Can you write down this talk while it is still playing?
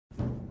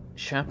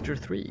Chapter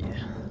 3.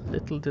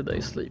 Little did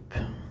they sleep.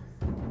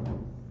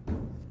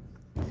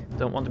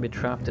 Don't want to be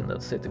trapped in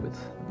that city with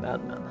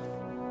madmen.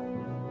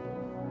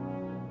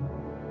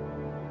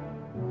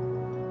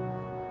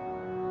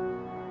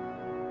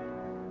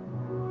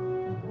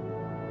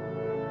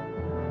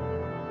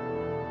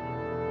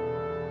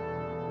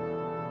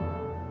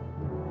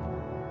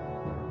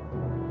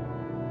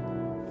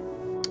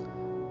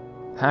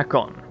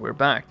 Hakon, we're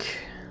back.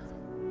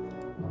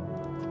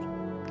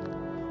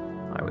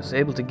 I was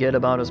able to get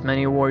about as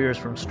many warriors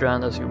from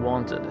Strand as you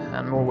wanted,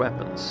 and more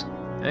weapons.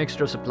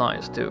 Extra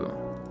supplies too.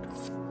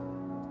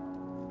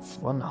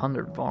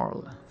 100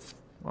 Varl.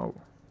 Whoa.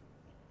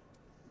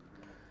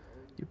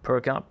 You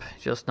perk up,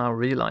 just now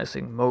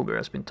realizing Moger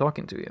has been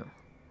talking to you.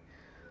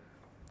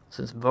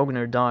 Since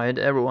Vogner died,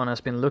 everyone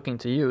has been looking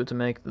to you to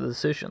make the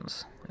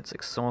decisions. It's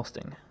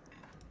exhausting.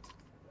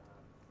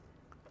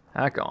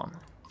 Hakon.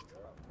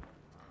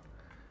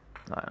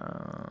 I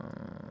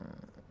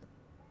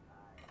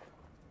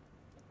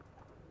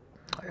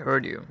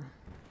heard you.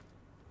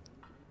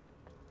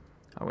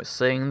 I was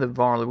saying the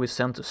Varl we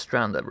sent to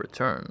Strand have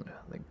returned.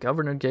 The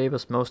governor gave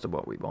us most of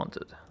what we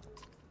wanted.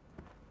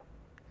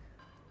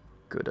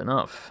 Good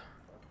enough.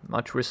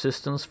 Much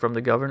resistance from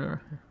the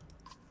governor?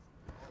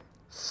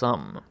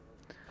 Some.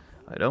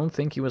 I don't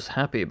think he was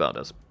happy about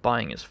us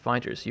buying his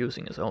fighters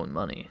using his own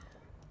money.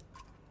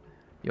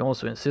 He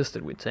also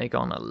insisted we take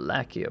on a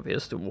lackey of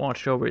his to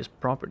watch over his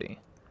property.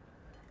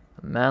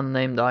 A man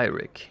named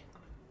Eirik.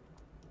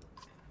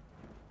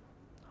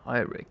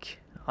 Eirik.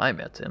 I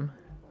met him.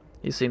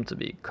 He seemed to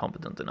be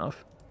competent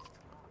enough.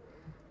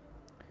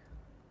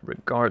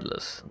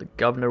 Regardless, the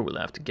governor will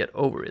have to get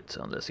over it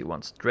unless he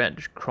wants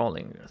Dredge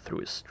crawling through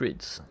his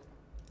streets.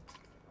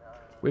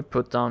 We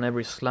put down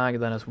every slag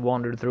that has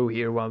wandered through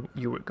here while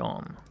you were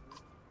gone.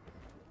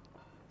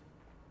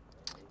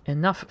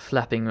 Enough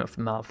flapping of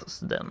mouths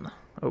then.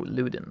 Oh,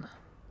 Ludin.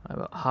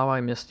 How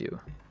I missed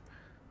you.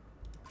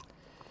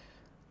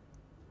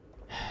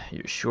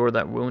 You sure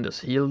that wound is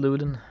healed,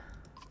 Ludin?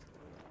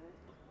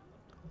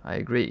 I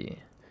agree.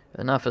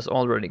 Enough has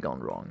already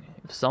gone wrong.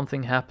 If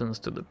something happens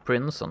to the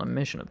prince on a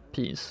mission of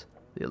peace,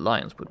 the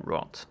alliance would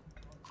rot.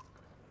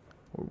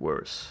 Or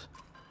worse.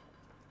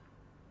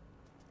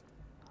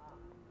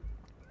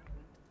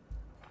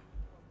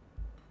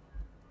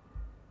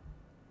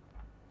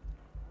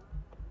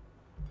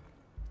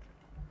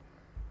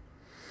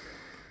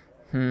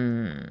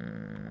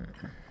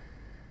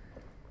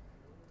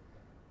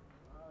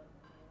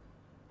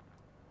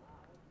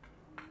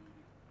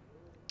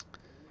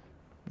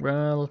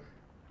 Well,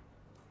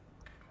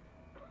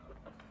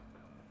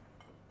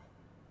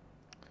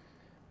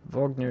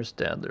 Vogner's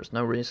dead, there's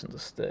no reason to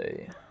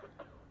stay.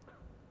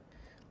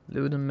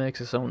 Ludin makes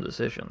his own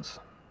decisions.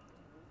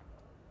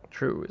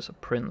 True, he's a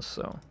prince,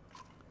 so...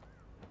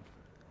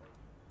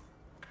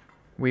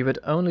 We would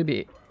only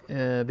be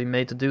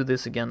made to do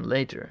this again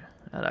later,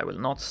 and I will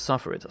not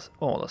suffer it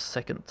all a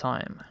second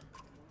time.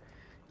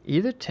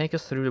 Either take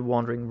us through the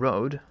wandering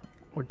road,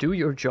 or do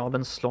your job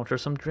and slaughter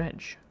some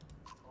Dredge.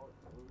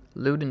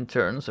 Ludin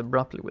turns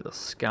abruptly with a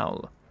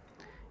scowl.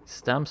 He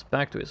stamps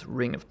back to his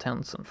ring of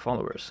tents and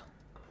followers.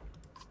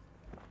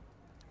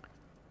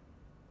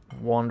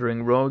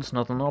 Wandering road's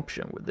not an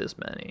option with this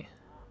many.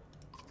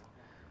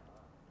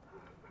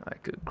 I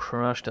could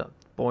crush that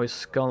boy's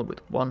skull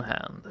with one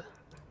hand.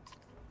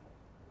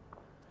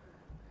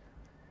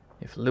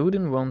 If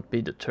Ludin won't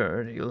be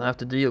deterred, you'll have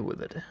to deal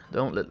with it.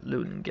 Don't let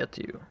Ludin get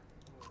to you.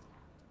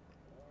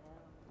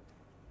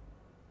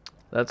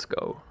 Let's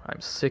go. I'm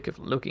sick of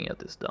looking at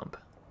this dump.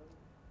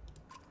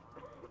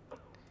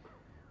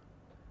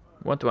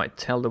 What do I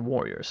tell the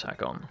warriors,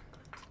 Hakon?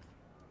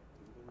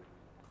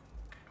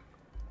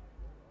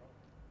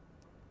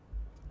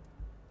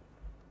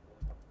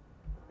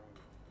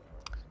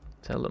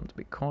 Tell them to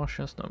be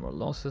cautious, no more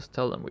losses.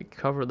 Tell them we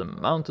cover the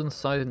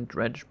mountainside in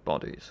Dredge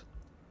bodies.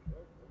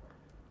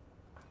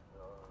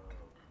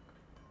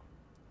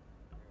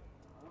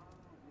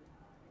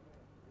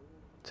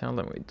 Tell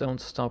them we don't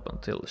stop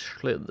until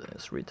Schlid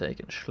is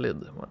retaken.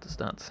 Schlid, what is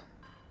that?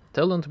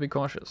 Tell them to be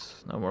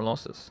cautious, no more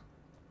losses.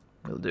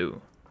 Will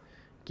do.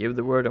 Give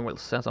the word and we'll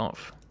set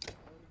off.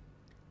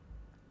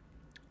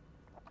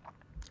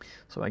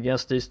 So I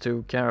guess these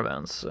two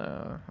caravans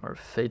are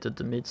fated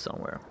to meet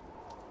somewhere.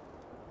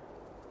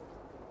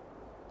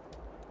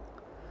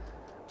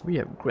 We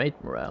have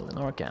great morale in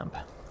our camp.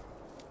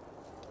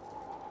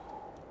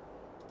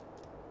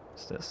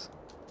 What's this?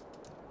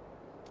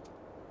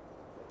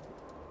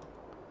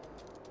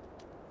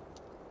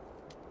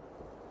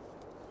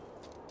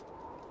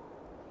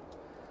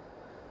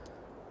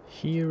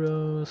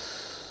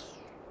 Heroes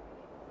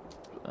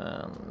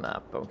and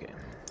map, okay.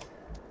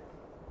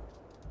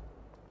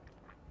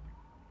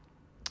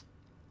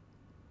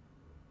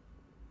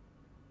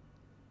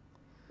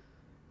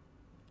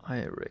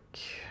 Eirik.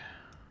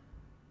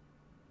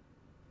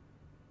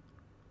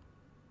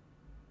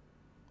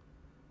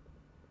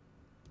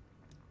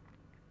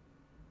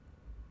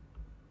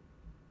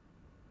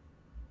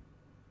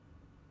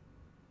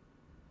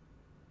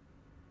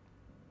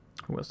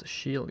 Who was the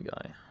shield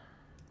guy?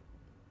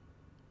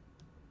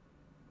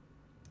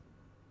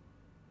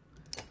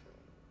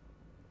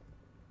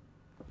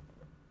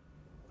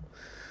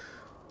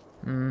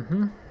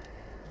 Mm-hmm.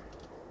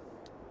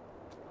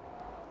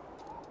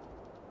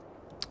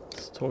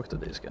 Let's talk to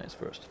these guys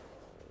first.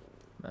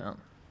 Man.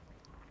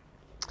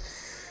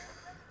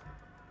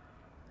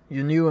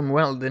 You knew him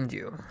well, didn't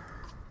you?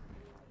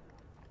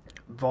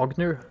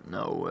 Wagner?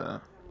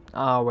 No,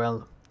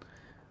 well,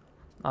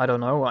 I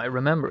don't know, I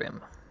remember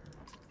him.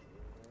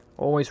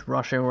 Always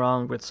rushing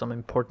around with some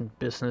important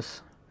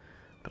business,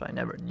 but I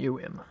never knew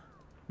him.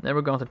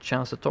 Never got a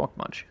chance to talk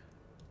much.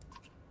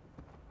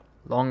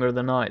 Longer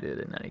than I did,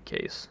 in any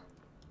case.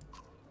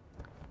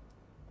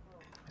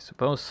 I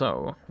suppose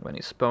so. When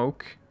he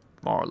spoke,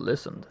 Varl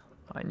listened.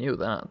 I knew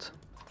that.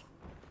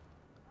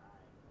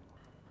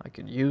 I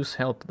could use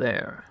help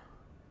there.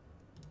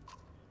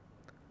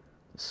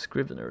 The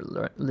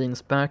Scrivener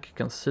leans back,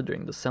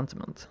 considering the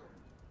sentiment.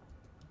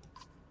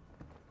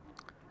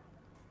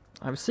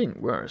 I've seen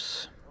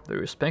worse. They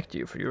respect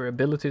you for your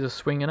ability to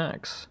swing an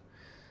axe.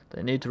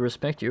 They need to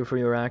respect you for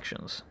your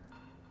actions.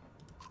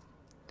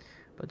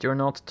 But you're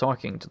not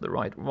talking to the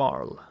right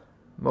Varl.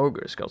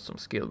 Mogur's got some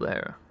skill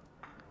there.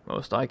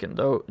 Most I can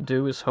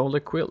do is hold a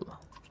quill.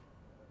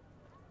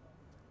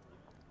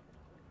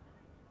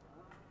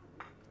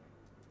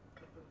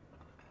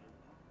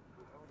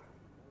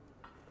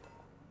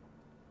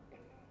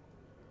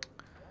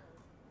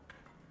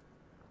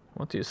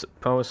 What do you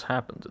suppose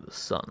happened to the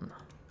sun?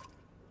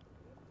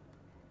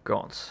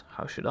 Gods,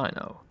 how should I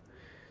know?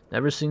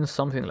 Never seen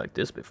something like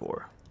this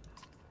before.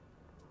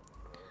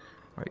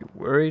 Are you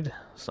worried?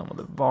 Some of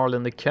the Varl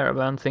in the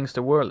caravan thinks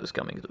the world is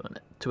coming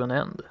to an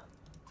end.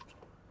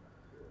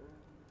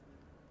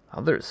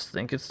 Others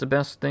think it's the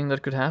best thing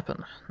that could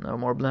happen. No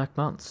more black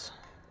months.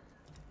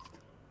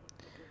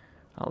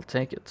 I'll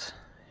take it.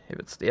 If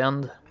it's the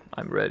end,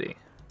 I'm ready.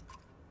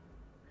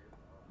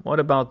 What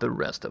about the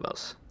rest of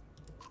us?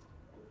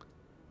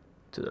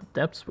 To the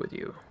depths with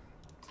you.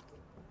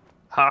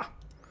 Ha!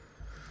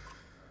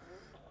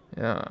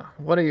 Yeah,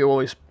 what are you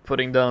always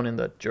putting down in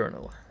that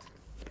journal?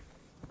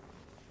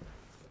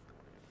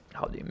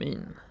 How do you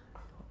mean?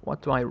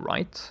 What do I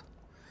write?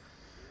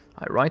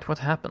 I write what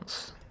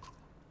happens.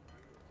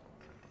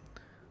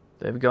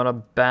 They've got a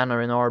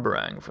banner in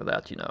Arborang for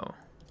that, you know.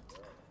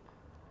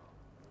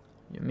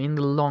 You mean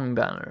the long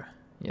banner?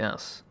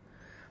 Yes.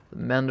 The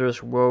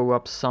Menders wove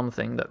up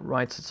something that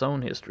writes its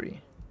own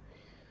history.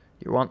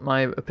 You want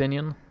my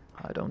opinion?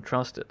 I don't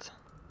trust it.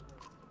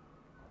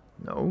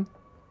 No?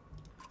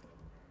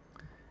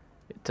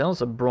 It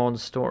tells a broad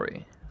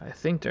story. I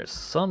think there's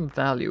some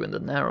value in the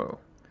narrow.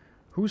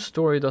 Whose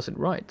story does it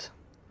write?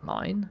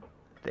 Mine?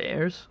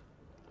 Theirs?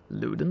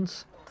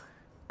 Luden's?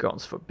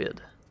 Gods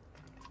forbid.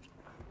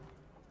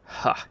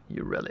 Ha,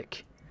 you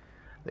relic.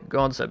 The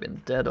gods have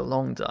been dead a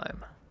long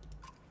time.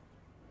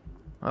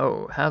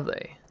 Oh, have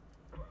they?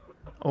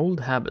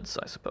 Old habits,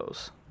 I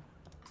suppose.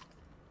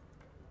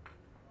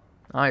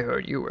 I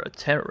heard you were a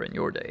terror in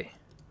your day.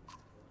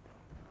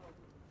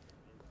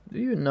 Do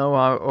you know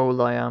how old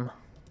I am?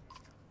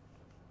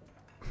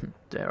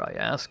 Dare I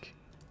ask?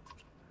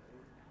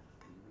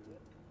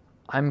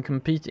 I'm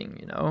competing,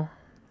 you know.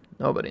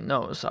 Nobody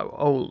knows how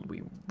old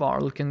we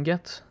Varl can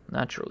get,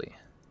 naturally.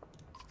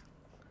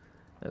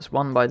 There's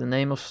one by the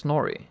name of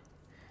Snorri.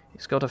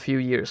 He's got a few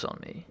years on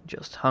me,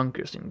 just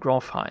hunkers in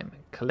Grofheim,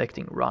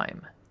 collecting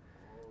rhyme.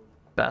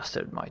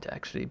 Bastard might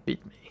actually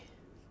beat me.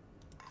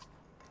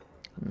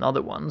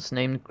 Another one's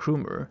named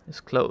Krumer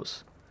is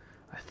close,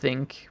 I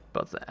think,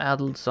 but the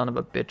addled son of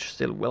a bitch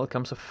still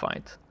welcomes a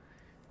fight.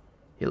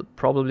 He'll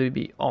probably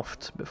be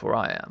offed before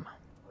I am.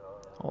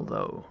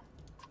 Although...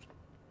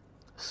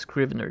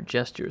 Scrivener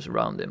gestures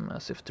around him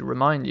as if to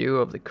remind you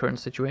of the current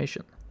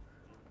situation.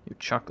 You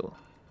chuckle.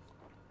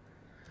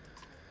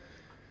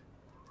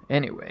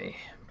 Anyway,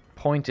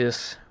 point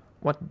is,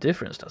 what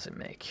difference does it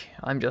make?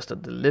 I'm just a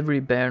delivery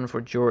baron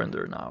for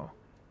Jorundr now.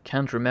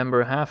 Can't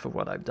remember half of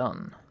what I've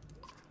done.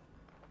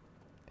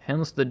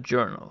 Hence the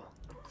journal.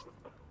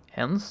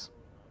 Hence?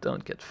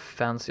 Don't get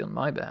fancy on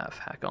my behalf,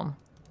 Hakon.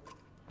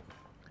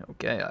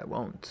 Okay, I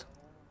won't.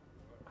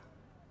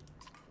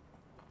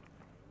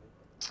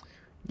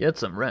 Get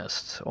some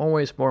rest.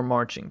 Always more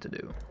marching to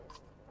do.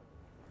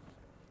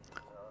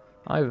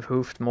 I've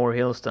hoofed more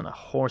hills than a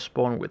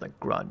horseborn with a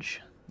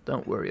grudge.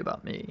 Don't worry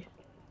about me.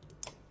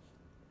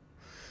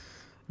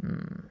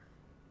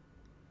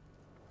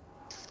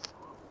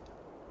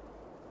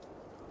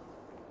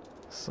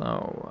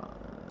 So,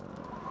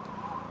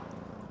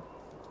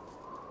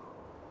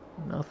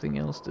 nothing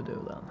else to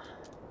do then.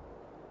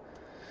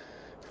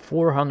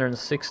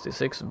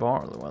 466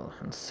 Varl, well,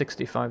 and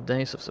 65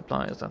 days of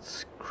supplies,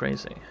 that's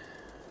crazy.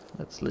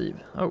 Let's leave.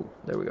 Oh,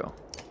 there we go.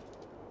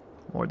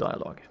 More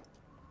dialogue.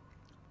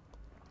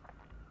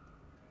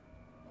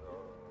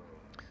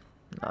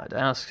 I'd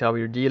ask how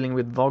you're dealing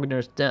with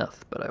Wagner's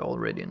death, but I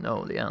already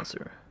know the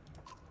answer.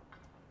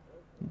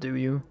 Do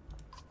you?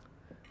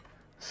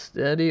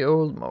 Steady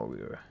old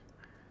Mogur,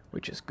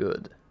 which is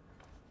good.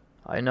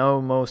 I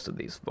know most of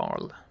these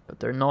Varl, but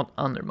they're not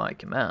under my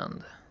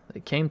command.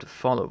 They came to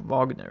follow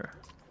Wagner.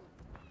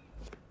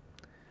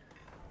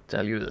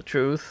 Tell you the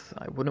truth,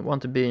 I wouldn't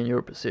want to be in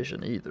your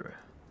position either.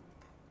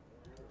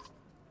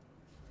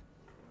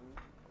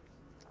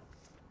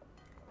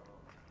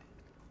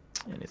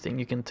 Anything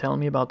you can tell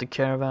me about the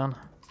caravan?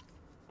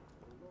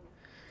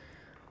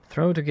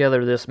 Throw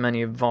together this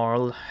many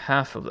Varl,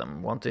 half of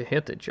them want to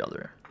hit each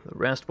other, the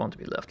rest want to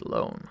be left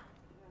alone.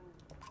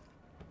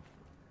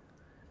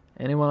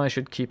 Anyone I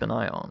should keep an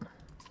eye on?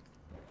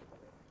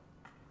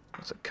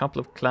 There's a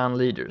couple of clan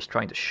leaders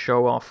trying to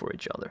show off for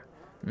each other.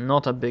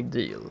 Not a big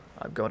deal,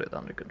 I've got it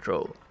under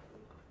control.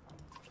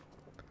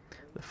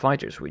 The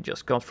fighters we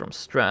just got from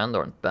Strand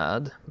aren't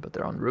bad, but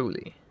they're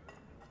unruly.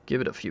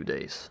 Give it a few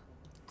days.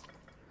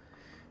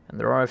 And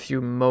there are a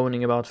few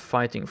moaning about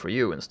fighting for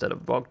you instead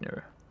of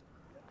Wagner.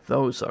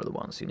 Those are the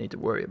ones you need to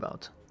worry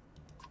about.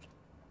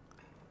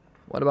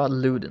 What about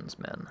Ludin's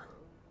men?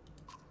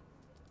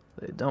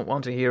 They don't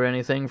want to hear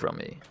anything from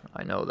me,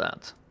 I know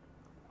that.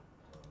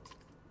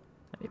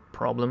 Any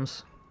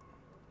problems?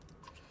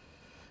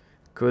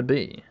 Could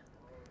be.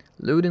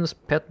 Ludin's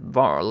pet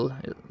Varl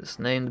is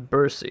named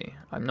Bercy.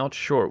 I'm not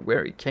sure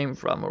where he came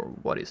from or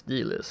what his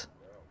deal is.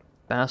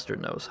 Bastard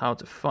knows how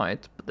to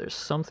fight, but there's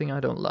something I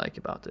don't like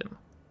about him.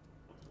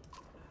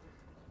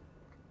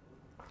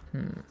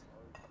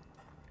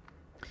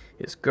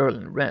 His girl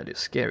in red is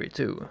scary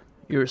too,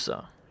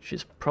 Yrsa.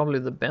 She's probably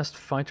the best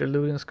fighter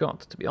Ludin's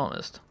got, to be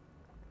honest.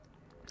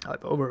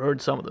 I've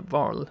overheard some of the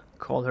Varl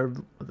call her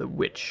the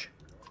witch.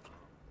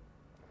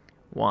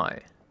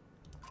 Why?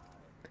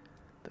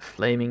 The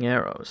flaming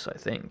arrows, I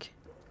think.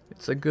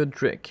 It's a good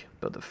trick,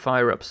 but the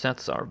fire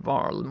upsets our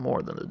Varl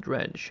more than the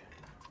dredge.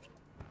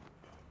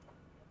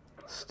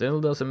 Still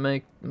doesn't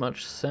make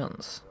much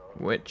sense.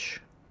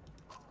 Witch.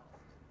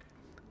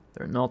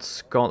 They're not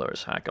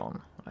scholars,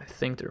 Hakon. I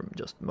think they're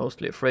just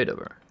mostly afraid of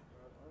her.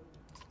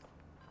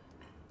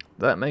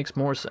 That makes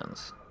more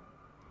sense.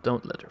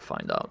 Don't let her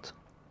find out.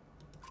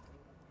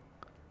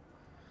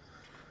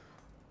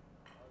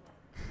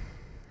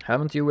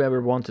 Haven't you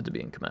ever wanted to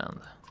be in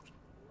command?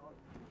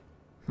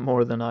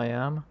 More than I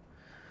am?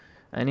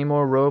 Any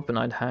more rope and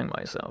I'd hang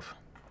myself.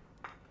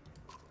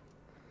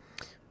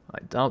 I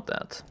doubt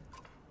that.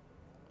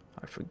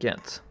 I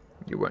forget.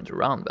 You weren't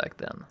around back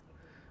then.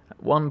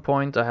 At one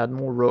point I had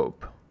more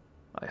rope.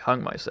 I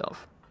hung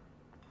myself.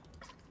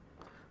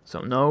 So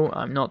no,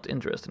 I'm not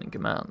interested in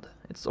command.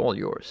 It's all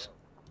yours.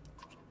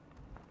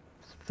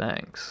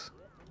 Thanks.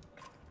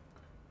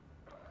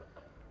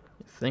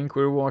 You think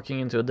we're walking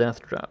into a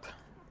death trap?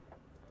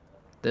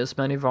 This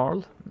many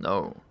Varl?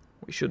 No,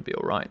 we should be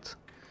alright.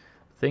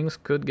 Things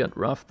could get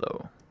rough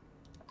though.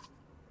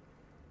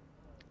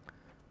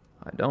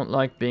 I don't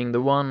like being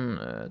the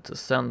one to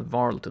send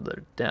Varl to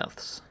their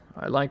deaths.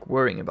 I like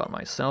worrying about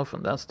myself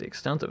and that's the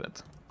extent of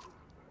it.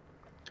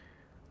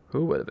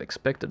 Who would have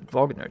expected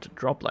Wagner to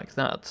drop like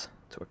that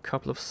to a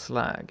couple of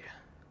slag?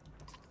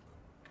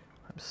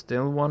 I'm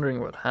still wondering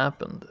what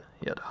happened.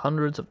 He had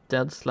hundreds of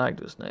dead slag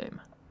to his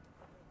name.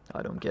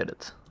 I don't get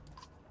it.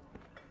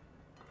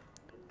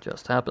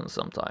 Just happened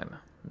sometime.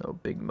 No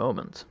big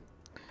moment.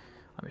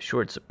 I'm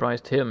sure it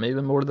surprised him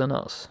even more than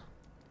us.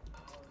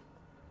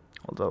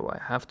 Although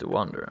I have to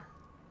wonder.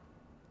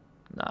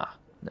 Nah,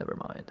 never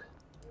mind.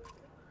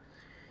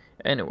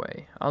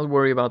 Anyway, I'll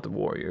worry about the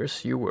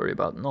warriors, you worry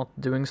about not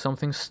doing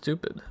something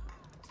stupid.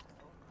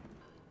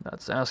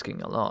 That's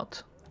asking a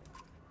lot.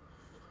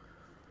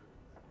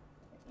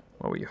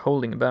 What were you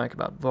holding back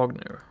about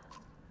Wagner?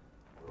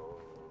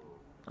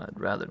 I'd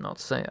rather not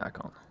say,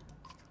 Hakon.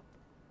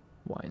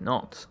 Why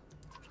not?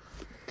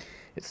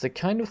 It's the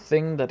kind of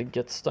thing that it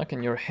gets stuck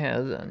in your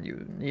head and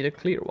you need a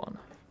clear one.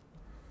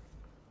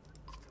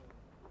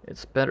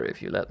 It's better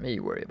if you let me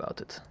worry about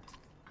it.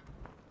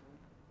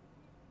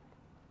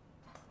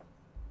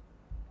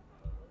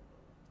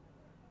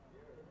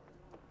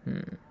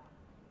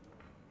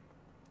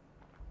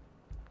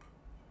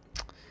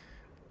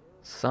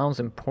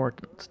 Sounds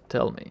important.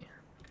 Tell me.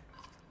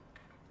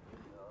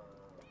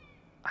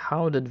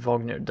 How did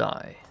Wagner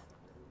die?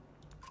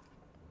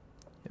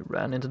 He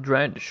ran into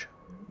dredge.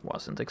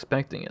 Wasn't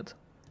expecting it.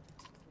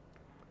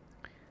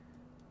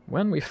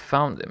 When we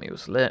found him, he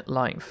was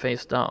lying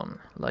face down,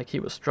 like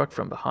he was struck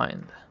from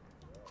behind.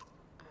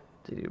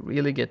 Did he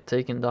really get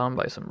taken down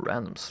by some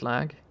random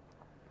slag?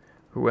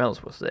 Who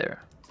else was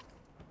there?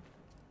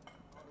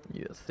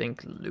 You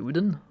think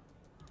Ludin?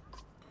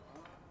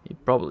 He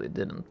probably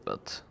didn't,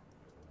 but...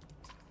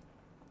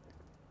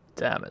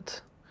 Damn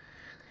it.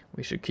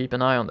 We should keep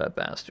an eye on that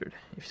bastard.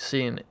 If you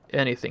see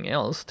anything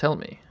else, tell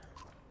me.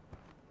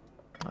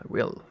 I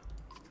will.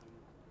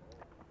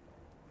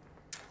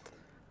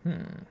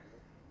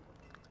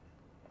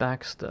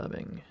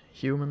 Backstabbing.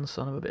 Human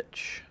son of a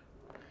bitch.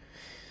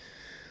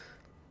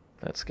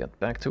 Let's get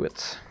back to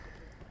it.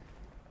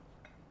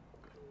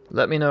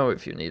 Let me know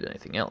if you need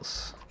anything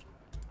else.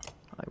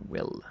 I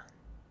will.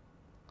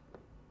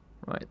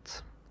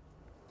 Right.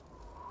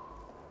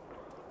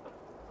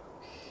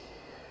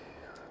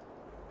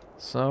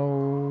 So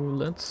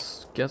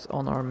let's get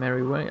on our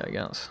merry way, I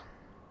guess.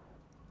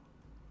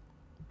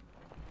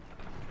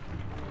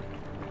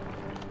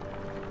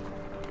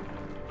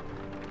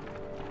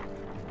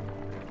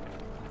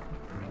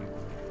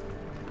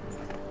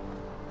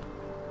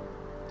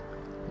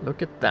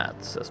 Look at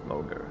that, says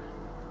Moger.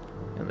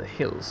 In the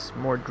hills,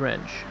 more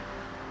dredge.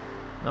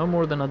 No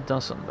more than a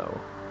dozen, though.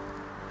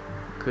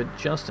 Could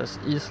just as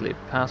easily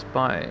pass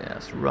by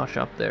as rush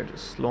up there to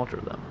slaughter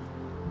them.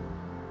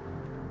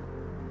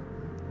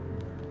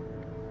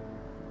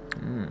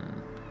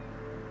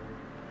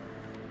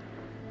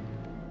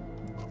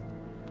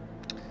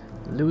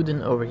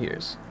 Ludin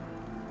overhears.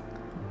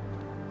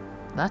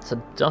 That's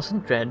a dozen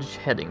dredge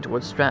heading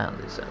towards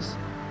Strand, he says.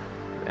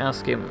 You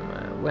ask him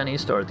when he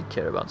started to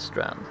care about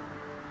Strand.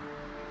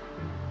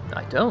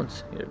 I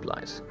don't, he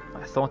replies.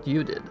 I thought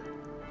you did.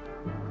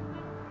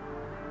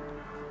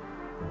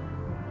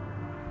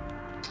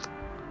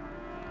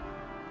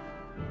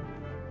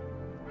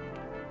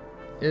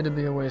 It'd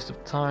be a waste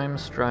of time.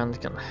 Strand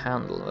can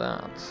handle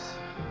that.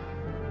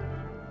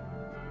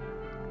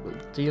 We'll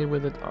deal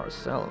with it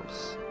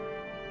ourselves.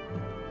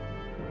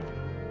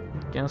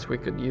 Guess we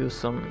could use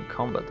some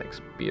combat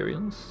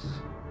experience.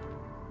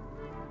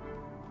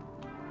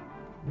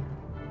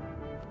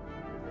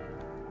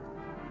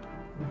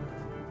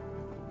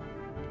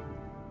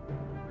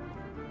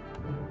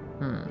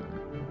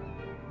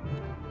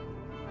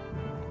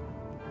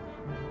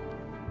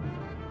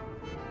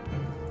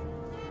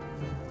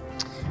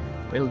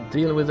 We'll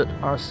deal with it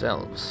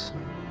ourselves.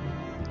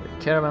 The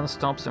caravan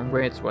stops and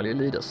waits while you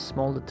lead a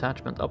small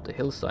detachment up the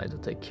hillside to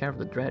take care of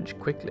the dredge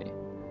quickly.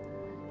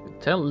 You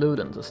tell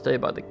Ludin to stay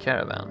by the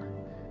caravan.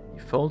 He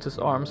folds his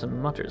arms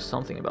and mutters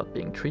something about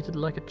being treated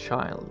like a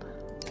child.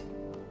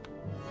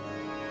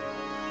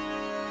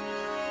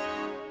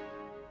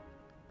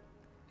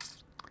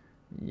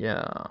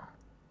 Yeah.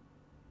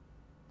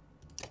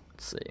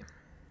 Let's see.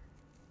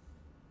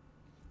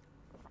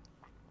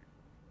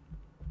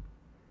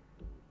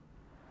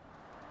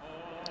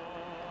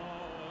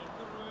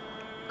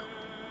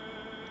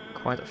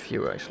 Quite a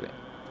few, actually.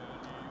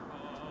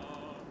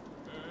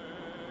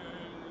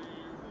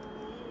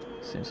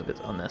 Seems a bit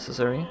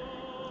unnecessary.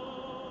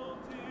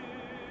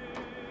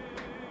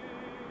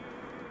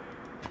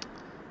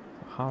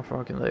 How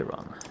far can they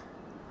run?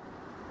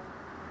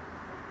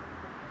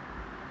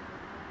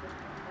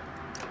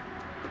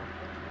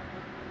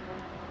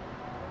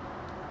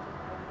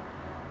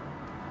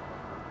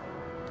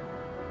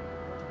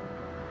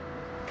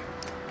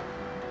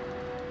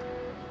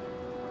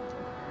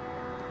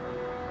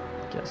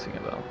 Guessing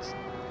about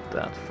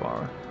that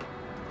far.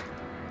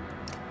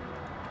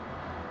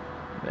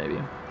 Maybe.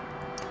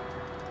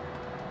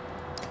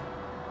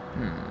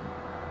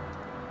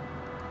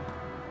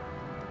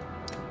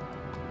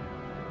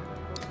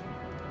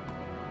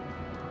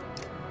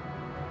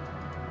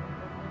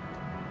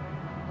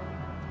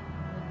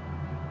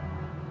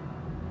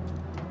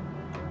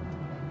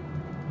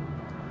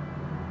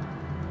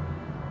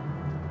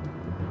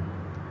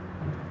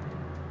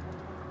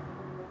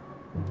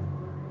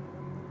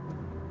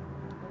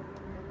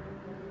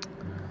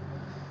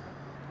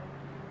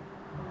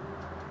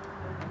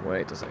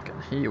 Wait a second,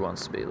 he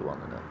wants to be the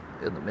one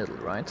in the middle,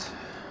 right?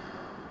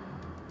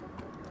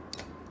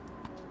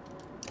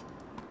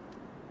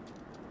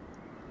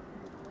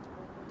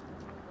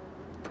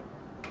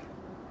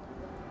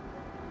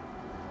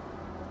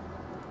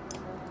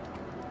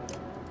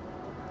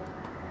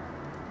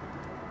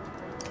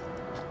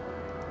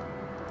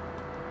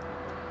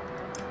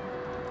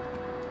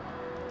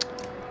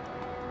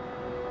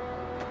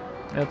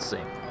 Let's see.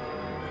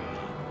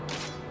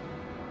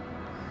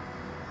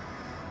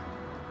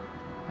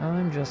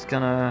 I'm just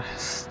gonna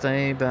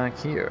stay back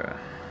here,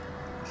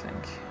 I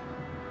think.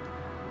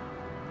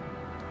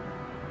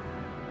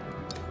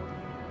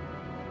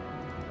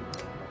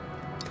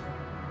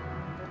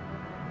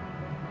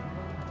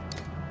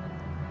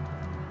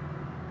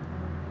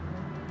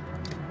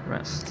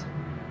 Rest.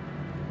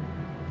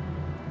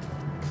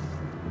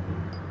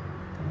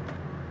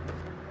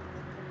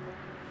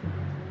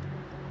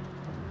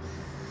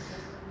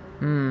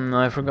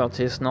 I forgot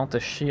he's not the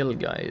shield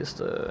guy, he's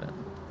the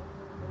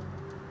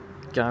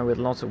guy with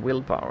lots of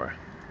willpower.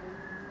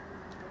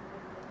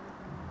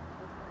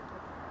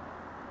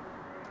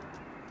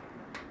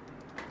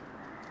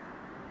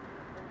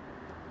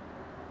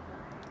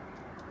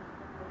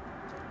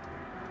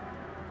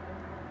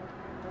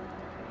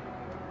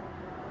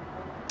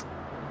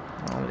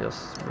 I'll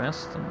just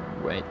rest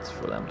and wait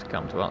for them to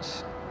come to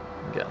us,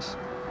 I guess.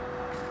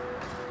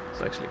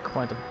 It's actually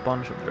quite a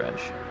bunch of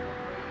dredge.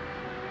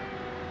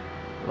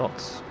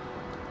 Lots.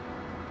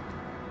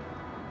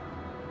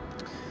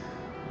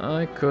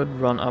 I could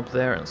run up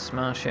there and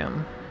smash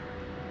him.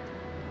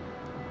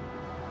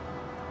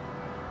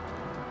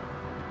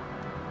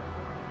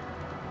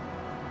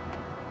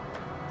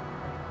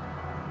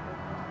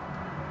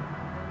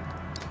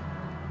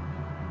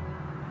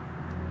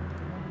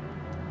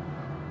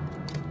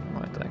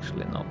 Might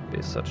actually not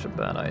be such a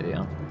bad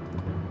idea.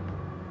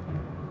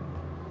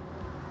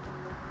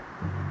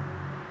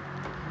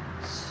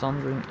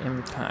 Sundering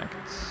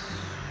impacts.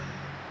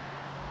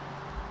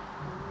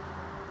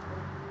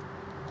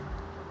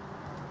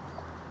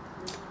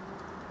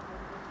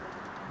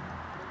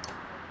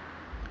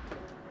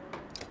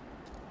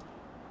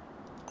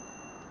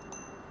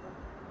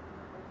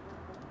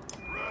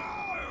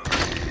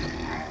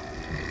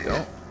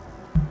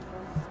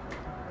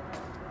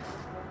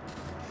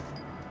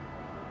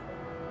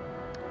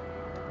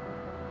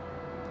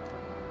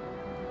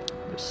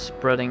 We're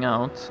spreading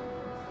out.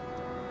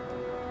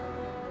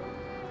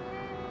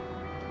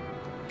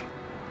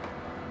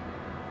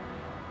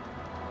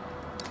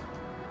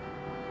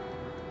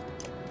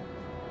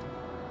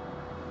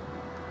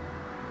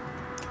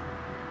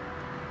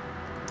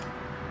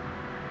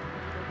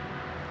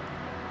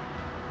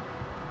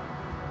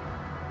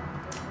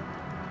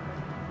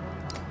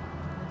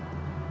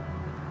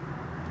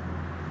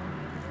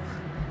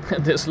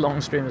 This long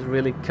stream is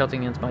really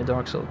cutting into my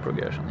Dark Souls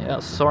progression. Yeah,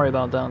 sorry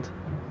about that.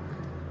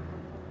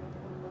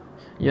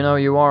 You know,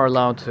 you are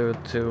allowed to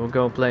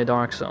go play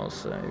Dark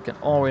Souls. You can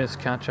always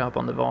catch up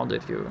on the VOD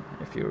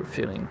if you're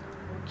feeling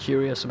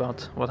curious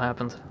about what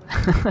happened.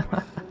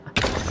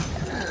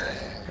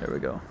 There we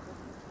go.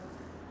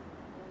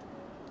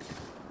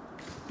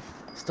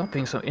 Stop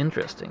being so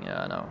interesting.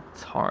 Yeah, I know,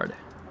 it's hard.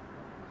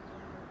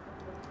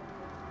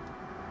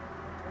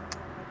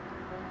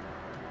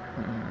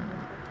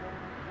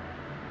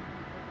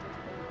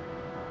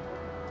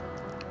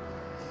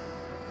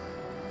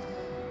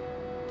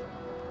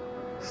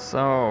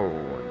 So,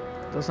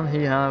 doesn't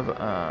he have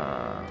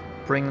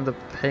bring the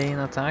pain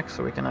attack,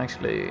 so we can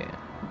actually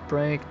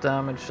break,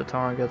 damage the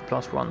target,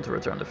 +1 to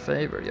return the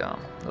favor? Yeah,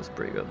 that's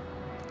pretty good.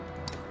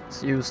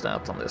 Let's use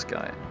that on this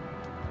guy.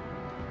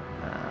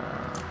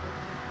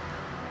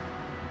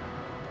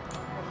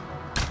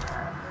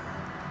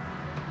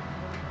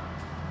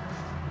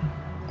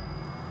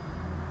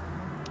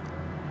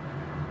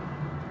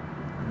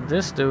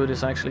 This dude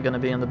is actually going to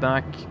be in the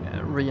back,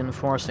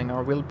 reinforcing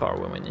our willpower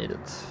when we need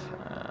it.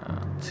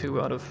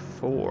 2 out of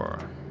 4.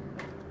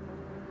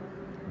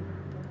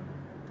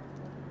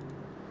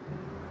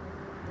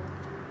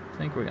 I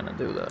think we're gonna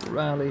do that.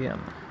 Rally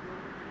him.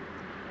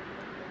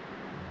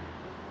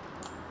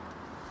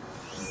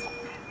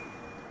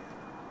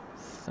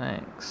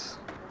 Thanks.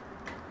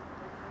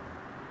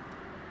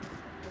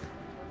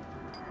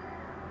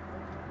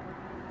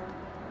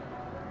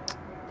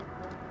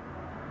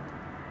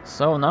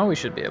 So now we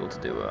should be able to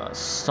do a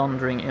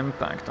Sundering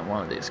Impact on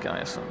one of these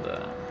guys and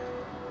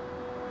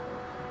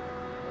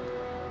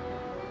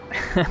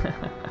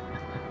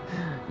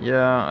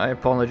yeah, I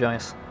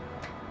apologize.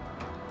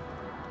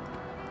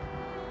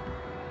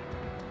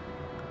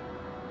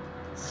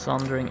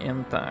 Sundering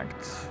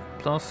Impact.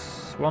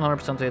 Plus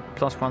 100% hit,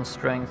 +1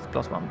 strength,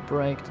 +1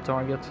 break to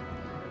target.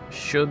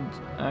 Should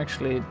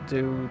actually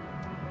do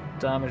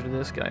damage to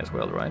this guy as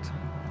well, right?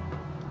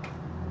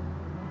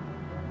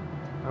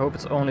 I hope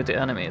it's only to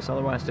enemies,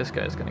 otherwise this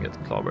guy is gonna get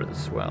clobbered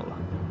as well.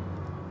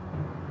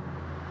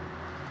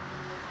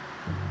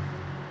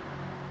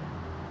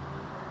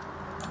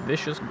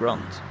 Vicious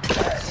Grunt.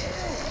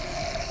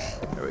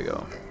 There we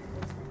go.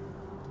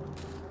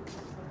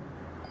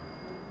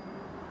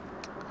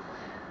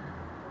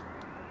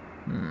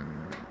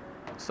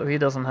 So he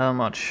doesn't have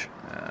much.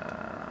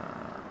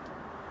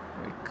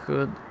 We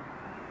could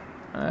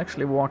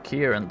actually walk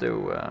here and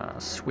do a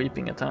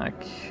sweeping attack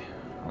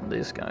on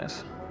these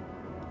guys.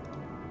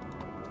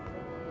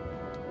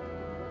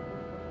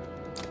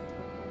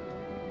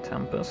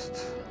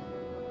 Tempest.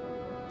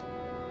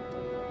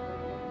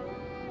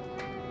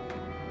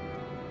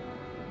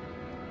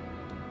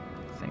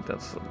 I think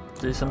that's a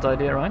decent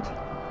idea, right?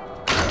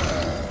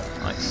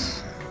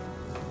 Nice.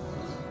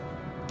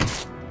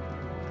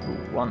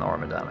 Ooh, 1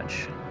 armor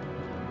damage.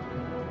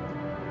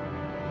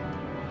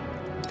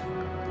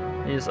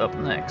 He's up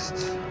next.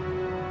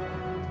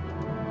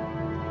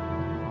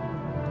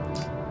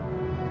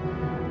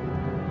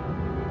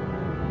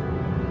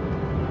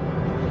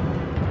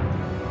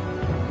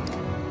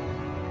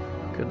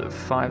 Could do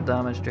 5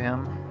 damage to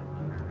him.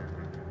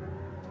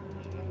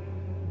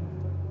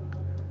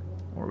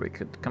 Or we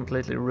could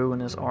completely ruin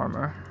his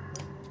armor.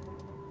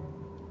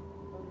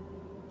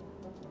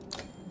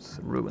 Let's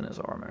ruin his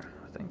armor,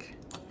 I think.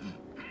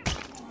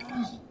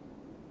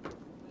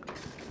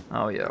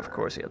 Oh yeah, of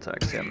course he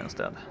attacks him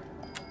instead.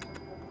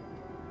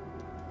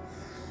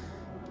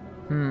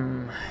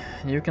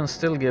 You can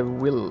still give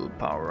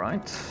willpower,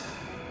 right?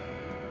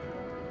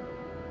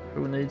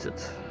 Who needs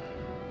it?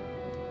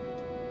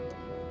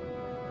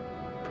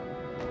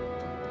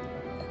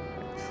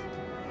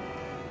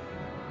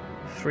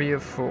 Three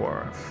of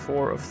 4,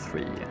 4 of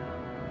 3.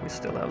 We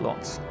still have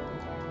lots.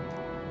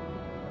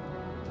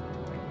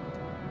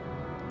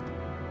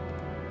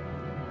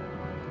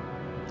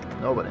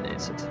 Nobody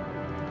needs it.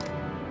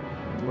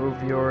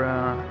 Move your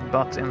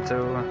butt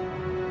into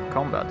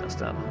combat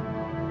instead.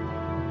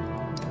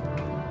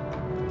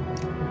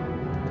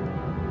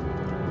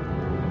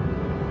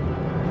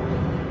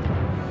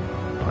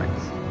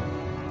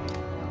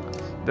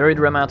 Very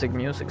dramatic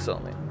music,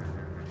 suddenly.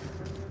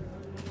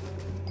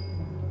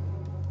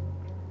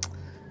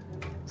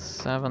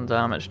 7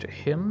 damage to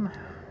him.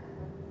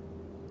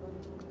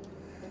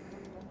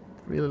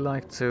 Really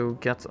like to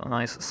get a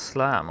nice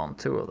slam on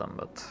 2 of them,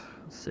 but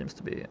it seems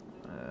to be...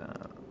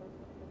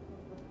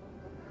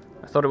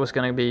 I thought it was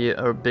going to be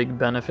a big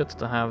benefit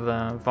to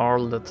have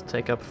Varl that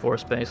take up 4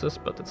 spaces,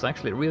 but it's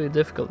actually really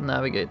difficult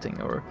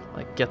navigating or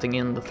like getting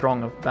in the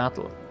throng of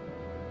battle.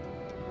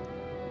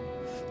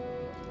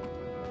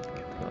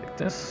 Like like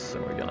this, so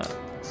we're gonna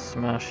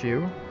smash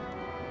you.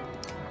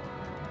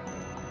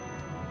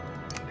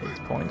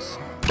 8 points.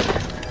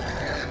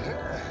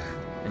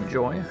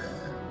 Enjoy.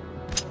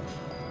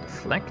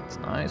 Deflect,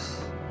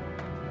 nice.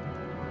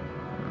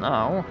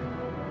 Now,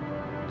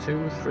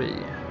 2, 3.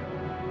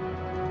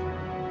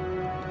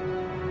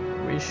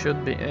 We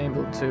should be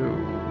able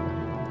to...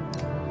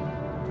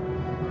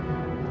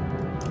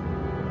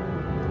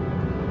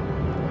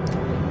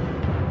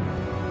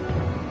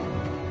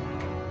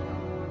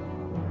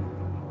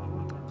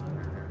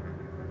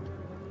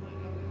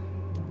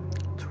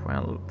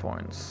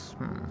 points.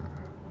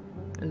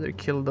 Either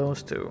kill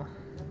those two.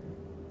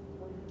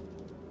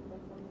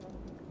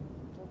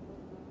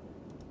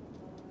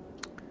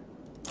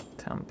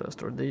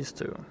 Tempest or these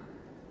two.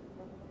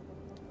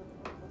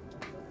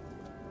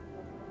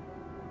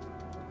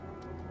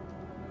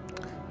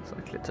 Let's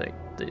actually take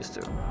these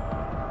two.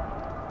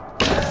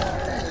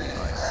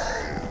 Nice.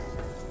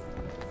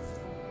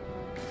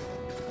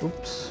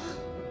 Oops.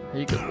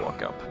 He could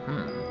walk up.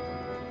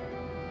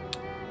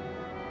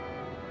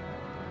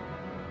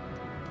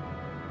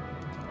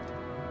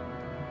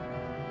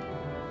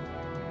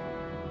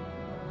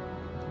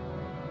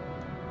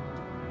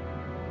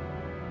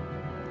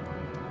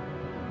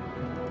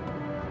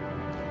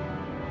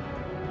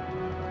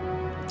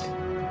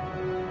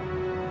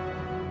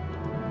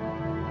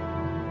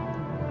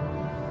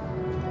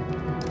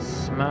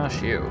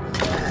 Smash you.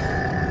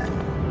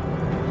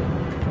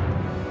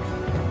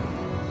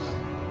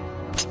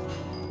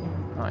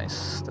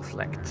 Nice,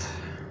 deflect.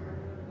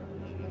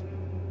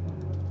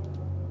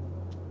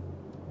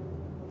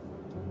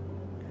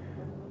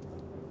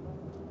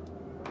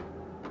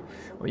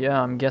 Oh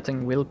yeah, I'm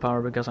getting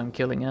willpower because I'm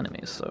killing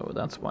enemies, so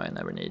that's why I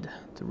never need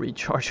to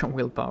recharge on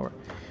willpower.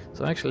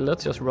 So actually,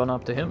 let's just run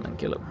up to him and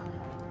kill him.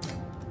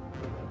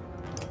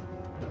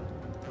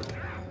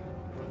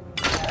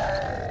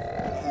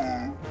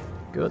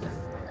 Good.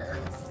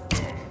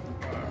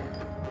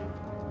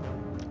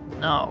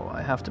 Now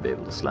I have to be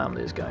able to slam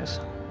these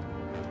guys.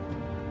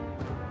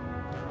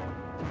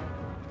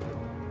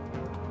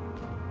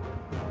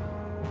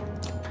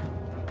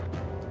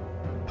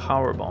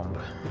 Power bomb.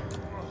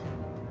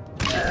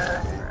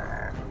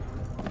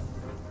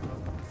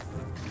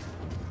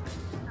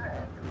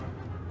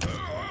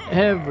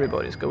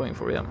 Everybody's going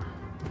for him.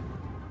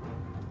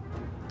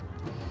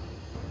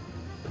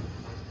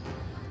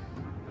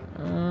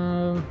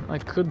 I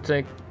could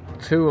take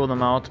 2 of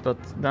them out, but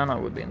then I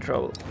would be in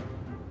trouble.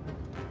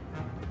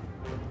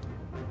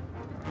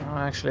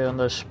 Actually, and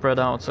they're spread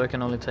out, so I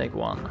can only take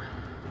 1.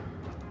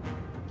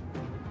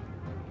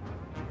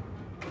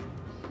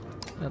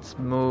 Let's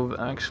move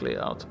actually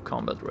out of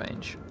combat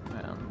range,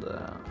 and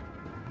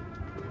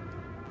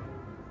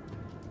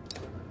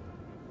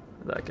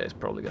that guy's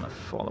probably gonna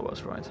follow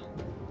us, right?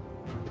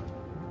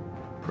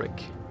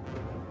 Prick.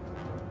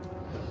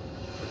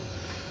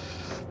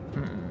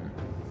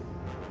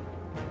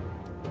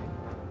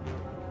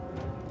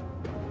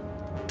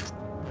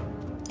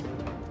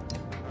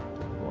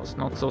 Was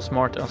not so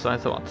smart as I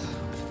thought.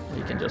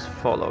 He can just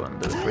follow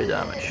and do 3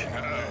 damage.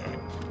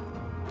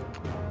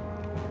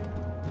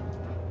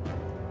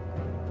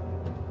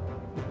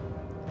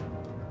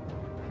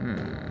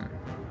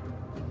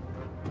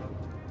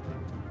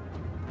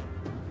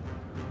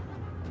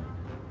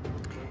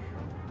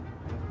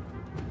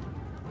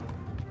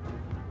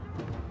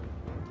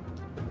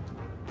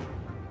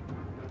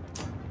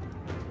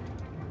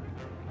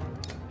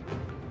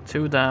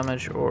 Two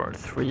damage or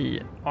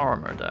 3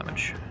 armor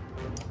damage.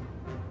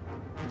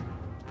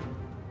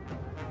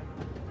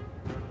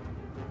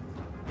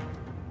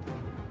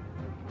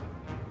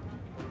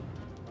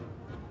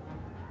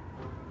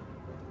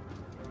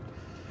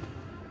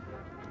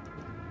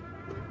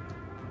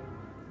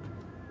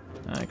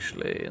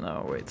 Actually,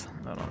 no, wait,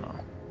 I don't know.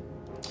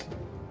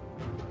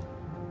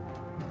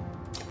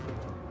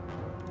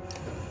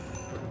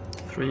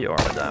 Three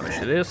armor damage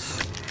it is.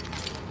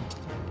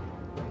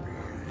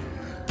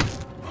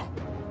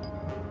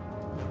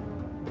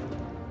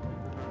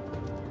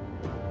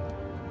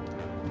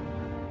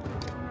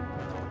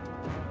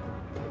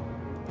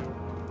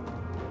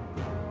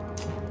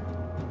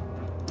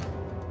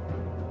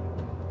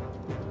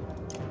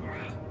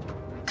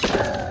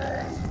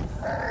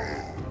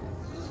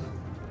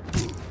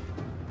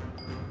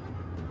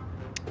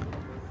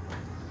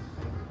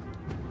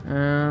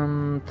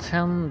 And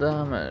 10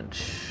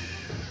 damage.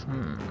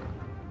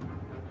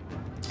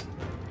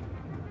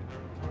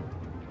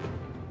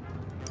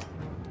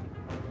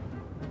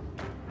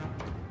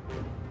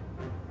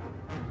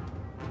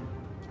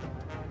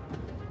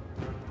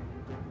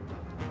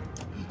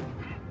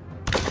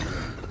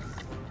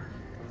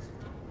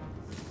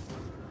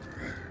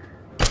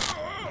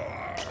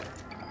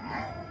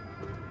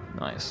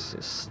 Nice.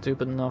 He's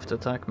stupid enough to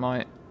attack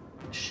my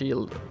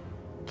shield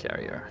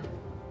carrier.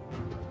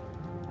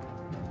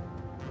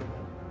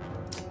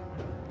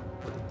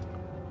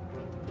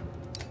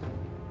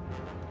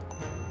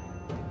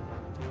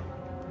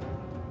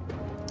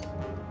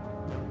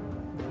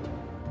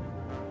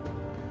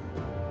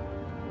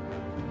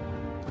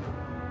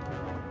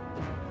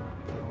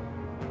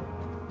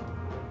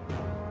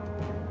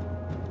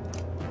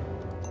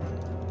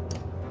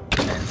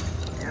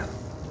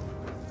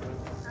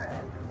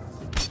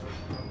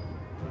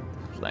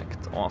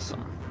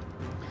 Awesome.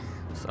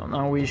 So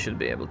now we should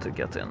be able to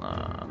get in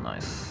a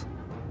nice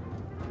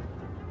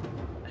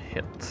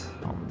hit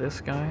on this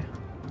guy.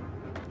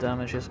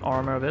 Damage his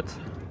armor a bit.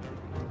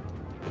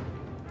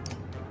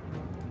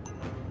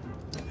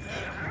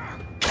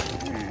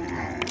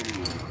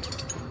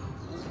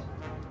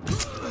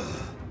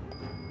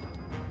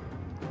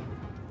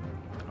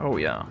 Oh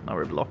yeah, now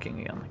we're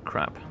blocking again.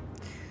 Crap.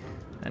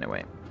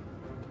 Anyway.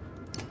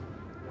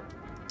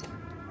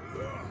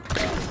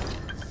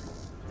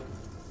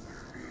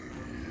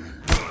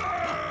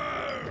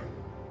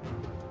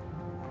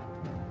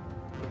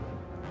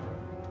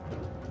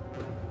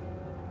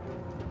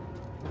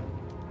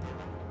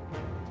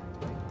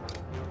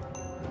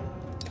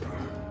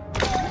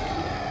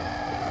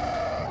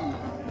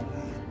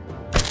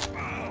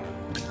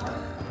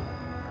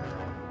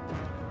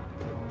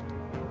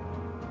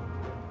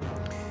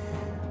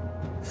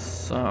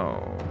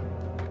 So,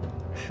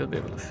 should be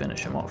able to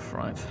finish him off,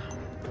 right?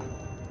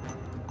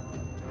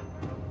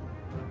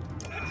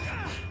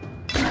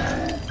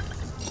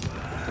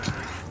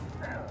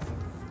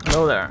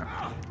 Hello there.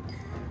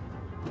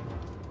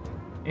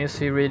 Is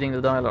he reading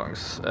the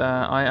dialogues?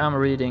 I am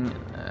reading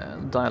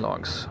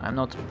dialogues. I'm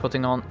not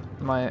putting on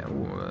my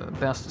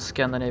best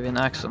Scandinavian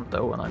accent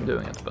though when I'm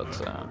doing it,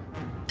 but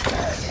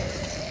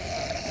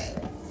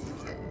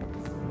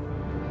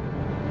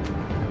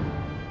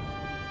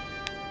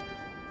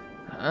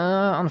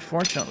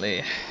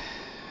unfortunately,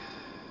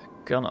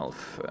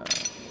 Gunnulf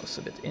was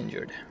a bit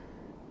injured.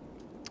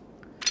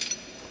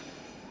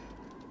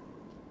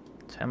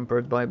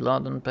 Tempered by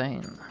blood and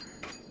pain.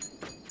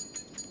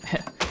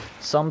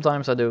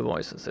 Sometimes I do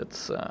voices,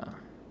 it's... I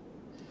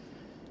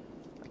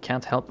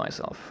can't help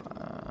myself.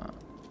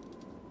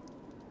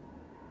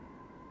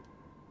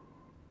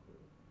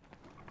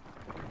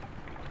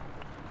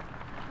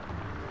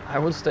 I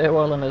will stay a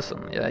while and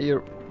listen. Yeah,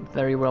 you're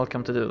very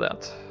welcome to do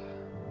that.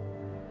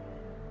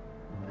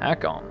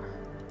 Hack on.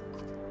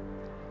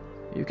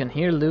 You can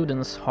hear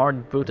Ludin's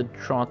hard-booted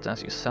trot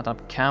as you set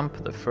up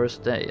camp the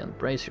first day and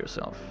brace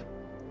yourself.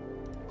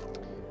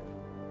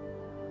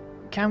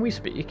 Can we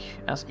speak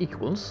as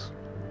equals?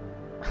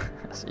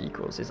 As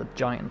equals is a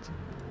giant.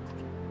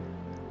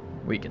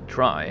 We can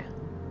try.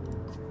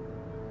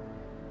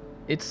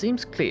 It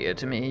seems clear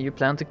to me you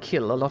plan to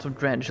kill a lot of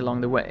dredge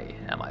along the way,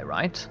 am I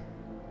right?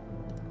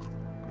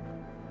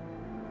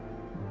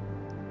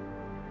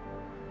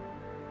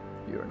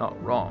 You're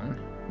not wrong.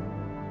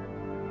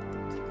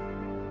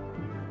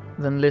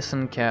 Then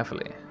listen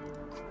carefully.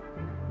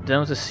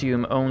 Don't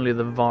assume only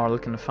the Varl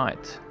can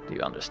fight. Do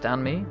you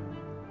understand me?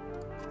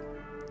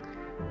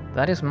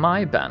 That is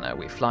my banner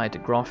we fly to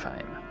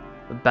Grofheim,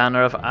 the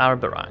banner of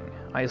Arberang.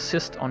 I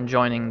insist on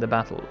joining the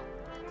battle.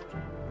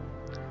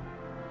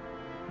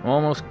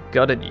 Almost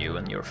gutted you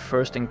in your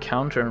first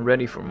encounter and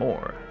ready for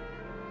more.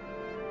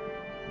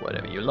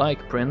 Whatever you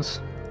like, Prince.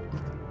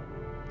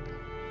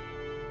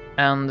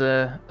 And,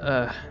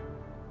 I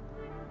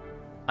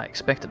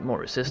expected more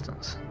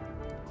resistance.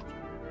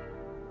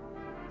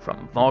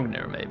 From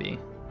Wagner, maybe.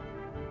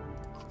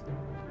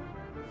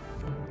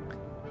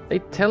 They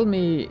tell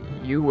me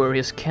you were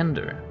his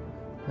kender.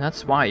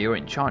 That's why you're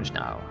in charge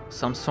now.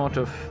 Some sort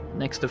of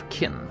next of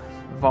kin.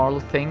 Varl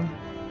thing.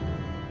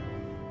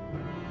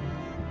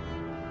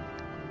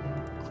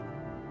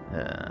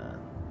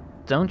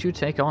 Don't you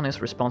take on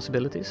his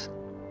responsibilities?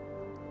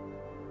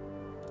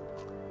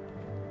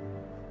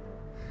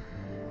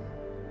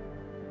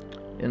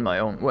 In my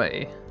own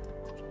way.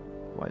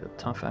 Quite a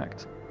tough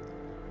act.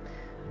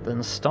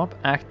 Then stop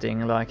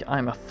acting like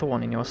I'm a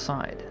thorn in your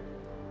side.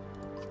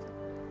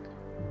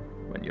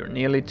 When you're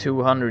nearly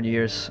 200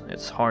 years,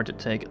 it's hard to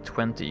take a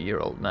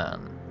 20-year-old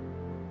man.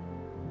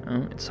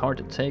 It's hard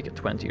to take a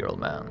 20-year-old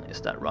man,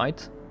 is that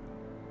right?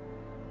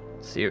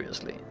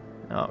 Seriously.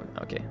 Oh,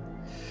 okay.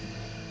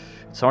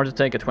 It's hard to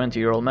take a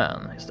 20-year-old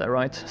man, is that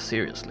right?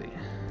 Seriously.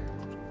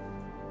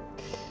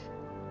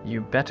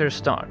 You better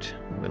start.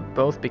 We'll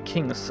both be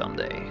kings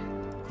someday.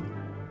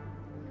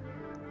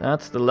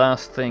 That's the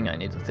last thing I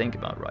need to think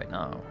about right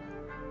now.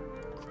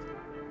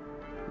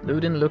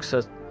 Ludin looks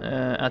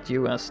at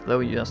you as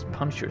though you just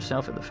punched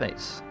yourself in the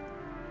face.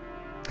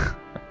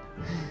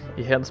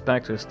 He heads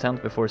back to his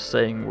tent before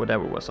saying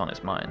whatever was on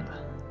his mind.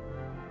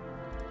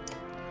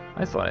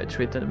 I thought I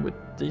treated him with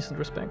decent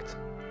respect.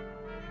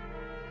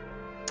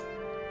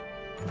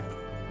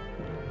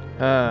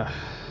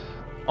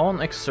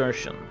 On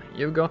exertion.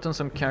 You've gotten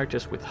some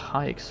characters with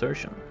high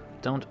exertion.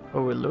 Don't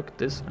overlook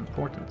this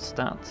important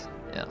stat.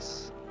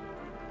 Yes.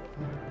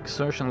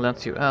 Exertion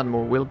lets you add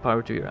more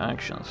willpower to your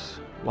actions.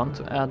 Want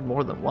to add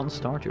more than 1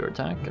 star to your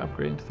attack?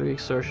 Upgrading 3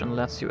 exertion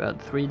lets you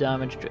add 3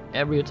 damage to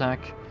every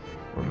attack,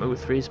 or move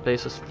 3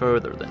 spaces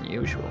further than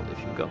usual if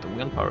you've got the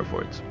willpower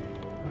for it.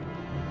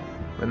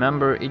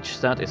 Remember, each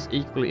stat is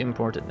equally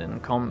important in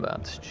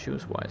combat.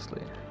 Choose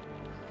wisely.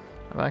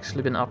 I've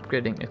actually been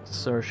upgrading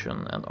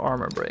exertion and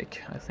armor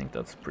break. I think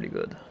that's pretty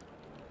good.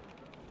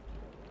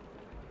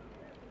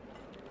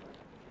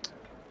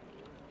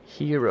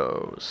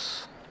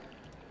 Heroes.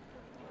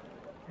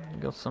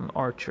 Got some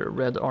archer,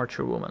 red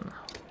archer woman.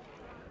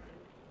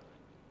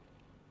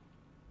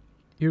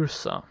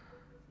 Yrsa.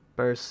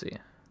 Percy.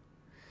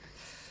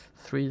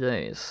 3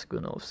 days.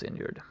 Gunnulf's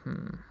injured.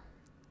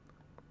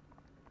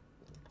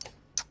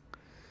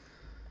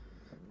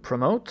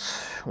 Promote?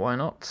 Why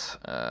not?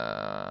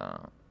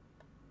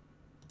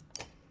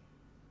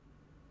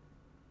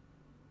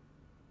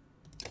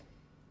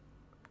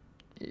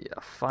 Yeah,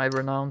 5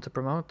 renown to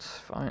promote.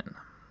 Fine.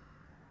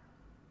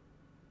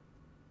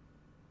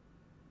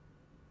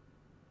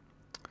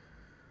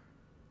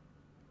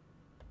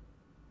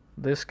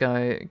 This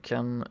guy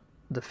can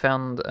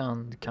defend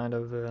and kind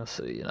of,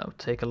 you know,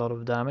 take a lot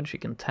of damage. He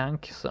can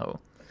tank, so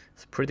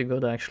it's pretty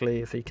good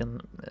actually if he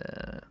can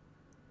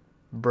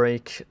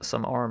break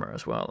some armor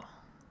as well.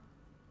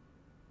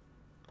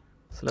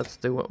 So let's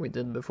do what we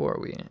did before.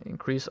 We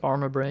increase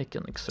armor break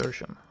and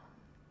exertion.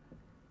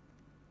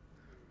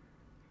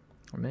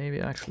 Or maybe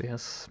actually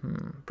has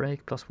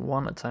break plus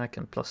 1 attack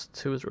and plus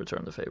 2 to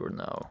return the favor.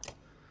 No,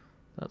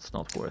 that's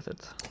not worth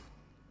it.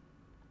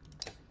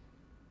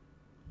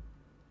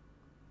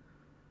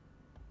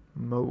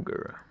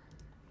 Mogre.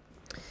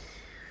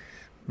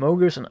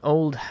 Mogre's an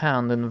old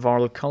hand in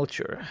Varl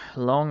culture,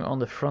 long on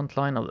the front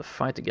line of the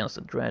fight against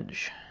the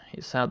Dredge.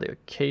 He's had the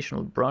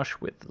occasional brush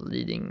with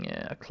leading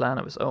a clan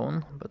of his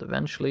own, but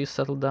eventually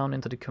settled down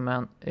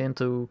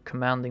into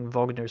commanding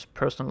Wagner's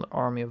personal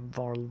army of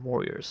Varl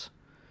warriors,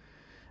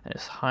 and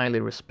is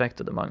highly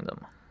respected among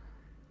them.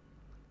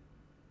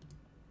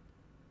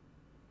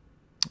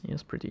 He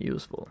is pretty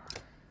useful.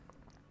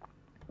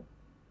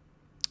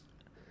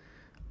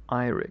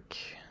 Eirik,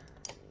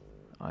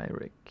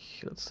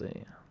 let's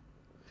see.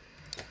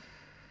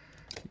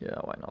 Yeah,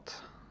 why not?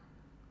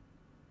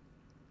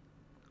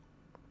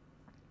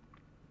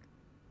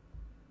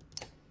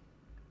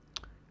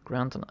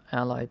 Grant an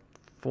ally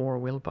 4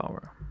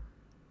 willpower.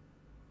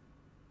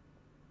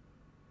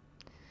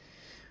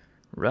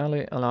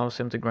 Rally allows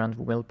him to grant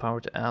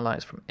willpower to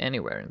allies from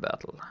anywhere in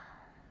battle.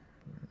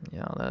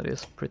 Yeah, that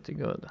is pretty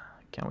good.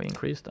 Can we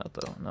increase that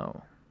though?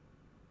 No.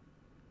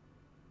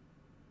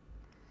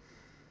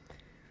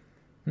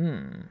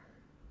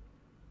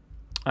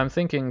 I'm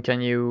thinking,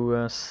 can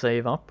you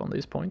save up on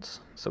these points?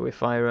 So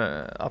if I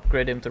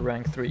upgrade him to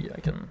rank 3, I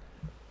can...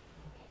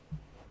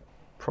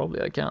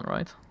 Probably I can,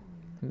 right?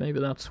 Maybe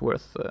that's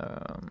worth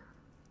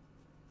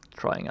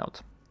trying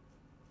out.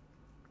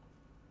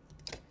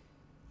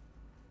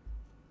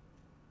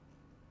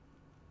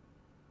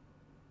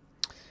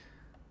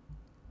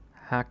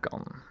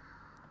 Hakon.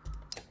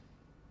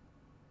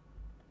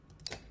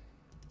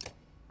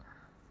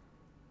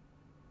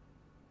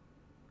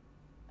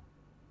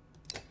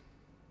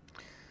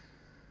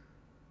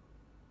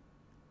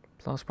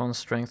 +1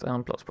 strength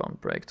and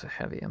 +1 break to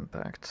heavy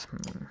impact.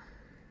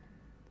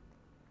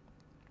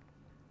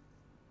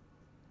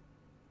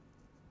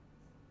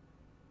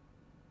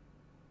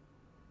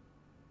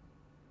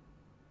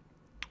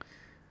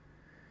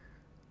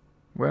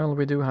 Well,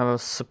 we do have a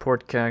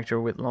support character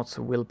with lots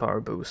of willpower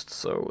boosts,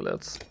 so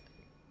let's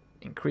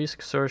increase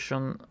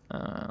exertion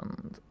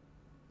and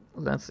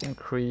let's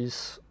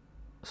increase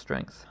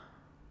strength.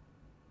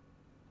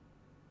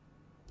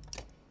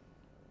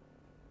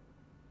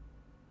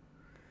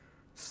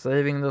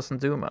 Saving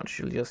doesn't do much,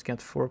 you'll just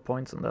get 4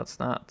 points and that's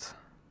that.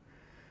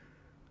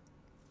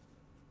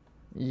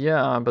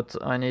 Yeah, but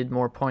I need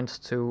more points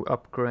to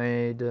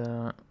upgrade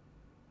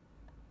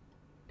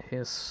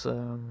his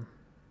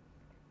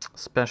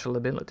special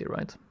ability,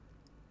 right?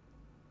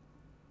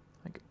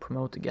 I can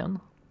promote again.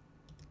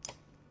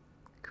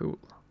 Cool.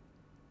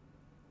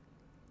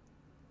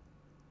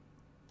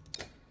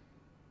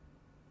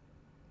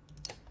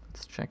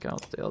 Let's check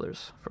out the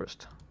others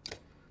first.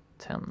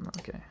 10,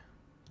 okay.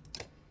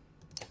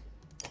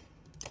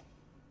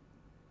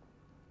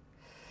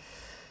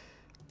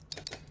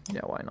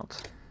 Yeah, why not?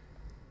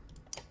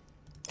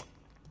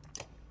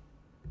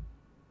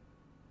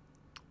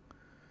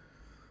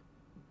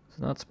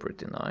 So that's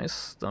pretty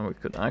nice. Then we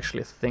could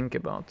actually think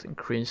about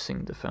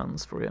increasing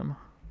defense for him.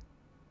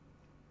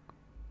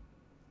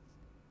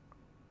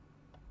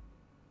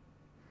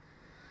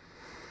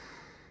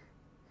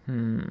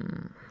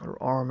 Or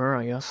armor,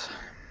 I guess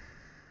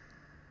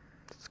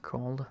it's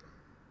called.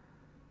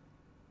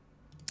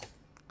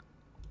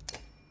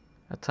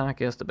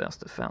 Attack is the best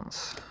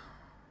defense.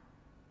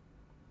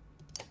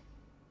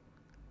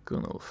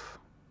 Gunnulf.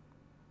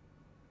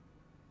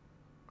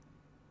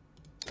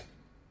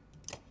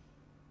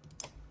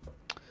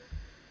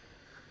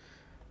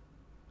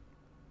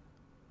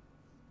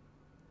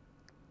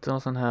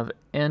 Doesn't have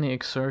any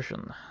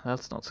exertion.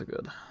 That's not so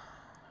good.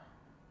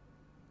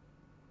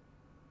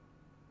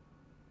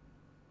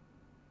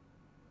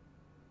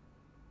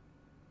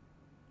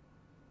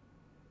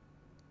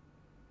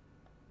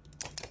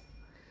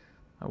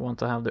 I want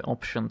to have the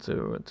option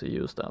to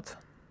use that.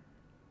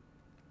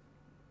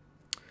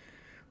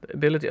 The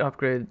ability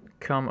upgrade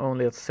come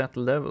only at set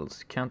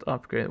levels. Can't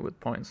upgrade with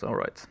points.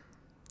 Alright.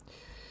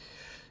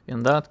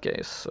 In that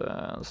case,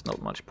 there's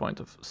not much point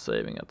of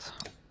saving it.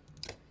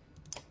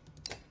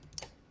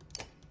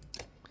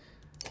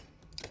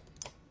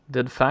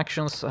 Did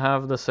factions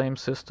have the same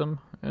system?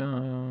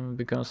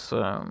 Because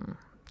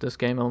This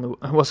game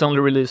was only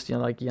released, you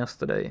know, like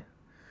yesterday.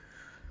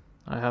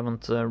 I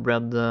haven't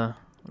read the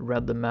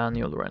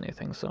manual or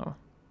anything, so.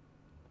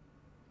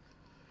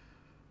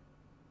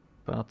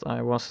 But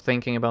I was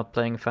thinking about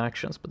playing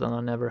factions, but then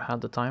I never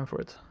had the time for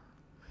it.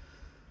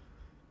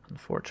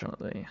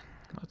 Unfortunately.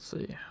 Let's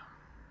see.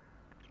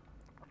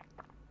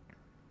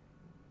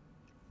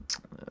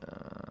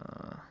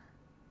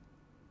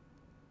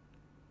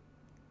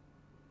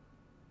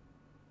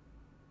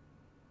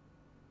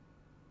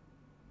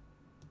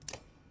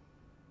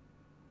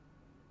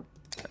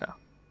 Yeah.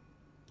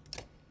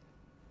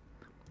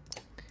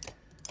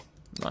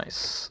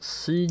 Nice.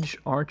 Siege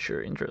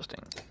Archer,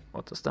 interesting.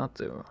 What does that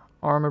do?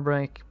 Armor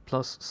break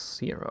plus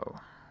 0.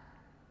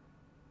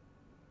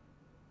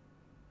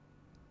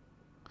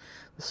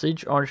 The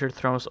Siege Archer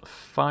throws a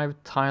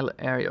 5-tile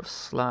area of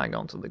slag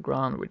onto the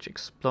ground, which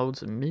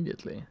explodes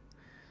immediately.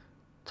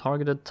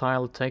 Targeted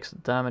tile takes the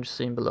damage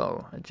seen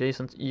below.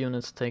 Adjacent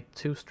units take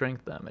 2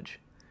 strength damage.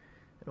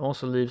 It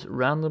also leaves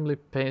randomly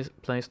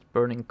placed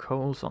burning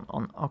coals on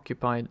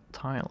unoccupied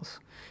tiles.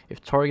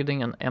 If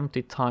targeting an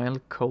empty tile,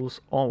 coals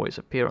always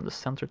appear on the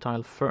center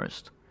tile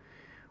first.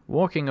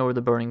 Walking over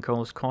the burning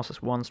coals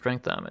causes 1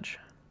 strength damage.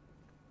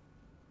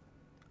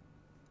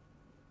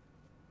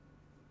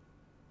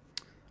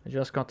 I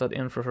just got that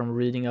info from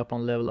reading up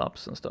on level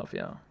ups and stuff,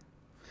 yeah.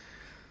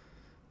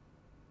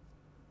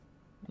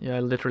 Yeah,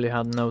 I literally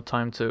had no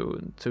time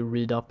to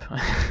read up.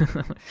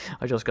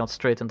 I just got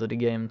straight into the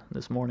game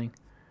this morning.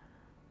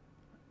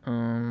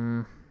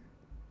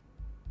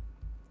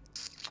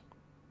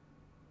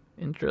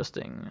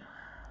 Interesting.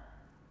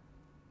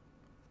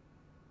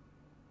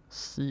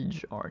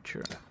 Siege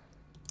Archer.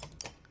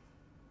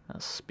 A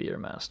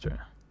Spearmaster.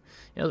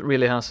 Yeah, it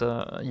really has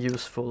a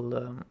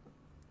useful...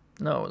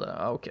 No,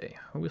 okay,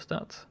 who is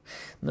that?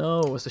 No,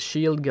 it was the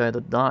shield guy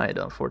that died,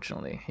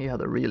 unfortunately. He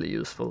had a really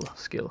useful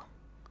skill.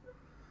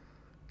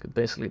 Could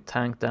basically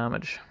tank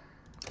damage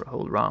for a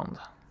whole round.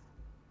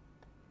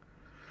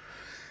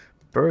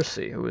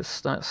 Bercy, who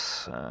is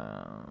this?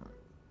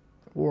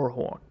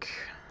 Warhawk.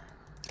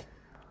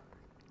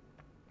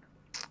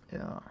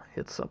 Yeah,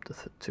 hits up to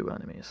 2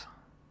 enemies.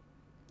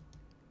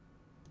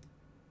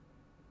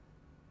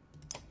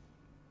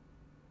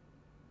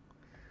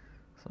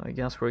 So I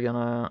guess we're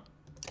gonna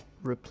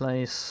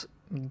replace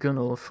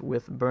Gunnulf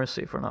with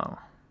Bercy for now.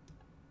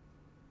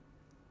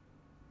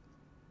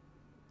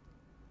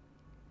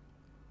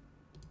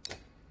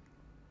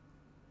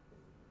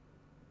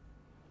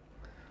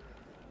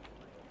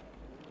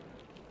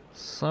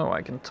 So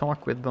I can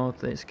talk with both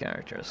these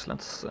characters.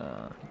 Let's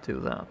do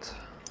that.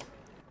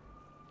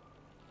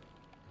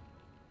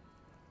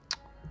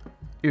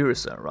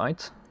 Ursa,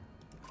 right?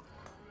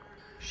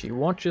 She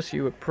watches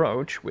you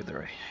approach with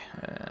her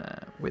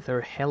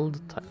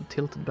head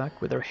tilted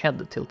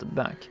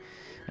back,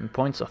 and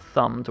points a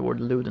thumb toward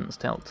Luden's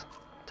tent.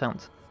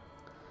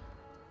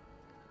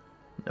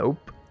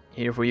 Nope,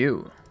 here for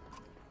you.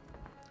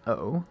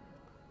 Oh?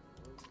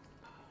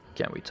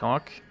 Can we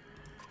talk?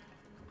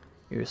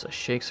 Ursa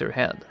shakes her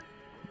head.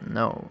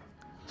 No.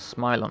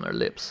 Smile on her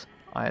lips,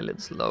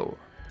 eyelids low.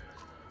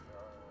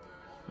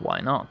 Why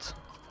not?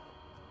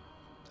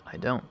 I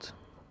don't.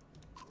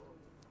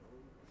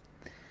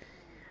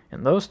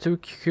 In those 2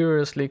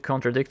 curiously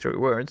contradictory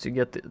words, you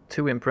get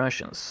 2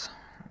 impressions.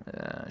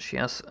 She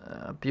has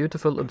a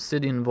beautiful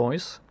obsidian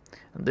voice,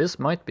 and this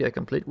might be a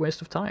complete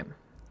waste of time.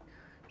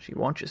 She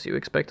watches you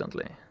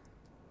expectantly.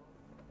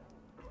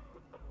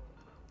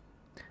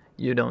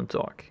 You don't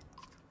talk.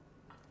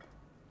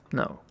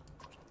 No.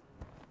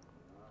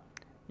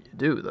 You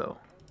do, though.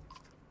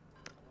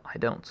 I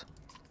don't.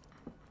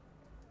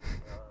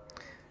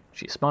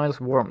 She smiles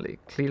warmly,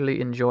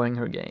 clearly enjoying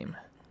her game.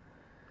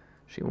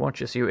 She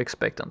watches you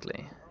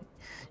expectantly.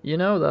 You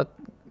know that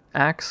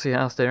axe he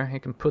has there? He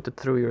can put it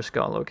through your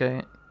skull,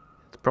 okay?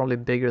 It's probably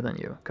bigger than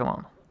you. Come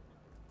on.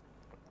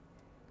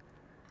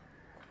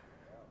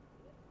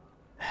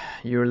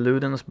 You're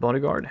Luden's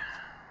bodyguard?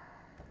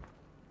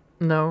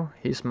 No,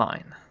 he's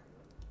mine.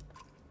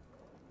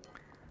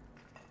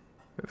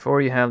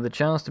 Before you have the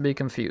chance to be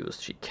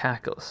confused, she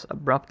cackles,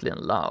 abruptly and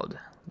loud,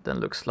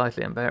 then looks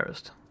slightly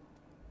embarrassed.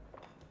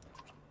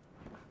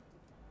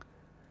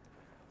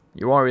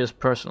 You are his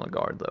personal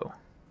guard, though.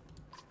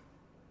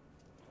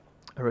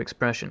 Her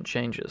expression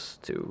changes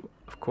to,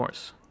 of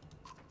course.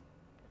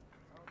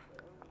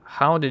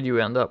 How did you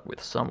end up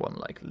with someone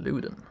like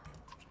Luden?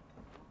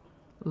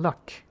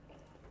 Luck.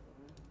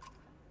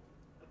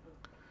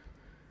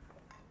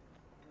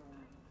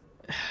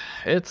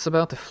 It's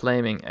about the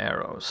flaming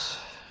arrows.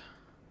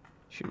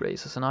 She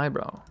raises an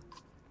eyebrow.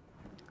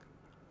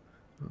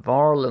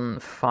 Varl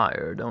and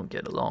fire don't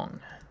get along.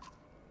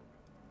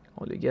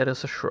 All you get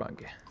is a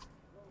shrug.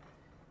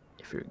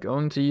 If you're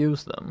going to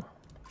use them...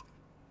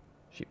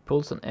 She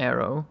pulls an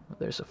arrow,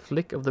 there's a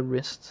flick of the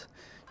wrist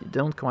you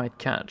don't quite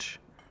catch.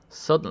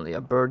 Suddenly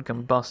a bird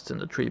combusts in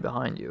the tree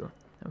behind you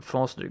and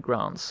falls to the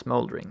ground,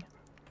 smoldering.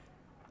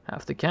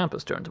 Half the camp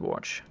has turned to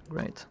watch.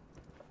 Great.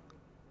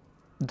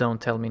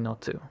 Don't tell me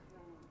not to.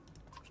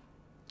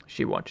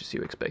 She watches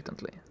you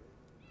expectantly.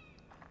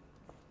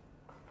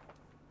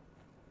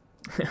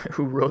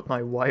 Who wrote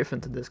my wife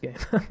into this game?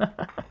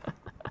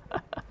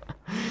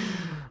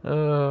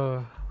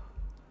 uh,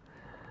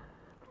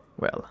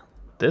 well,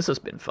 this has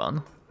been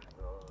fun.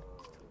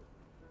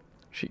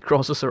 She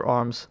crosses her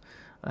arms,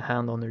 a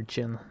hand on her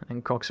chin,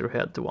 and cocks her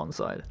head to one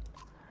side.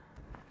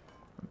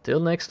 Until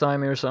next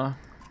time, Yrsa.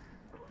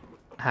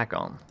 Hack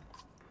on.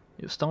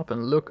 You stop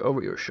and look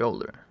over your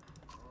shoulder.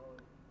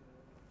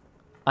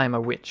 I'm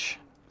a witch,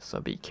 so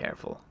be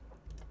careful.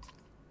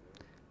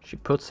 She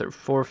puts her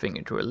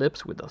forefinger to her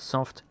lips with a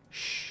soft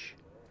shh.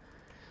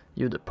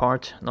 You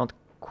depart, not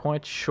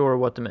quite sure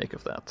what to make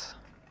of that.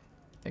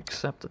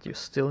 Except that you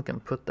still can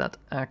put that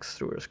axe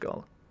through her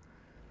skull.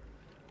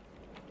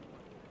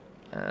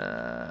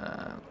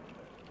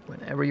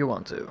 Whenever you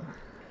want to.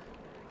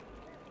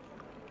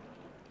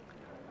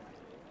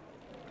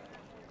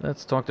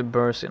 Let's talk to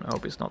Bercy and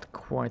hope he's not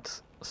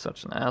quite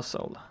such an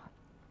asshole.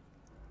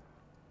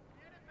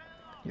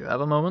 You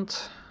have a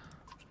moment?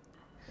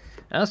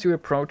 As you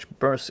approach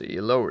Bercy, he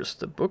lowers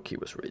the book he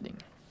was reading.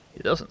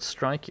 He doesn't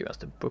strike you as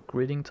the book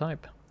reading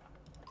type.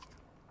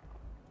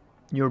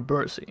 You're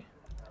Bercy.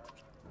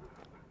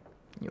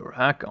 You're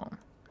Hakon.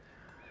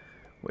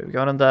 We've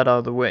gotten that out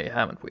of the way,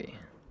 haven't we?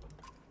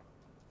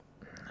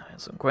 I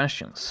have some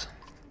questions.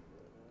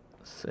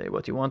 Say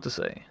what you want to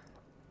say.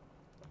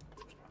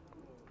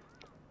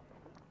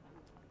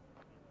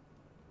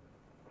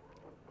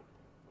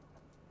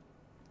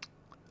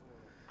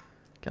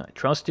 Can I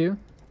trust you?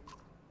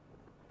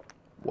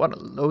 What a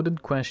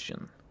loaded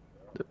question.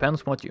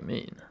 Depends what you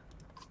mean.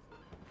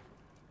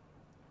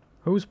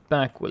 Whose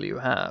back will you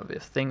have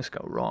if things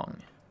go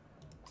wrong?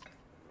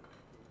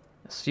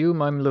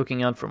 Assume I'm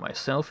looking out for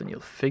myself and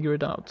you'll figure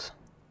it out.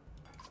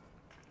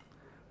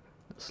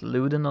 Does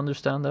Ludin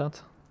understand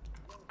that?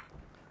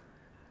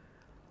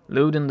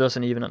 Ludin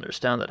doesn't even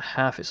understand that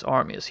half his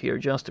army is here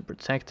just to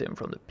protect him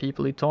from the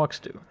people he talks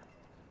to.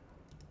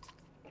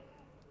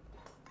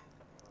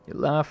 You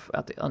laugh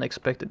at the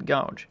unexpected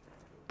gouge.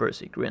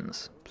 Bercy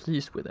grins,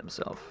 pleased with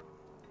himself.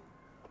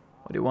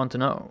 What do you want to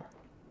know?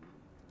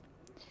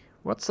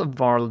 What's a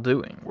Varl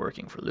doing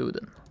working for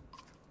Ludin?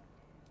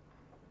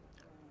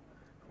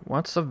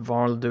 What's a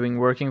Varl doing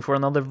working for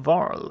another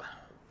Varl?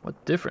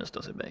 What difference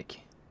does it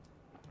make?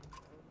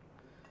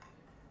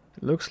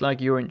 It looks like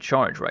you're in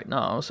charge right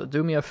now, so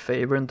do me a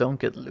favor and don't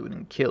get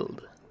Ludin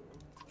killed.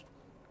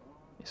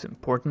 Is it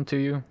important to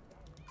you?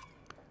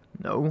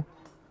 No,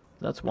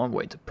 that's one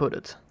way to put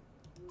it.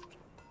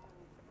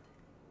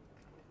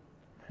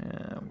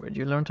 Where'd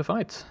you learn to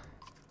fight?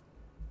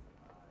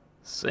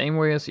 Same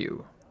way as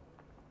you.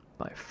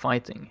 By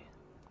fighting.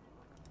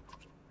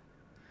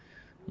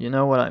 You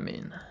know what I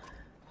mean.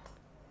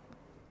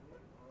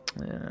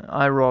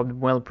 I robbed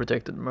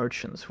well-protected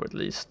merchants for at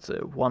least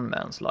one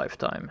man's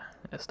lifetime.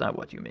 Is that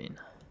what you mean?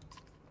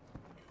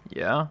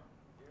 Yeah?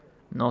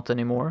 Not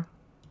anymore?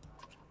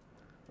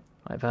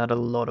 I've had a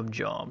lot of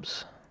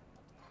jobs.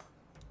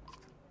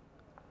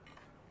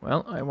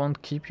 Well, I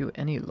won't keep you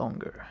any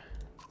longer.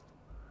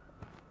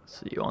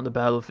 See you on the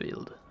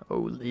battlefield, O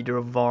leader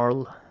of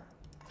Varl.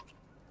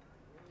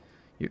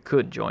 You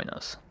could join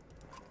us.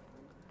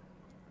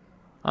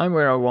 I'm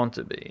where I want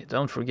to be.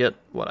 Don't forget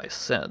what I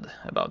said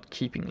about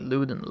keeping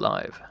Ludin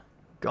alive.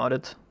 Got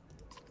it?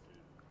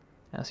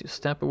 As you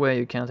step away,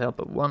 you can't help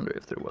but wonder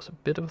if there was a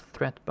bit of a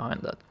threat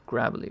behind that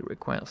gravelly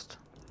request.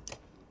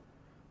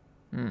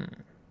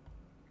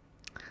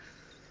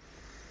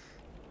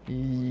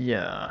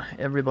 Yeah,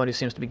 everybody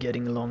seems to be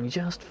getting along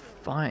just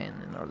fine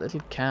in our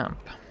little camp.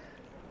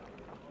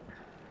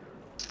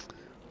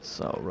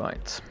 So,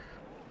 right.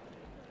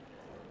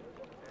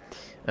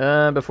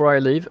 Before I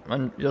leave,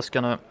 I'm just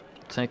gonna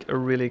take a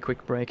really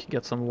quick break,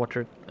 get some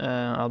water.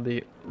 I'll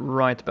be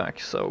right back,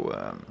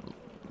 so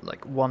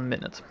like 1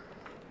 minute.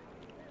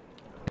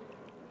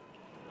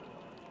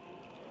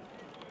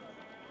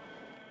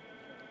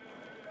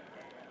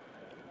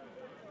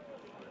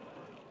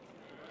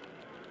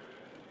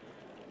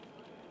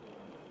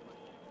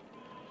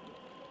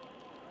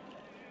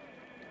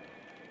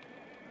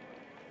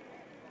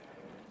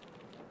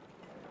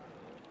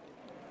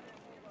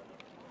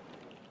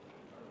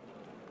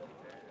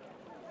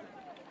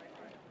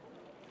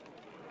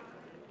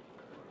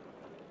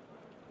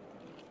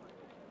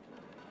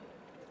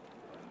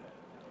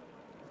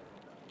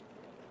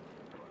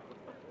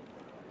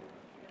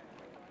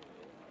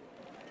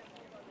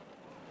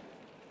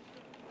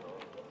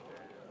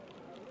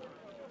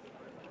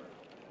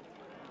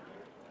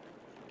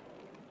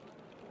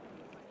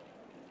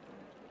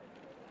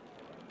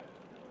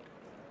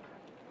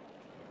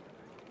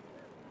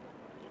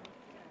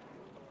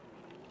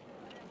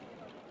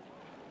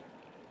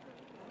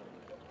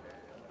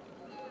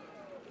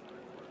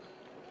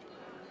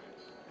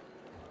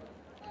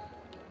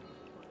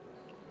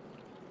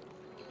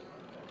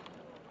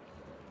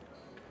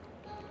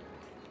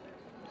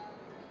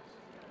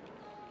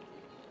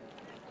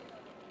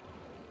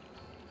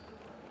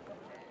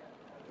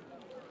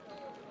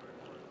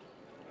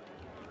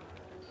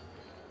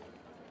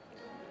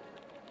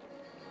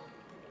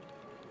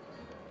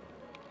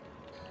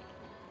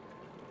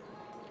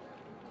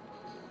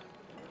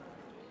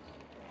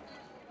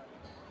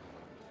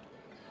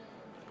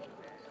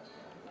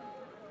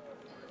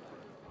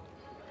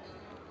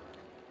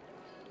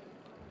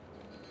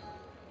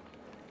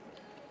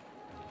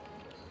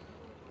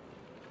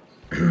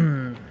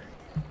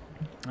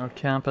 Our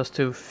camp has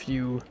a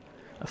few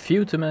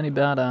too many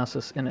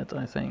badasses in it,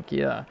 I think,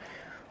 yeah.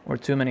 Or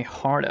too many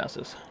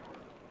hardasses.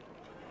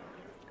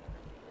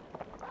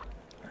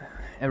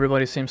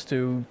 Everybody seems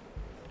to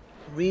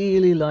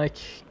really like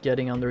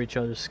getting under each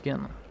other's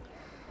skin.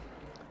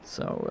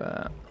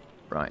 So,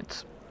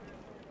 right.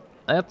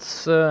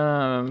 Let's,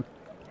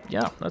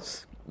 yeah,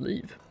 let's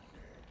leave.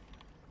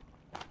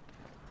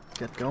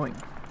 Get going.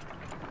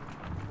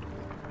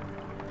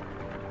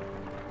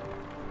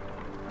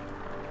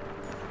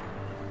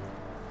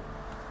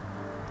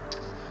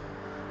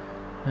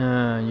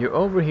 You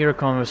overhear a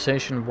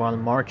conversation while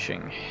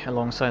marching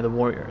alongside the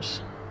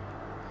warriors.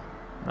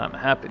 I'm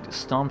happy to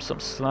stomp some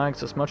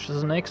slags as much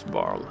as the next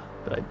varl,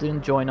 but I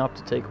didn't join up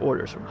to take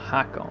orders from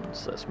Hakon,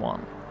 says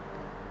one.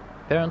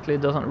 Apparently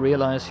doesn't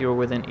realize you're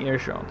within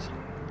earshot.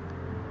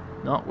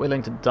 Not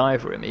willing to die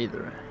for him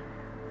either.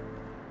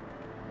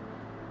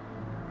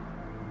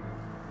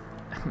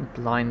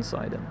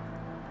 Blindside him.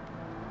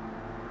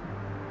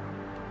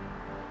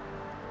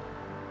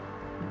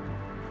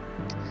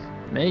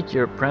 Make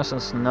your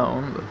presence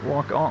known, but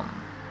walk on.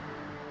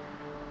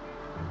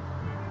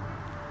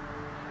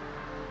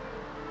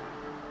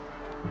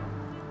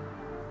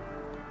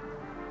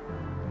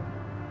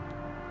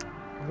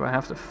 Do I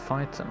have to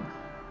fight them?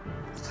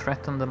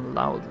 Threaten them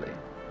loudly.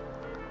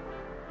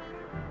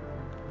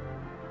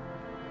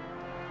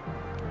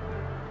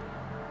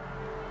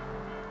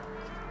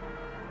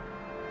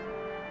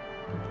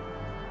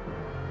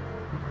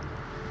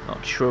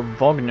 Not sure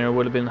Wagner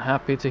would have been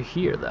happy to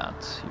hear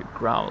that. You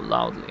growl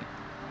loudly.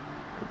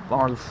 The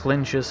varl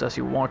flinches as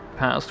you walk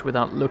past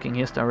without looking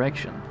his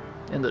direction.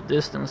 In the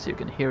distance you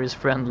can hear his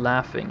friend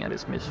laughing at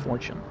his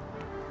misfortune.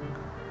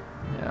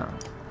 Yeah.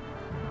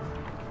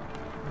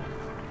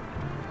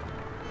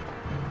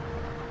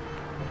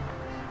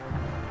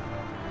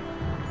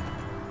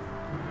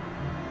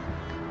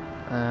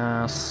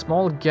 A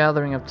small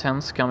gathering of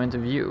tents come into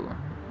view.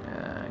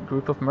 A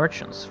group of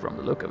merchants from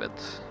the look of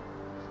it.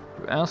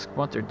 You ask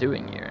what they're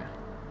doing here.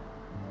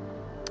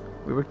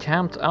 We were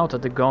camped out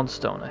at the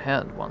Godstone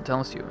ahead, one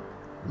tells you,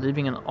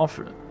 leaving an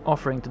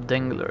offering to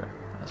Dengler,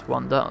 as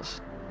one does.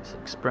 His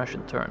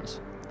expression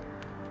turns.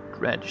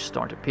 Dredge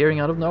start appearing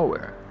out of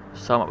nowhere.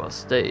 Some of us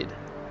stayed.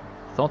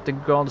 Thought the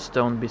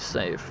Godstone be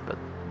safe, but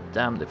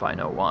damned if I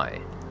know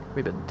why.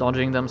 We've been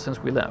dodging them since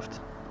we left.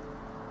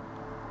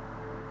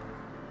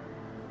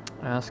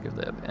 I ask if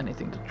they have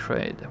anything to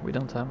trade. We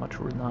don't have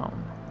much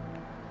renown.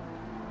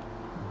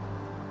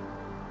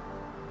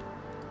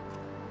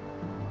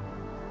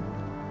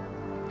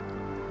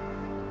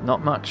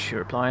 Not much, he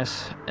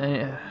replies.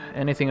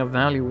 Anything of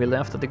value we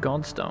left at the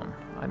Godstone.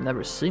 I've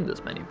never seen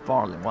this many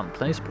varl in one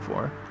place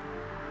before.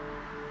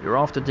 You're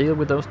off to deal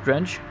with those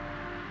dredge?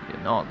 You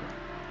nod.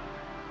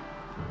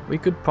 We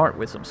could part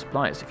with some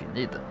supplies if you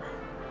need them.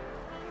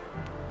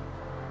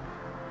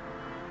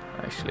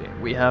 Actually,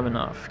 we have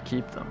enough.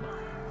 Keep them.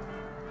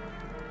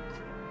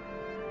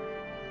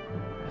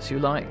 As you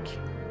like.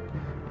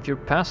 If you're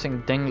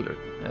passing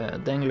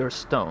Dengler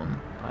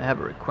Stone, I have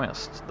a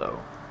request, though.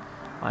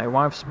 My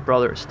wife's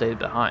brother stayed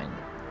behind.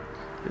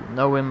 You'll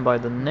know him by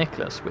the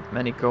necklace with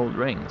many gold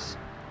rings.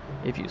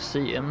 If you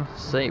see him,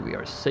 say we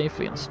are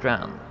safely on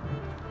Strand.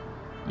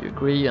 You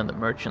agree and the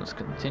merchants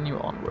continue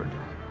onward.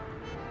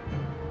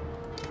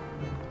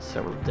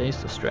 Several days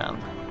to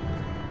Strand.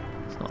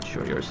 It's not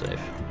sure you're safe.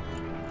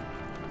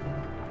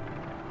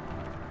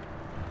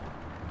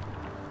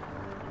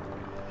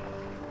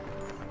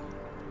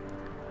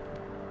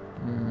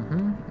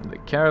 The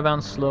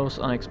caravan slows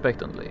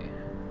unexpectedly.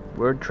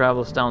 Word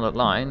travels down the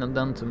line and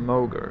then to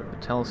Moger, who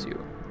tells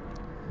you.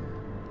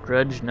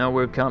 Dredge know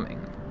we're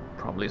coming.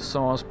 Probably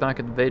saw us back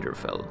at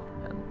Vaderfell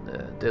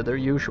and did their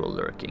usual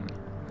lurking.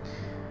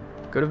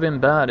 Could have been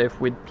bad if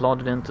we'd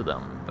plodded into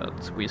them,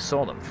 but we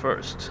saw them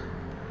first.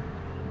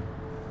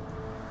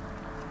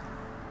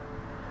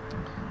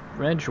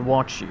 Dredge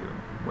watch you,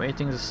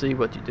 waiting to see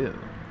what you do.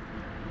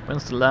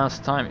 When's the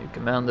last time you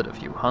commanded a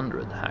few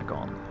hundred,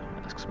 Hakon?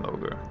 Asks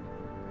Moger.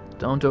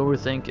 Don't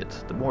overthink it,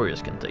 the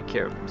warriors can take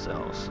care of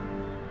themselves.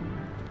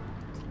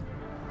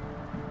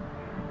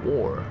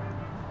 War.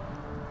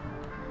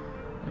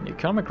 When you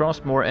come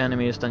across more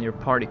enemies than your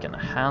party can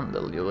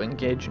handle, you'll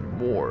engage in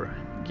war.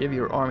 Give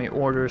your army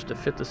orders to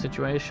fit the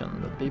situation,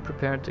 but be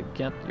prepared to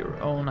get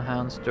your own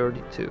hands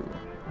dirty too.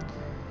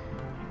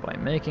 By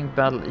making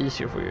battle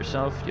easier for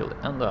yourself, you'll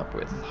end up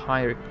with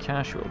higher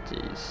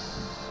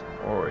casualties.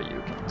 Or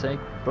you can take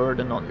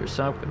burden on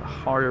yourself with a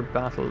harder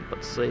battle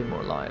but save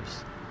more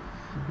lives.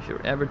 If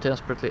you're ever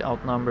desperately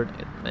outnumbered,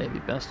 it may be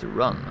best to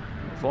run,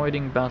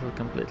 avoiding battle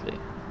completely.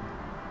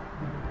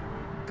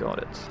 Got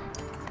it.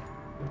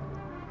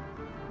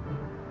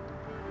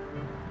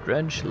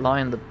 Dredge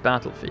line the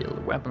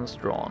battlefield, weapons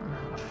drawn.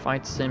 A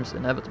fight seems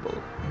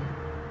inevitable.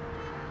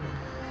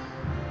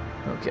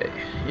 Okay,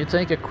 you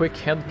take a quick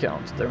head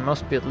count. There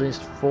must be at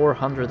least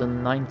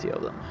 490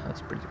 of them.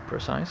 That's pretty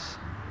precise.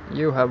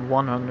 You have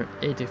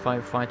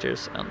 185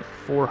 fighters and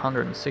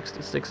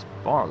 466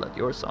 varl at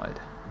your side.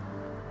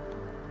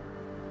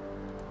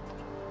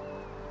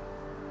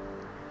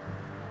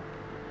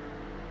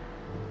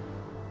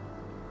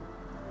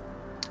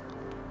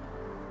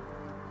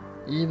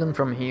 Even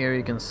from here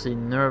you can see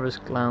nervous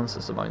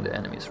glances among the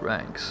enemy's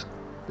ranks.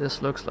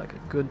 This looks like a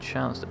good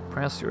chance to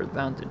press your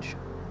advantage.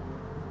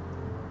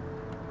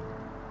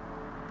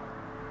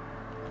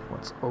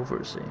 What's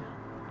oversee?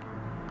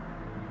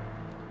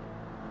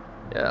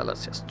 Yeah,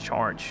 let's just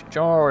charge.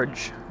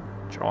 Charge!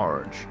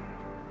 Charge.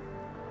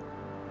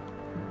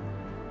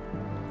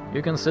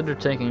 You consider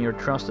taking your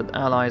trusted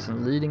allies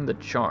and leading the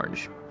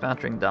charge,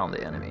 battering down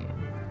the enemy.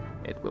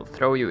 It will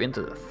throw you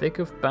into the thick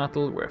of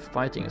battle where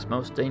fighting is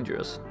most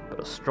dangerous, but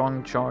a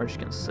strong charge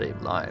can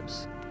save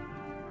lives.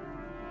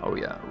 Oh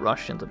yeah,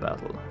 rush into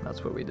battle,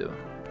 that's what we do.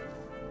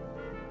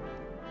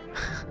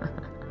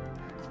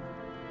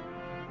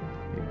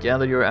 You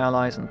gather your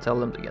allies and tell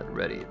them to get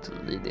ready to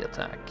lead the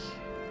attack.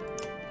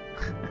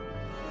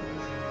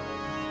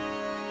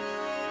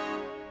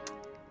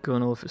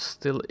 Gunnulf is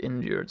still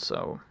injured,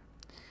 so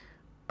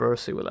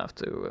Percy will have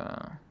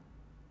to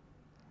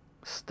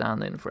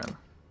stand in for him.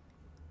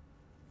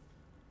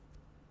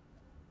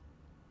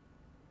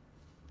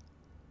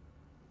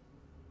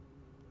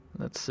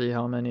 Let's see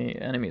how many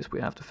enemies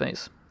we have to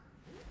face.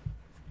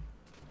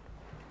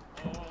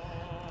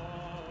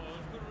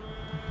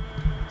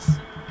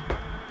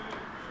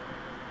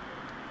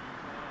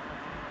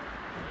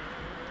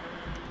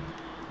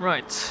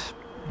 Right.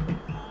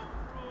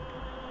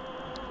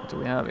 What do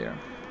we have here?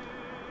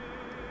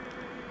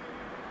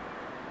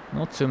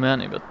 Not too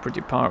many, but pretty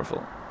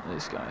powerful,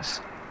 these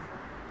guys.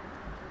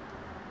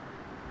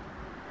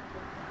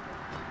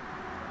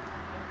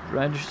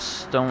 Dredge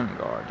Stone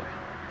Guard.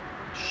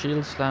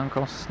 Shield slam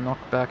costs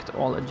knockback to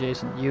all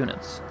adjacent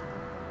units.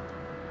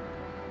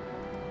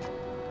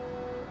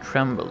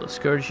 Tremble. The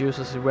Scourge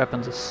uses his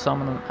weapon to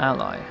summon an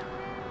ally.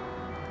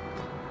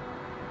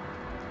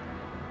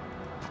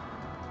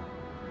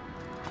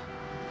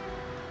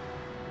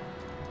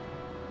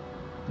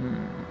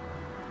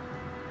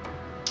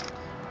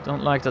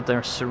 Don't like that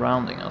they're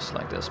surrounding us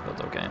like this, but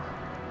okay.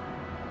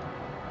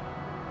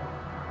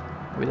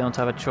 We don't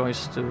have a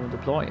choice to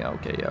deploy.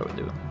 Okay, yeah, we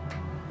do.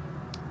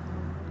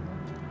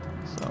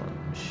 So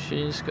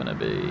she's gonna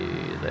be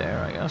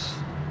there, I guess.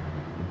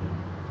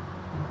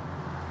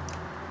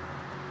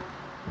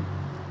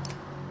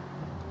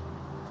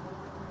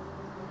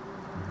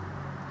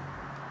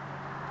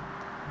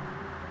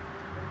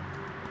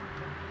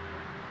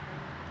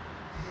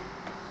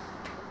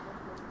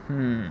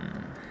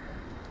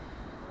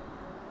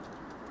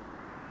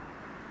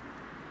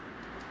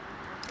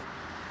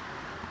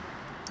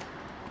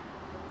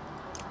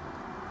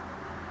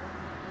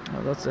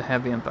 Oh, that's a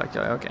heavy impact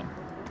guy, okay.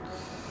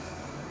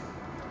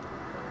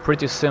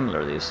 Pretty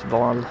similar, these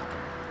Varl.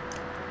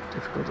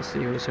 Difficult to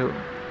see who's who.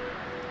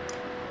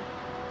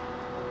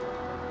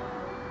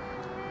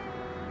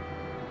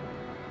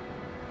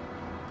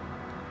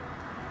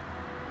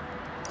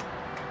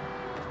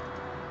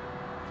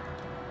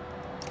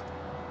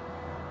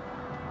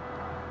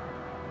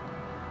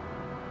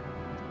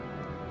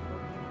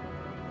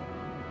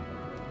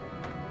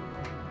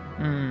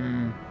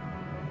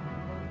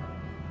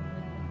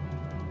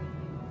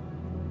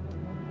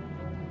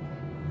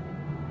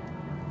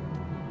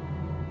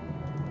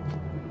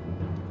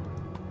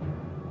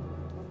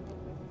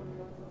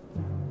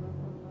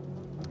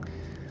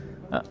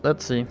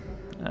 Let's see.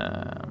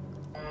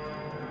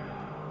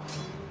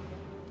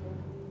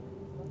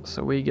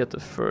 So we get the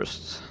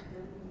first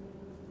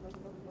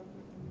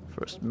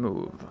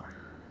move.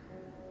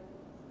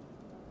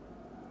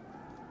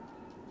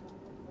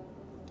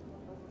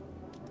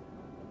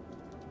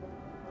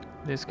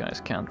 These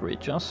guys can't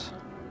reach us.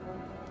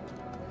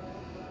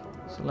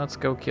 So let's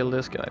go kill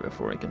this guy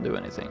before he can do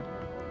anything.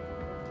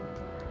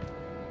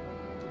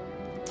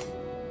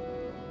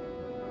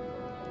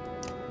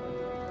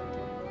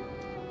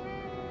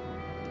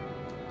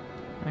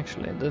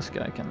 Actually, this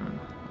guy can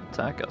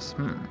attack us.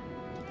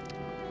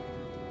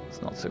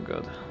 It's not so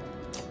good.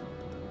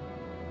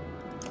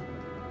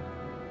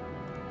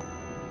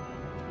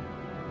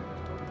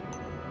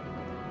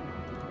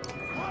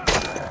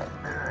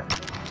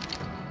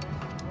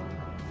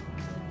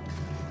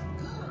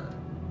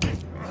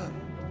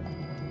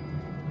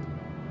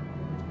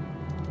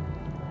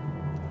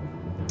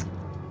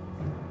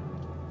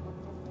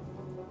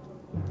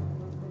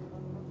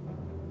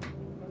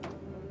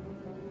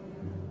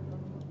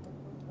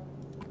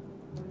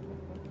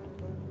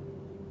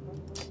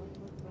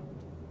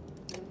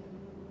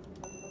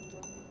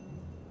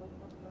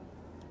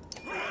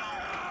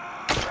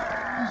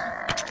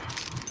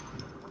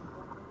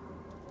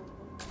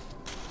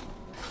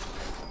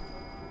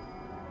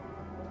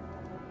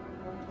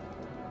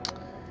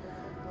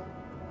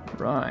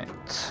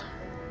 Right.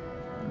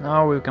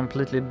 Now we've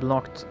completely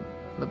blocked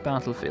the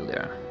battlefield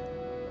here.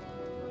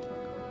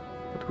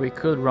 But we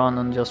could run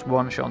and just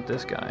one-shot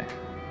this guy.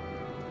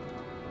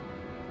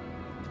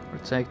 Or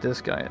take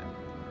this guy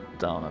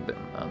down a bit,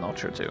 a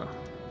notch or two.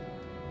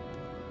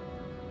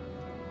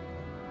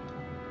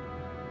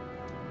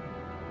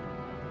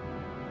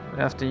 We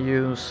have to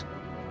use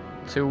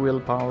 2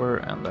 willpower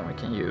and then we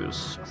can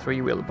use 3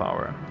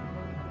 willpower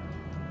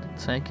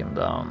to take him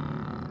down.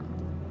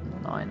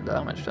 9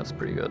 damage, that's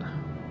pretty good.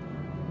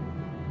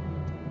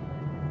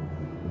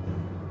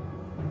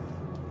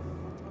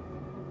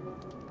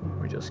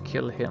 just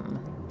kill him.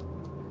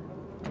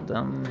 And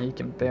then he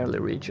can barely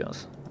reach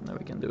us. And then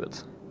we can do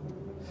it.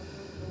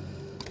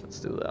 Let's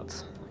do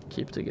that.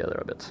 Keep together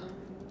a bit.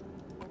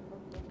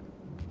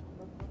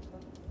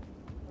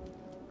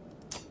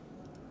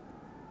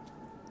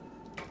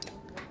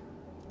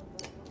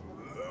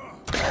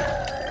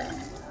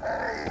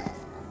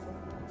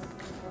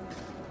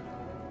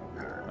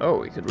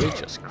 Oh, he could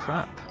reach us.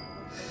 Crap.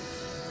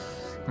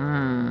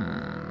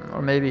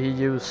 Or maybe he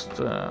used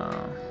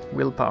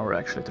willpower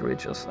actually to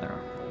reach us there.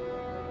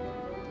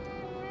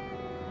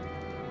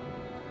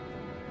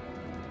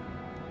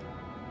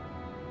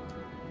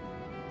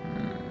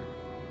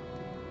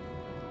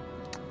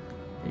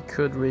 He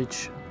could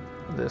reach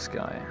this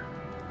guy.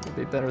 It'd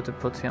be better to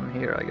put him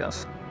here, I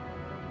guess.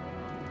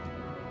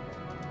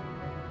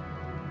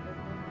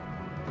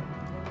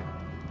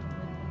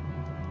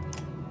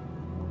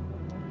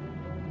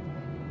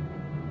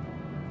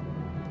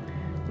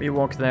 We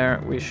walk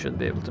there, we should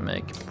be able to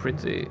make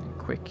pretty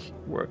quick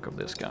work of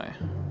this guy.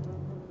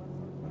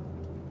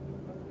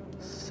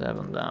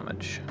 7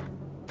 damage.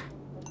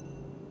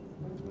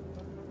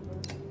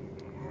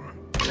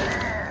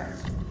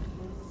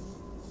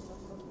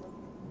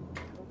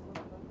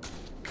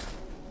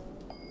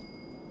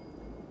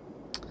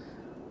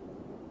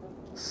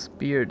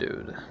 Spear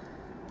dude.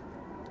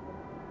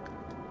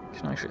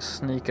 Can actually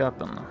sneak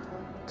up and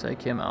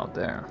take him out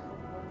there.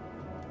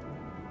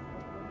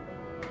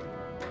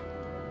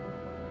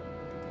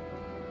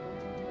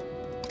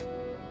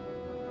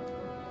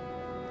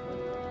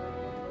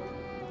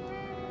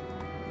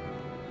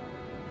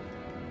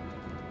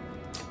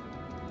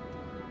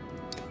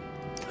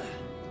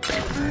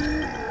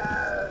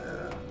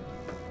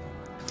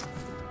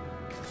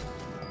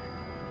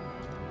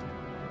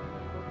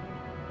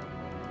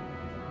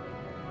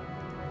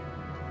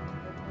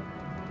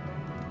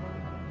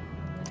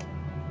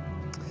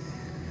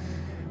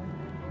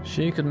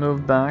 She could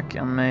move back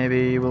and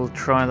maybe we'll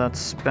try that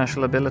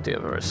special ability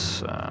of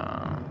hers.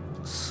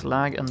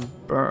 Slag and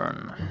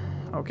burn.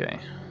 Okay.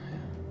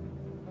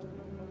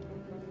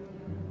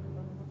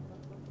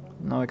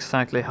 Know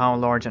exactly how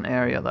large an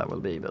area that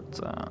will be, but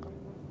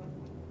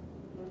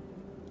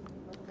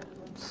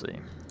let's see.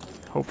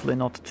 Hopefully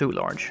not too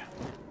large.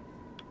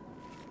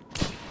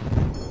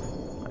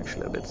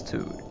 Actually a bit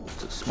too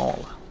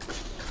small.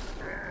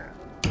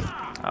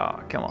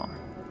 Ah, come on.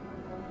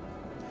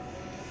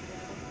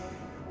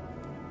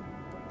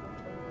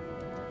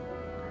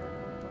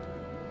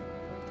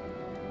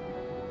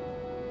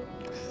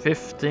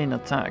 15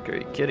 attack, are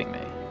you kidding me?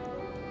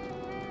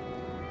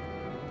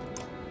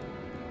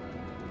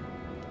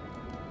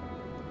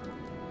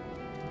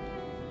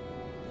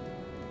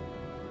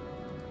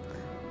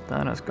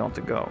 That has got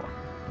to go.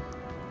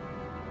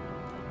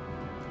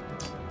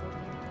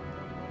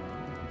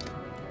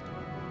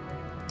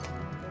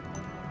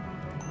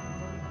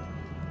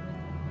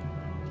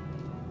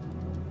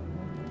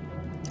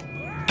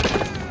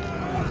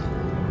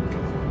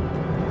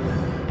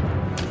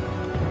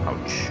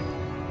 Ouch.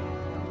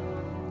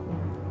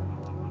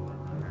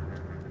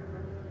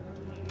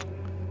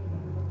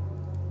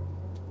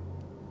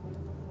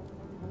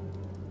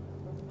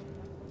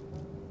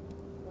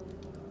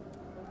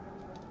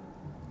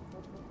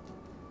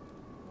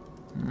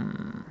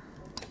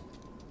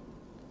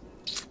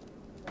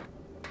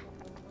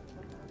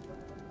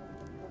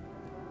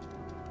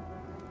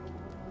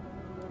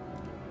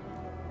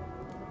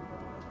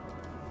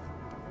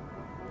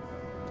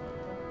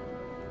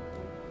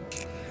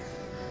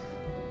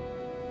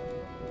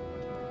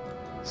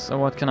 So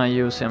what can I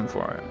use him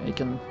for? He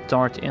can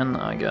dart in,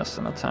 I guess,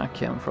 and attack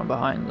him from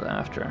behind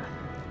after.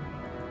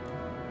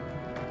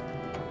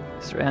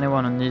 Is there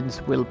anyone who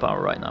needs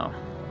willpower right now?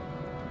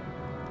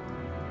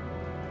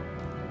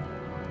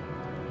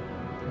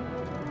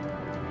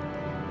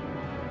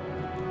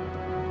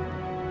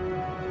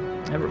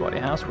 Everybody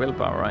has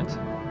willpower, right?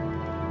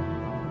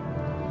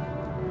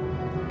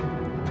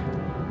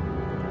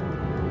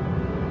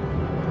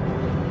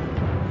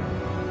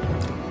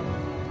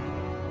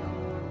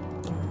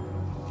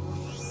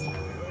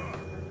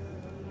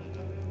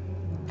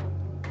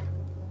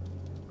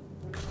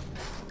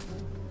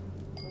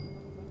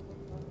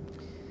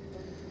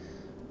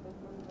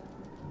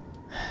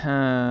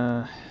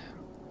 Yeah,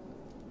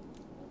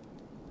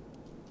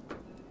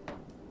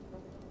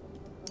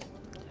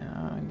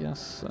 I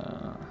guess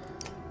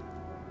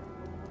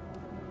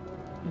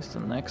he's the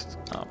next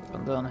up,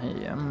 and then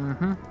he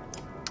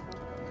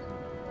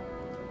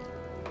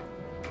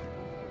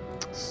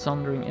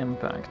Sundering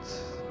Impact.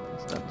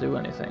 Does that do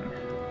anything?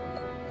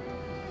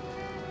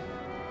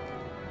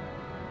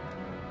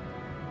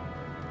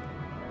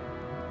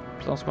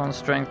 +1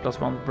 strength,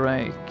 +1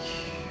 break.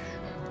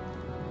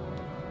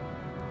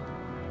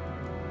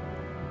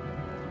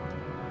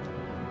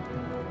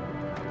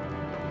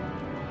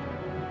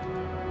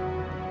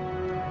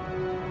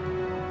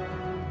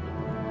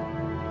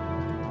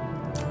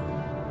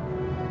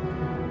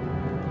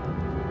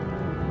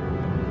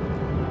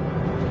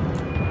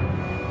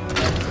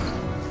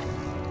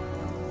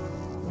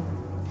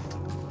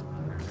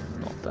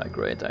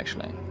 Great,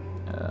 actually.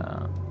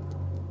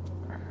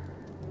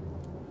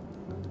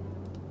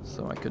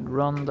 So I could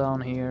run down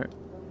here,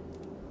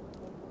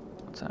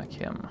 attack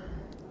him.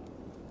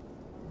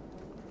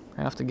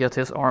 I have to get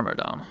his armor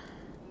down.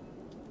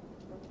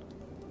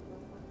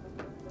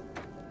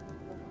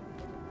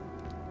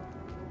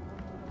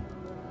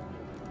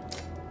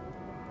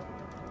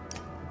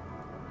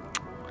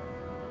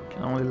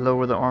 Can only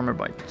lower the armor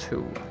by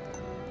 2.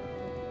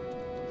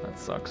 That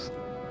sucks.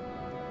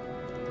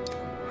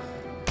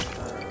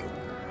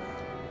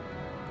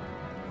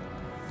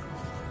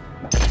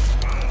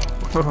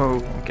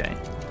 Whoa, okay.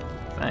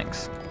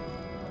 Thanks.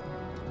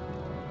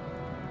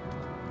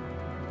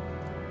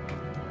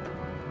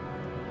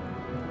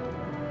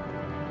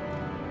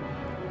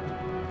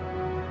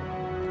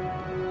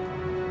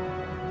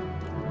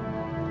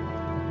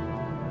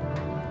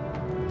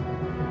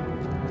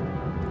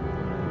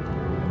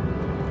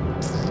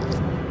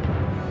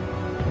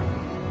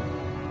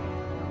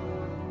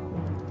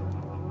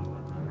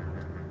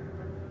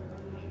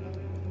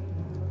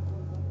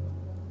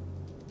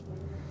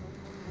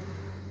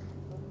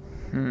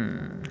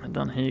 And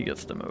then he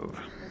gets to move.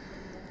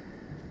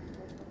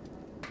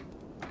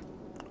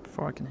 How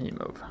far can he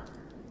move?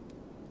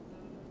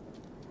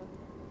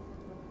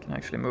 Can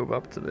actually move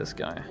up to this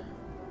guy.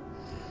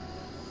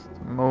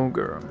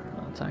 Mogre,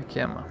 attack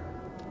him.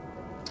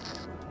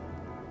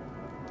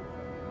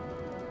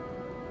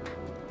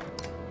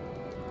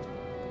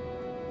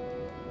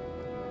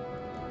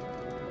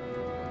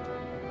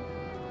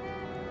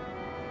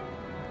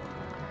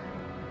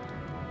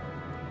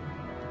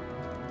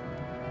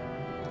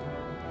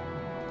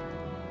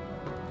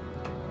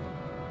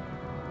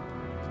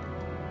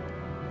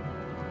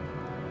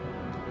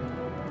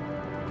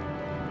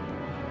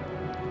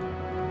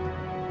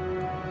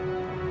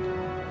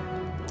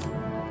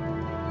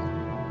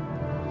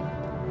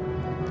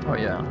 Oh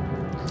yeah,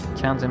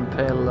 can't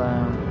impale,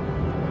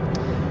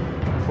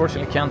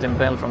 unfortunately can't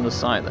impale from the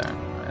side there.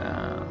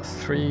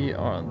 3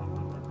 are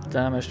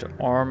damage to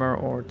armor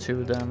or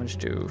 2 damage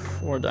to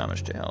 4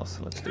 damage to health.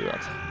 Let's do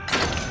that.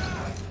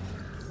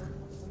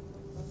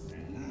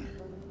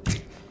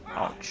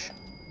 Ouch.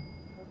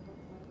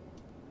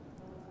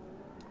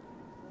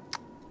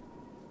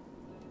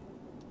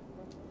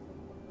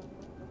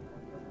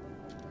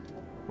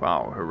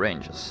 Wow, her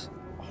range is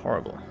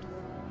horrible.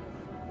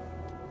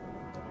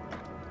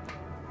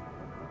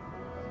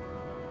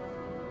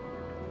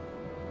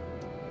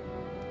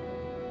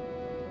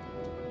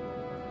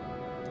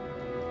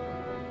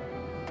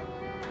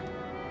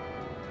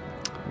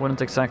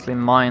 Wouldn't exactly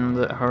mind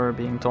her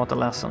being taught a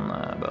lesson,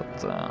 but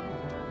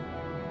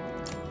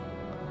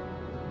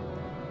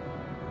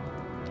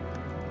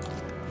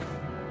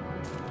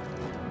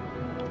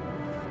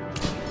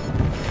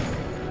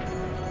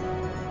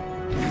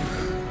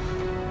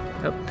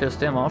yep,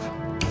 pissed him off.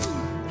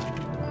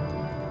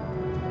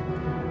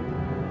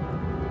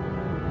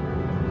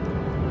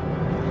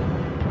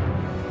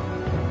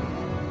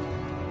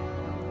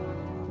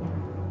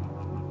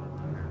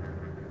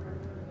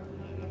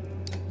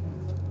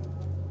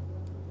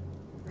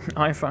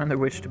 I find the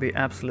witch to be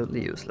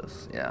absolutely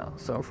useless. Yeah,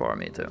 so far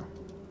me too.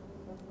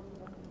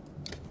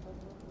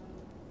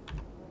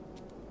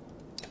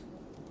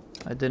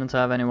 I didn't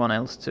have anyone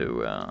else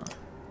to...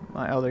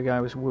 my other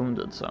guy was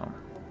wounded, so...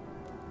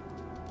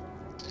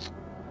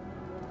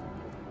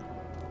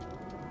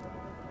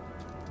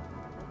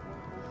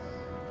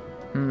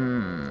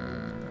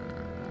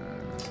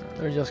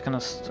 They're just gonna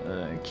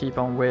keep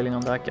on wailing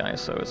on that guy,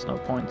 so it's no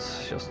point.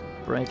 Just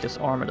break his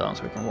armor down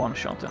so we can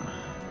one-shot him.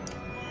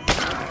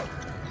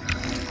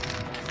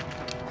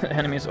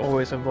 Enemies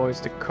always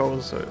avoids the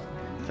cold, so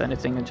if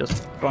anything it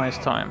just buys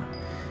time.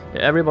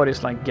 Yeah,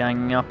 everybody's like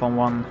ganging up on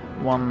one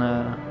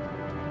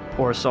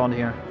poor sod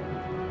here.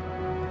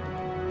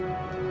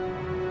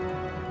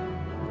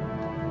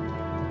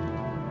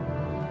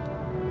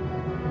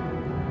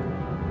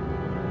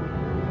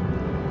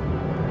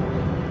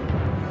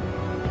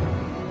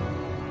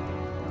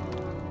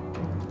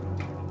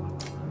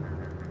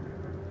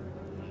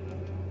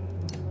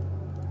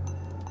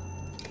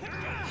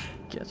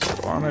 Get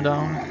your armor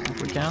down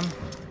if we can.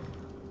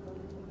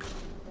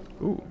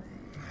 Ooh.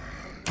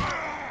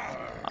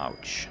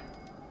 Ouch.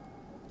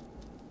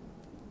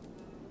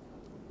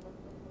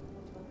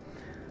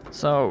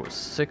 So,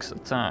 6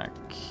 attack.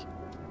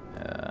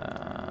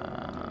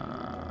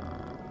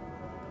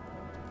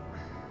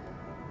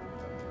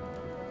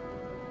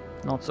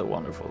 Not so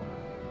wonderful.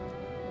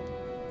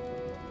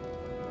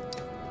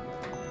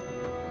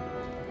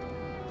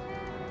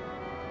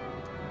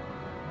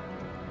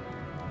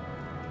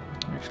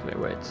 Actually,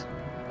 wait.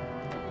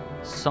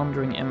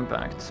 Sundering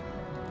impact.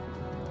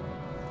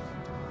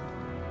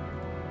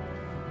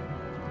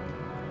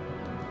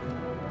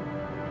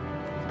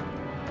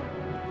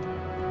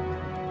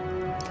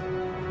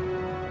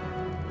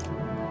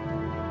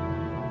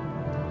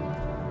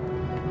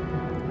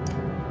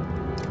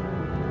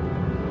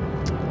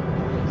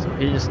 So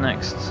he's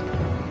next.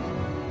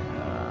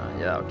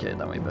 Yeah, okay,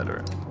 then we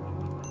better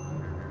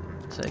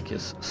take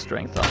his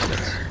strength up a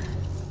bit.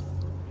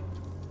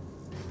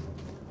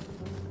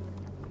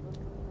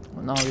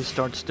 Now he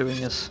starts doing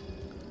his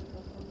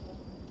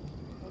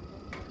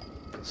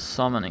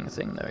summoning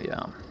thing there,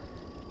 yeah.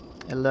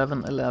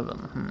 11.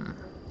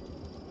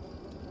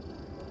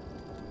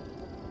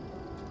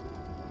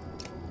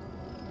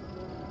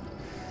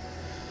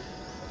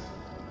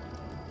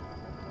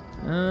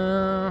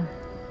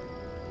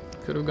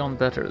 Could have gone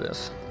better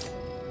this.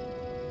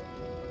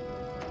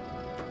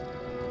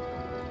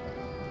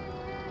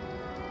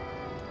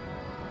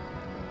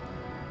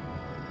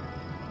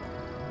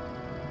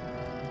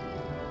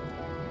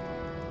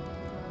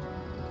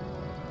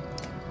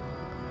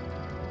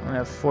 I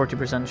have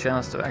 40%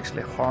 chance to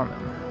actually harm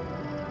him.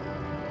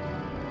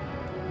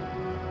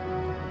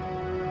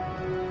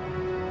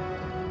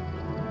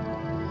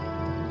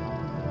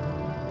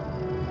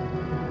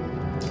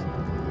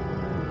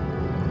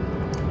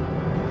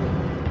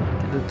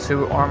 Can do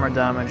 2 armor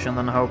damage and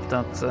then hope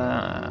that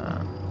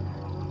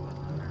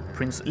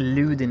Prince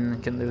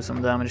Ludin can do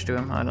some damage to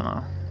him. I don't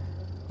know.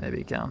 Maybe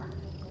he can.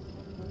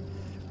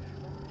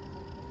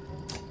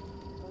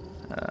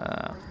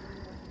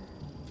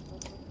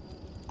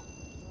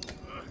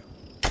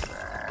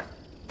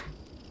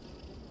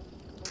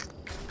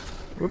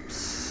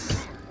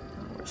 Whoops.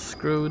 We're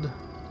screwed.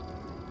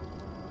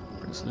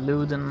 Prince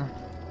Ludin,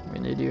 we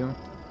need you.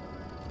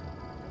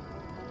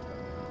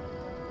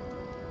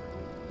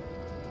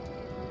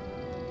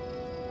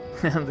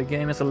 The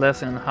game is a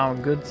lesson in how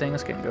good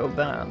things can go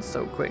bad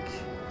so quick.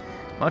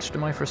 Much to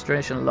my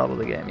frustration, love of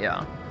the game,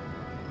 yeah.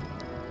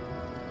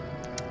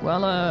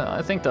 Well,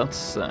 I think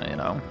that's, you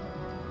know...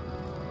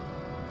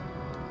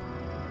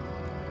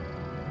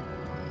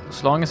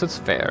 As long as it's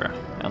fair.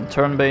 And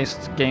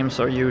turn-based games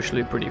are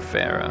usually pretty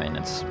fair. I mean,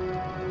 it's...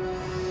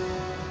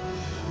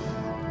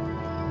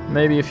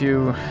 Maybe if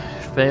you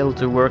fail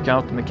to work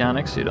out the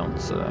mechanics, you don't...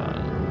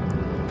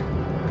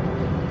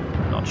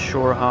 not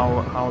sure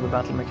how the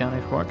battle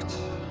mechanic worked.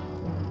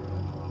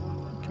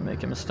 You can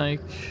make a mistake.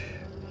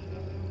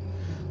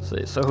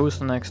 See, so who's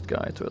the next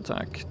guy to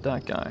attack?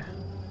 That guy.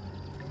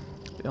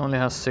 He only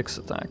has 6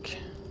 attack.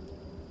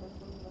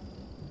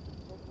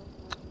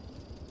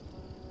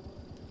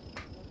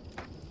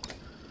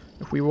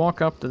 If we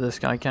walk up to this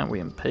guy, can't we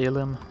impale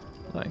him?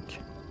 Like...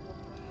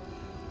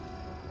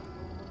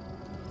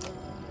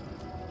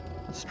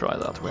 Let's try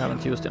that. We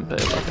haven't used impale,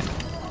 I think.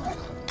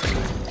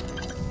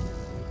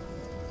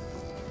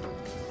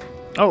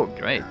 Oh,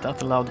 great.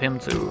 That allowed him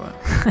to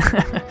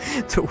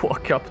to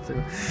walk up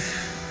to.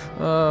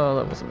 Oh,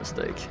 that was a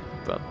mistake.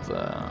 But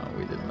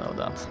we didn't know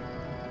that.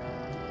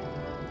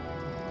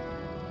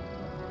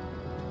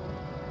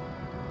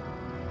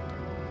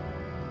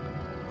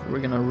 We're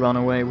gonna run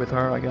away with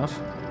her, I guess.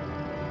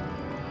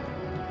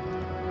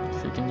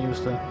 She can use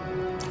the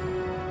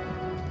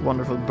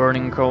wonderful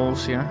burning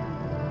coals here.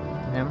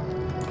 Him.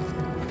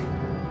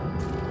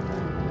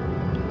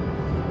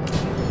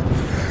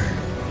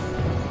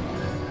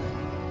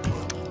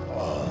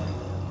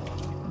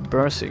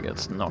 Bercy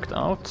gets knocked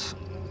out.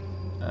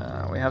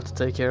 We have to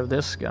take care of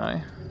this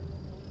guy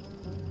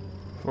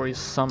before his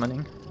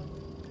summoning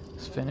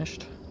is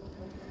finished.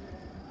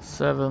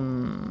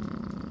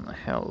 7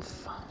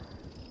 health.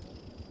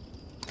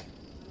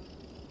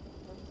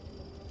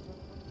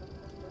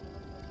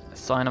 A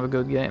sign of a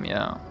good game,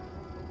 yeah.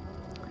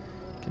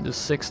 Can do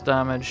 6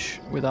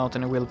 damage without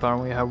any willpower.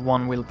 We have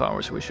 1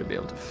 willpower, so we should be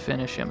able to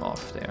finish him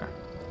off there.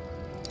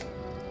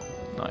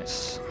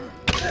 Nice.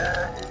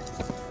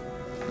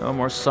 No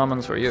more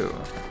summons for you.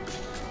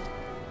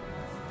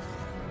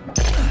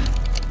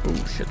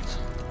 Oh shit.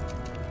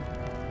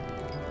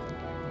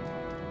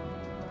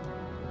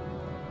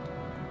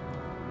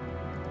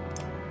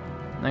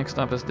 Next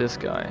up is this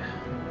guy.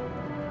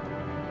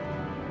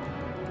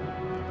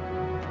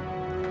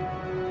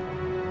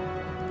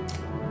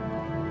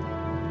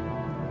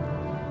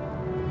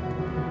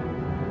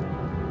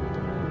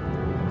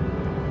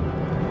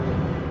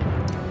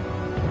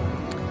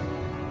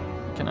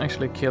 Can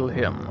actually kill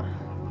him.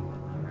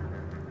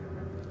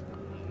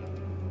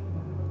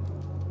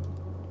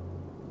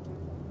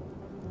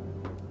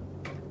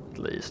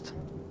 Least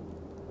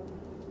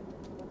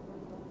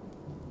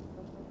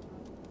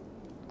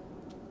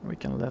we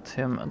can let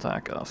him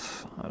attack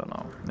us. I don't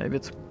know. Maybe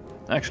it's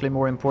actually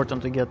more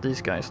important to get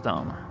these guys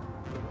down.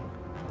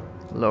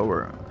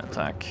 Lower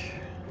attack.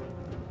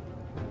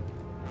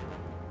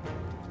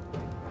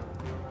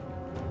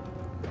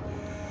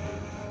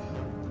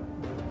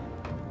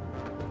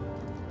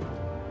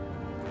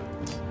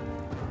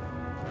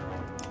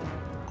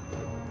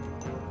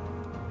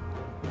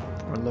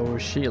 Or lower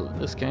shield in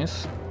this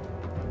case.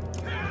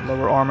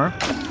 Lower armor.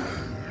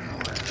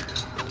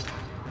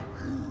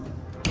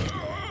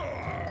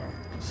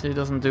 See, he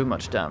doesn't do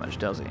much damage,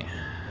 does he?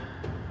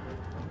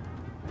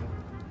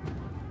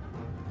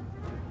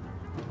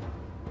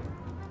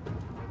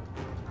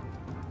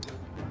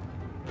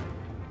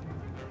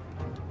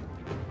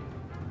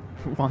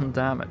 One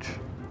damage.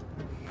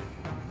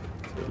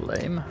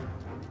 Lame.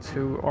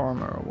 2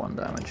 armor, 1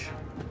 damage.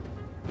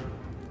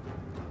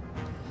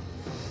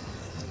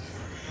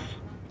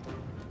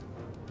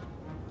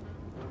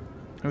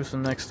 Who's the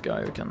next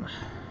guy who can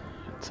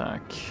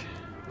attack?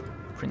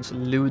 Prince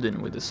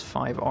Ludin with his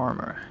 5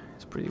 armor.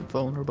 He's pretty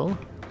vulnerable.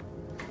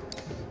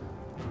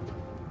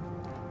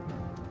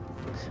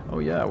 Oh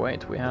yeah,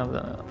 wait, we have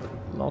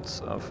lots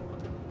of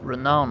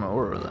renown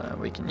ore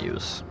we can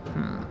use.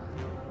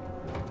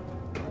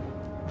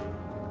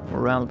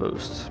 Morale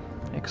boost,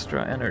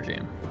 extra energy.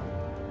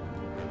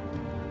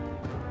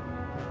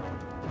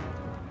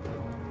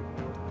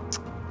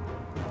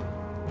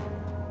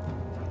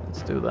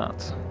 Let's do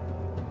that.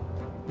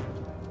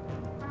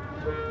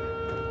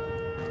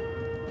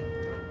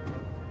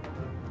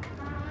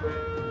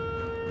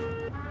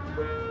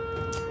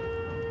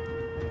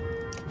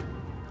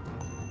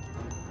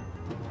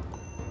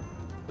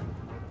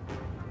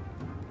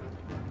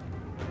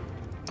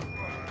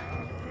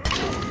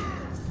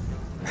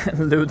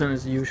 Luden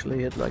is usually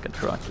hit like a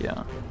truck,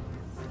 yeah.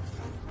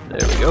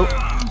 There we go.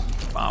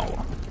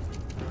 Wow.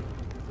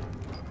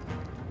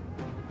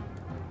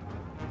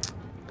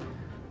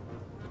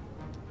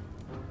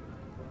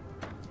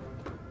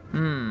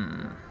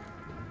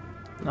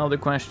 Now the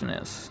question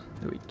is,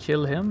 do we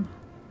kill him?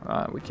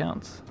 We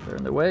can't. They're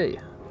in the way.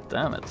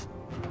 Damn it.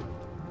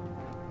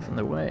 It's in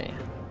the way.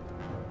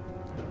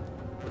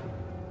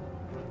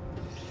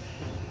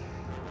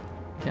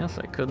 Guess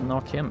I could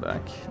knock him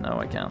back. No,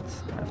 I can't.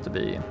 I have to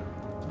be...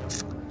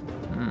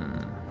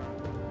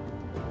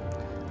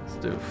 Let's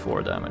do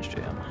 4 damage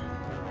to him.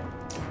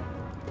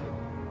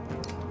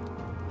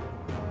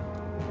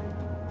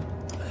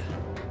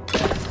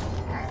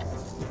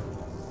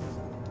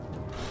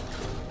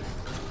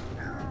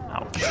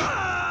 Ouch.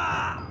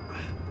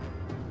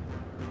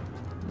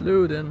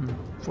 Luden,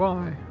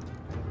 why?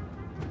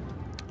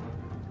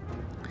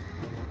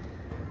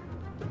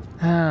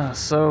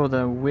 So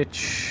the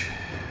witch...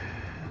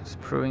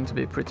 proving to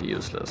be pretty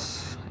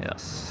useless,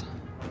 yes.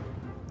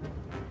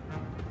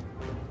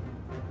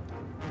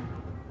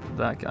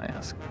 That guy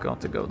has got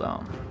to go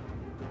down.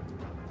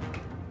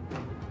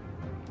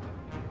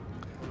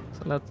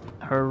 So let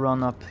her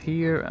run up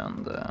here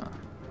and...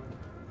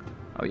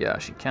 oh yeah,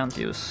 she can't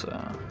use...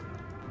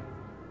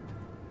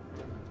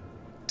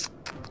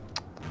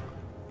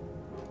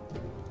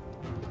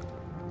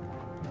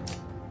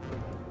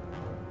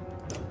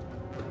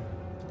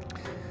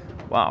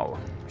 Wow,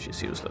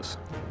 she's useless.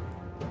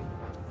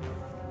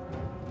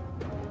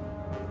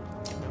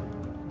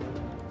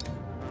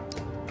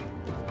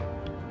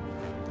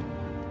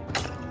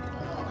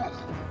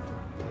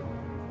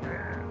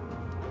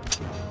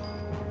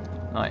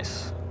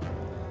 Nice.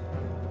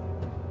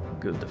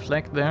 Good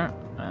deflect there,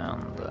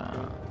 and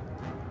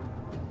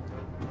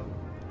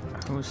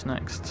who's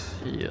next?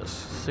 He is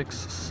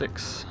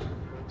 6-6.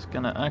 He's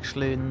gonna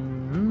actually...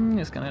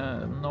 he's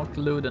gonna knock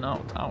Luden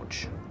out.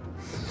 Ouch.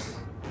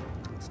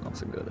 It's not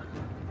so good.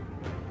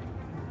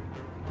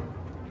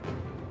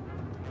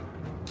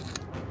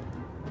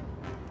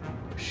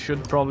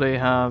 Should probably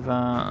have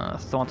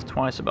thought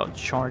twice about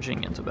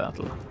charging into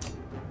battle.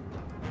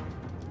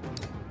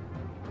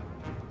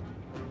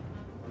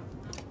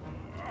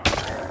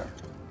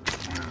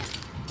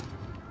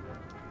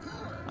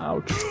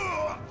 Ouch.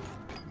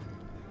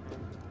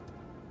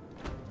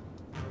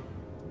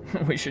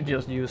 We should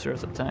just use her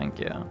as a tank,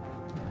 yeah.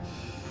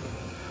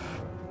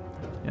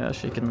 Yeah,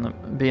 she can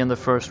be in the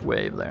first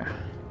wave there.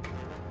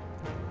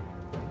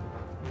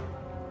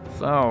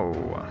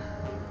 So...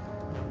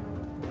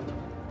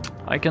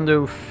 I can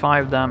do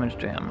 5 damage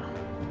to him.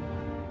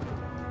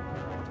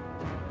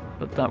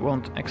 But that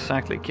won't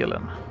exactly kill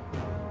him.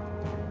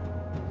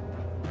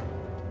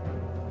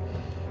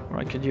 Or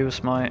I could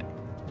use my...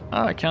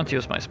 I can't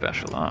use my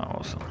special.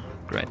 Awesome.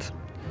 Great.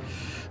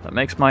 That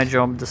makes my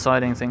job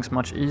deciding things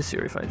much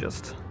easier if I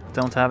just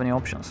don't have any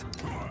options.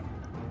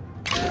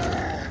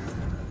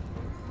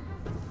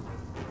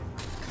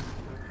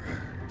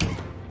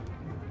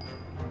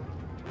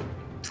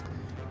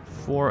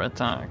 For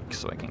attack,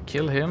 so I can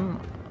kill him.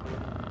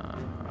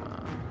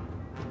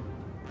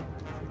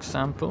 For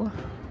example.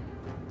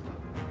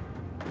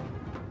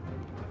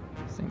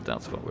 I think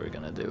that's what we're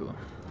gonna do.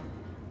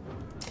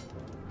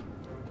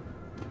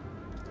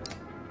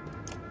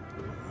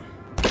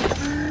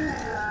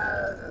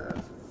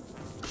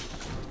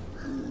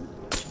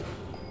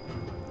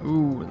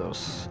 Ooh,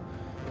 those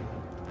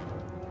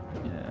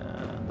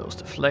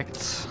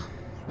deflects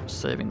are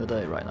saving the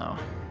day right now.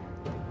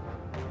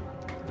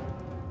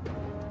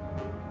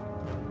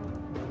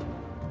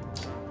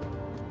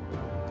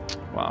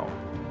 Wow.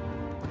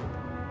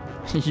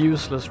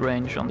 Useless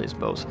range on these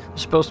bows. They're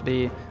supposed to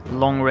be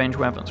long range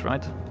weapons,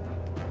 right?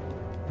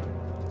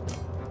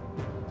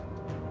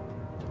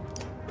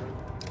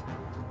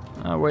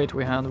 Wait,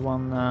 we had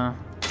one...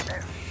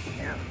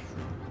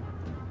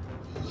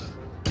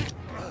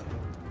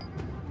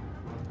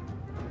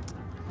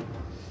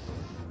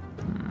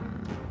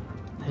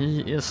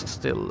 He is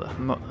still,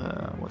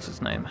 what's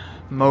his name?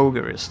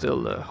 Moger is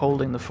still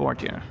holding the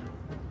fort here.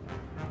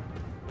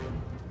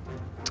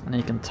 And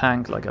he can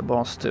tank like a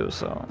boss too,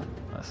 so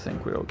I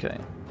think we're okay.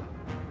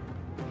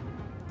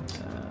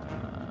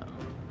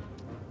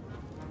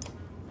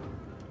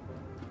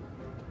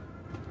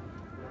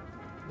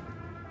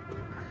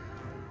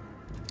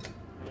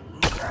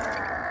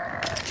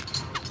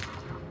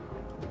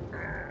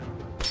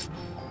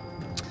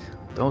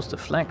 Those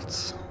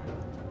deflects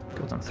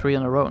got them 3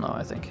 in a row now,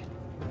 I think.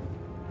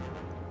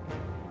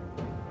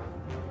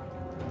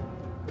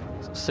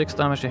 So 6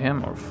 damage to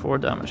him or 4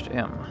 damage to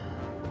him.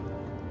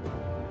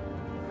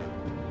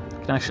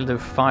 I can actually do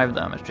 5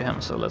 damage to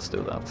him, so let's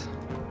do that.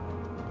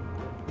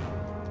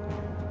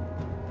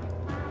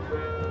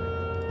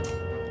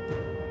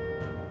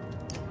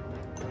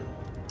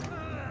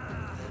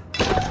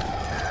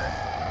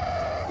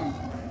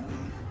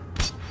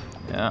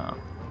 Yeah.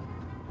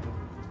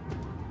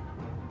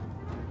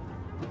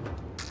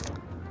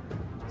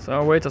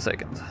 So wait a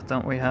second,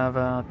 don't we have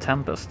a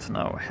Tempest?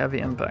 No, Heavy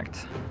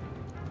Impact.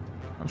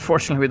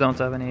 Unfortunately we don't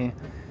have any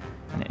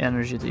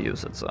energy to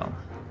use it, so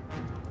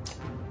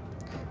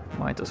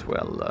might as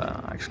well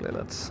actually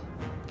let's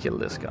kill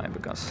this guy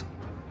because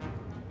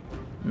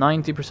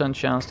 90%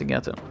 chance to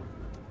get him.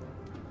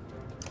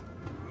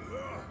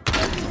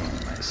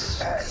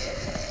 Nice.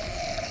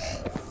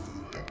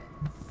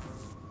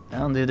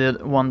 And he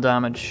did 1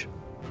 damage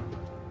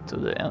to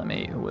the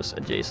enemy who was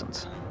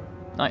adjacent.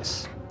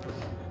 Nice.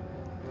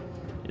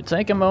 You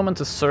take a moment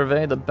to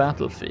survey the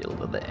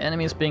battlefield. The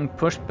enemy is being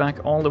pushed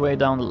back all the way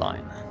down the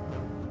line.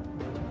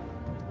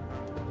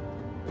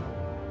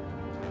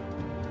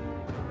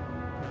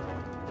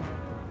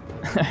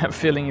 I have a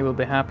feeling you will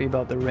be happy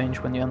about the range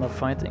when you end up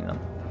fighting them.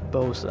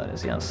 Bows, that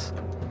is, yes.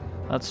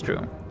 That's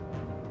true.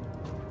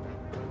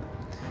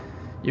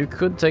 You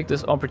could take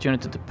this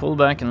opportunity to pull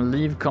back and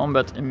leave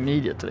combat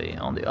immediately.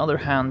 On the other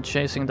hand,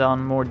 chasing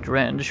down more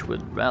dredge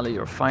would rally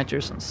your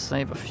fighters and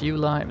save a few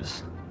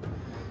lives.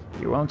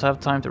 You won't have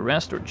time to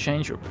rest or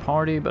change your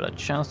party, but a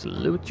chance to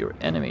loot your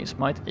enemies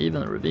might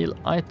even reveal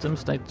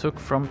items they took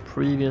from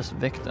previous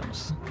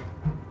victims.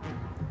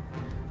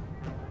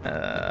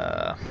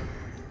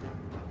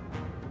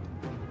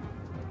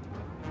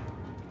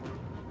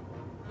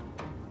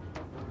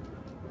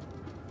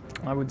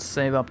 I would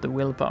save up the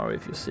willpower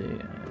if you see.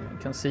 You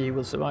can see he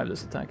will survive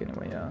this attack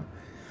anyway, yeah.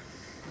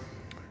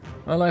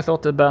 Well, I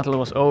thought the battle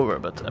was over,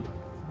 but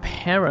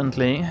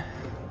apparently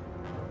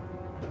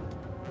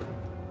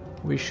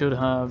we should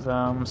have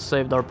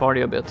saved our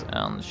party a bit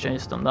and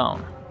chased them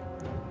down.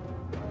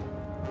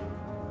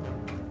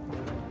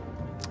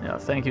 Yeah,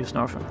 thank you,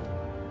 Snarfen.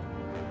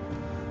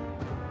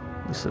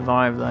 We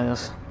survived, I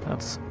guess.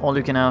 That's all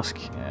you can ask.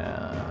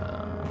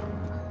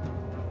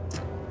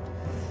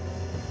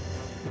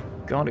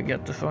 Gotta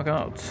get the fuck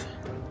out.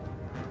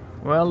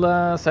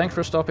 Well, thanks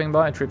for stopping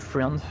by, trip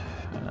friend.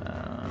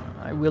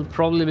 I will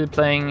probably be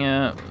playing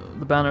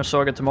the Banner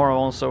Saga tomorrow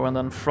also, and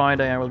then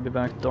Friday I will be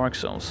back to Dark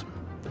Souls.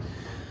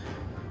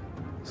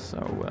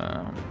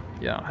 So,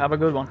 yeah, have a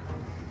good one.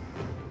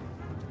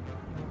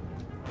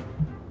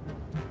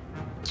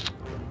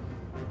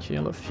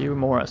 Kill a few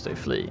more as they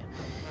flee.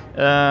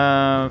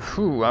 I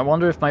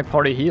wonder if my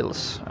party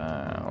heals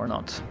or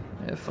not,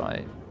 if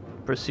I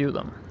pursue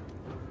them.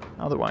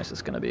 Otherwise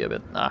it's gonna be a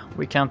bit...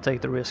 we can't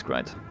take the risk,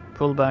 right?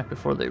 Pull back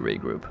before they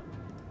regroup.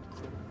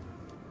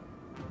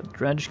 The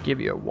dredge give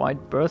you a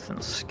wide berth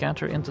and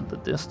scatter into the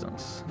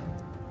distance.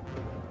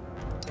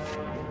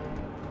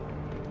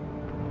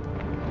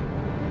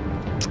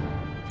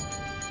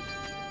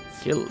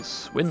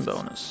 Kills, win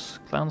bonus,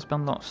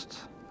 clansmen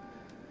lost.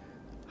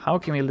 How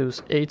can we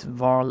lose 8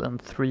 Varl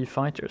and 3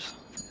 fighters?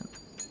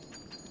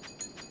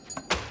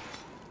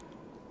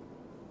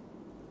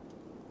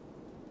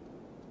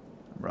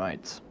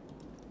 Right.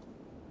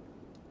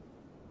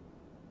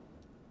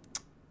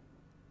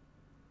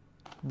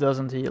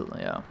 Doesn't heal,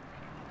 yeah.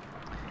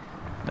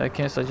 In that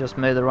case I just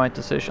made the right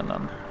decision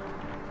then.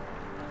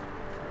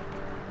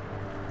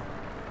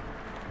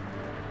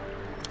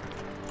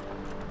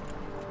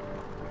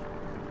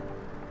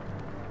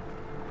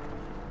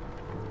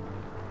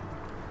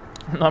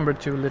 Number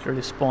 2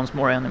 literally spawns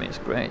more enemies,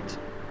 great.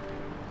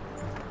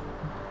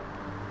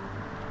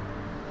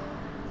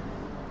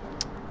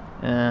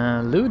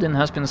 Ludin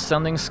has been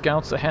sending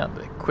scouts ahead,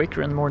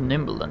 quicker and more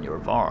nimble than your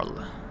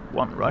Varl.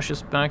 One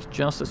rushes back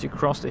just as you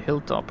cross the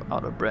hilltop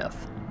out of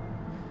breath.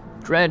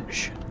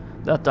 Dredge!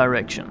 That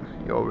direction.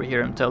 You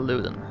overhear him tell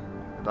Ludin.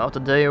 About a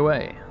day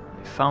away.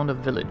 They found a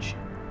village.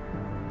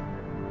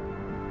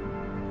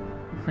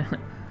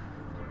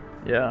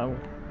 Yeah,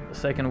 the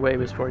second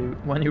wave is for you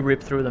when you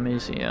rip through them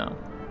easy, yeah.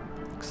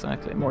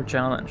 Exactly, more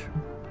challenge.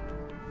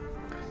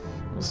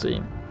 We'll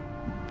see.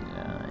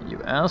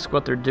 You ask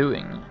what they're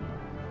doing.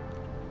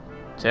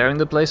 Tearing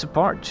the place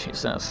apart, he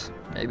says.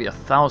 Maybe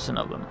 1,000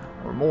 of them,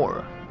 or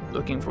more.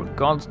 Looking for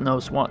God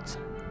knows what.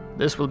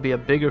 This will be a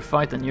bigger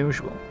fight than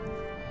usual.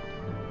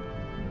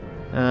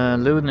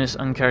 Ludin is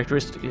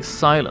uncharacteristically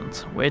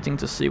silent, waiting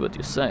to see what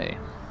you say.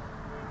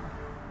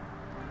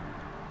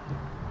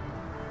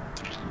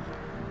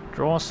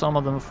 Draw some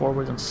of them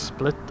forward and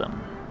split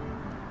them.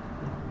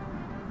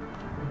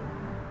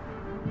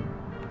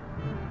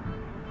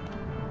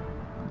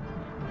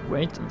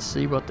 Wait and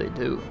see what they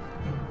do.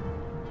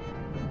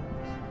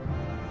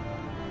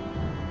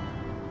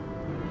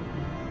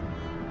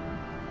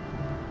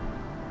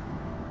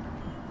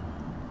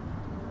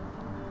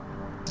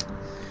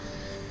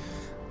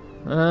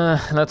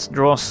 Let's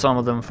draw some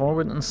of them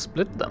forward and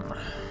split them.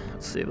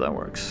 Let's see if that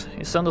works.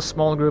 You send a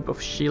small group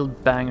of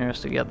shield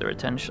bangers to get their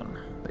attention.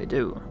 They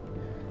do.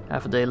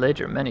 Half a day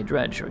later, many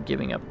dredge are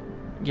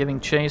giving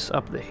chase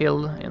up the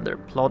hill in their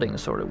plodding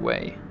sort of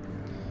way.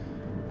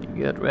 You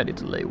get ready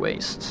to lay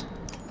waste.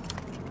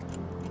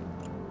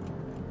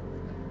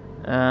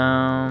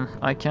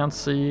 I can't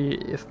see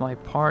if my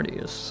party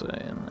is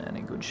in any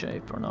good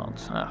shape or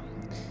not.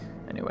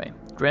 Anyway,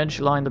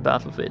 dredge line the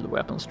battlefield,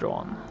 weapons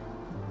drawn.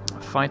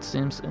 A fight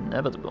seems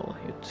inevitable.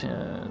 You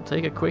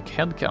take a quick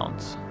head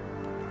count.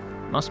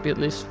 Must be at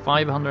least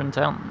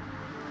 510.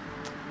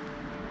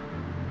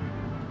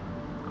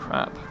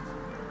 Crap.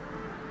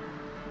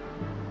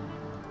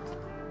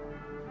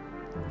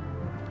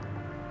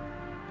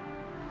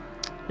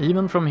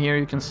 Even from here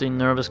you can see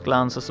nervous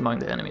glances among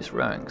the enemy's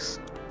ranks.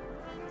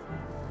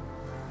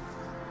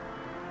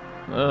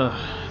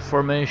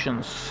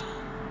 Formations.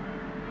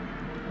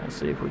 Let's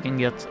see if we can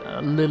get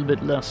a little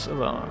bit less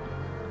of a...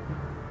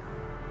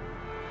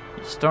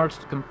 Start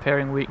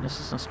comparing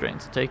weaknesses and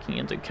strengths, taking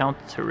into account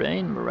the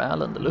terrain,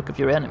 morale and the look of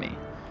your enemy.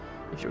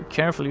 If you're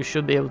careful you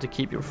should be able to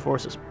keep your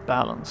forces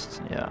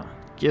balanced. Yeah,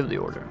 give the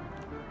order.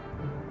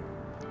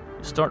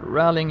 Start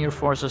rallying your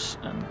forces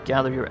and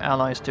gather your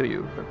allies to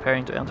you,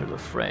 preparing to enter the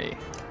fray.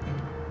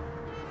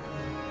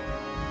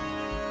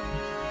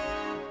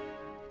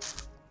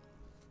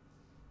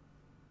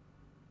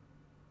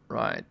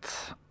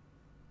 Right.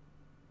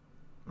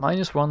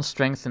 -1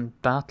 strength in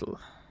battle.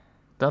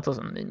 That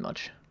doesn't mean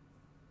much.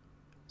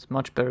 It's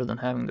much better than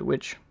having the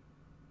witch.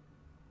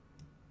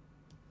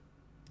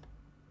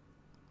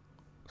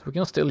 So we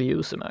can still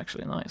use him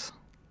actually, nice.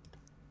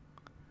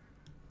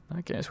 In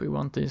that case we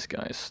want these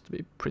guys to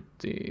be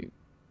pretty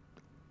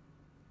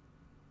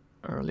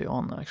early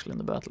on actually in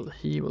the battle.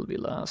 He will be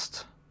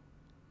last.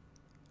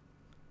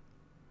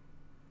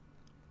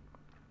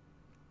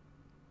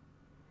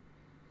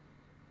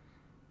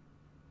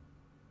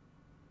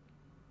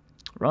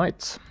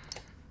 Right.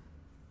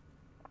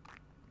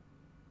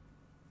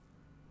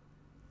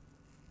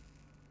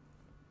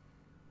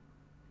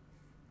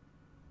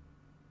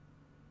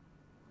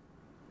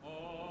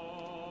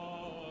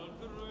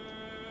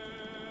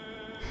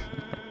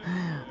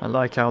 I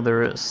like how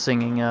they're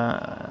singing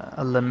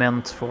a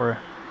lament for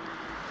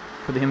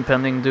the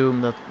impending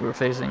doom that we're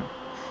facing.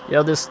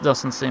 Yeah, this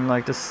doesn't seem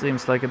like, this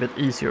seems like a bit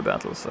easier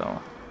battle,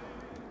 so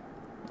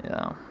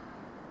yeah.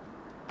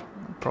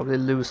 Probably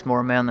lose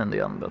more men in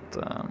the end, but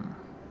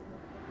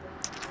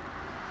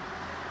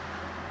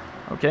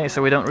okay,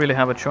 so we don't really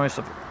have a choice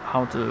of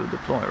how to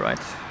deploy,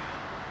 right?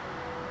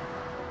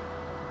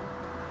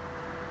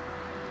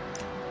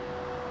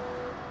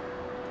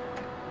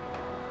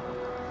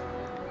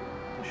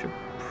 We should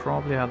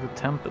probably have the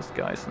Tempest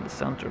guys in the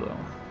center though.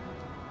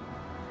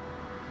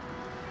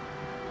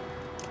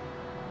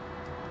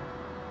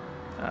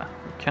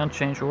 We can't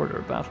change order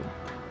of battle.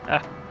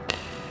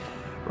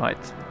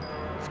 Right,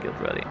 let's get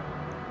ready.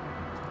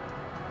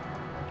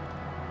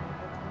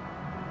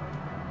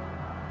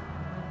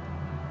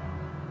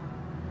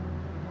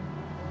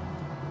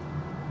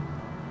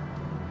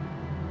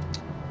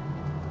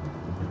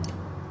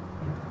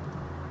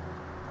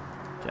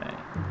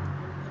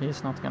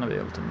 He's not gonna be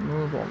able to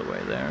move all the way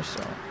there,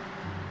 so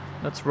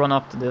let's run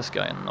up to this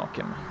guy and knock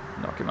him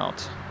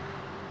out.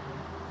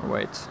 Or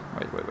wait.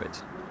 I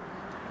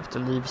have to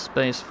leave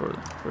space for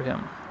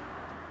him.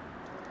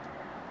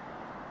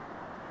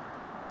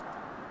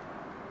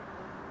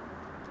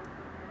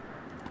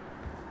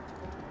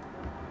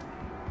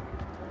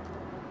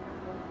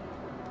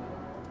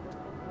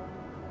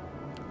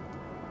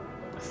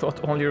 I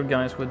thought all your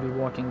guys would be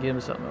walking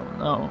gibbs at the moment.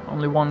 No,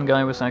 only one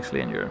guy was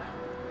actually injured.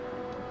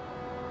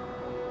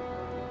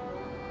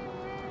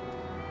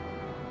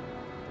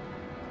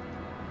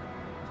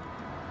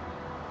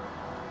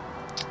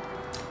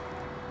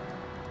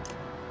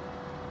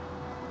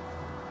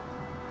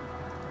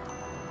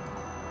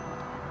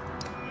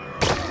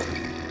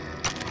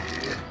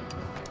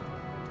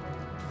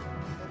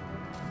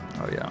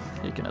 Oh yeah,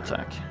 you can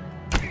attack.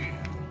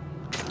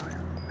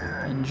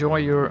 Enjoy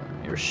your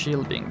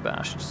shield being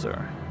bashed, sir.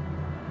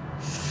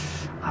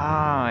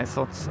 I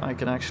thought I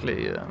could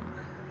actually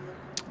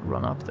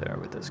run up there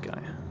with this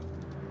guy.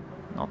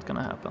 Not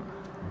gonna happen.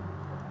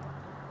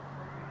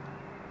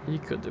 He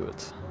could do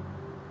it.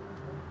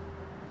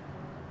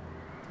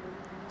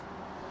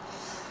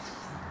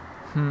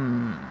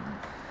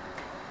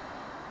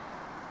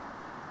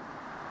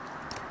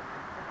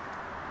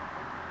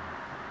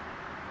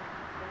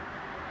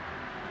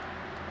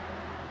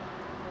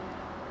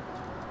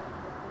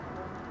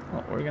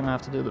 Well, we're gonna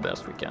have to do the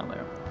best we can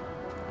there.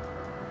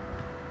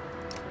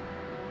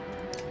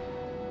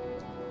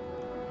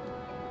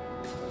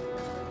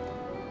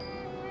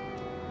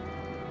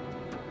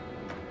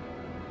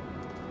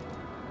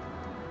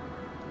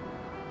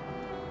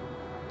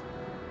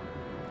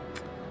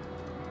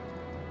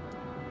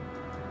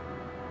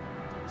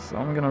 So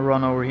I'm gonna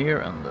run over here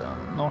and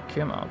knock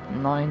him out.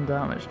 9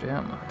 damage to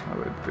him. That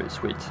would be pretty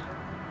sweet.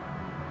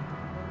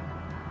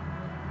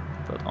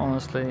 But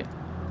honestly,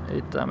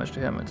 8 damage to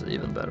him is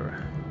even better.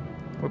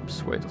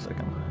 Whoops, wait a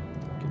second.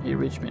 Can he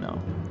reach me now?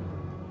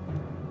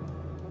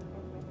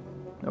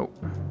 Nope.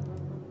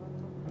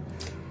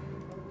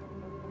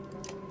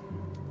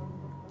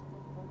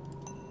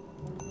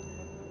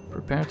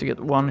 Prepare to get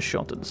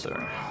one-shotted,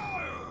 sir.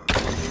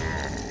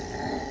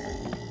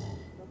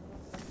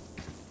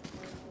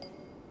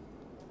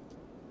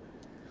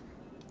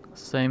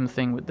 Same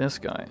thing with this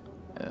guy.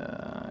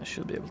 I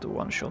should be able to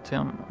one-shot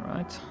him,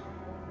 right?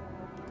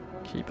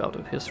 Keep out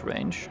of his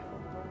range.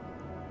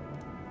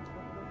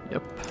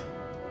 Yep.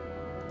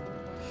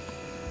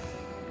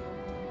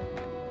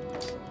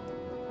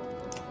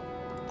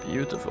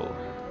 Beautiful.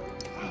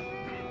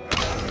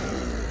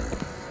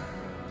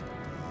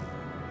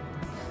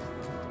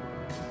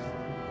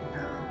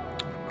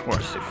 Of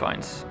course, he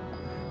finds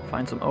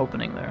some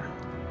opening there.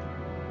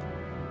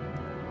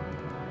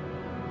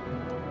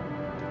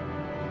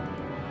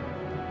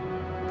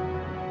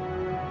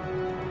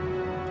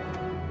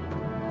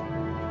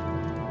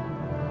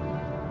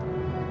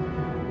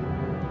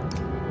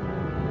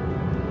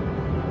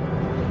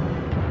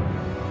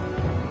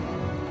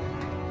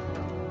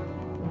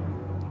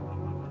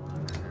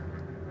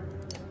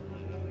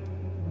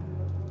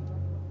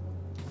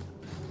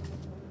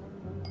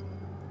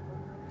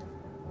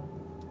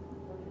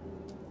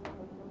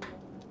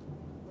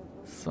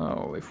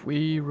 So, if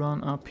we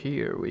run up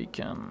here, we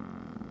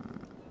can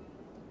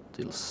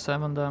deal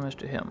 7 damage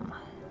to him.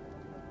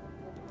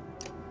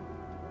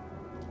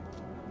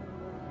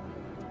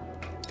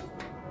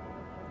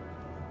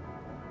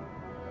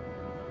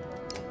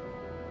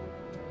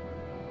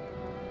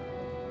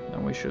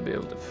 Then we should be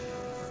able to...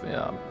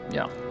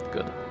 yeah,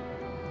 good.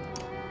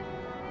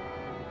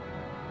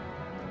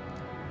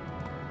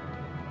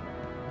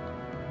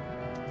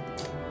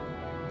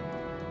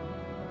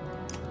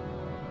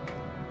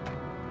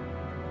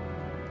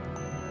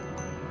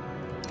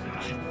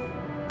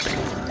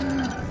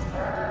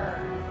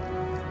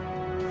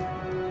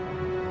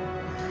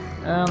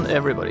 And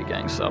everybody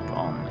gangs up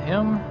on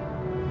him,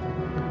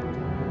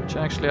 which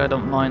actually I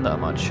don't mind that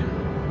much.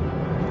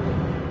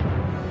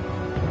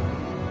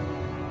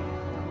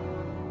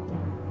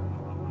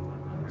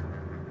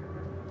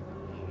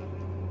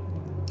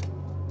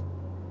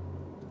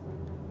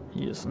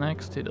 He is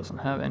next, he doesn't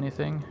have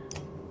anything.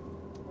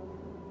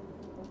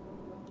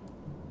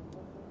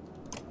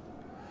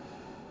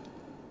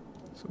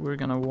 So we're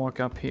gonna walk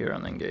up here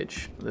and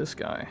engage this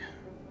guy.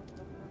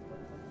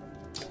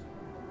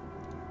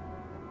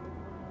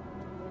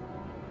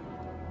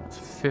 That's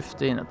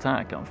 15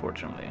 attack,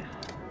 unfortunately.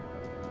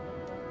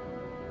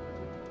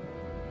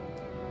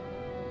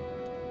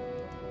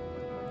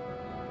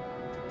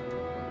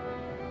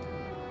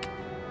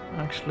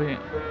 Actually...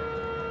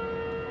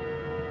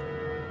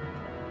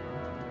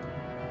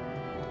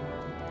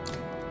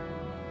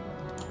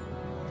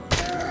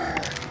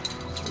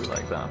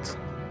 like that.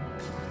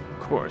 Of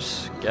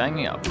course,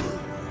 ganging up.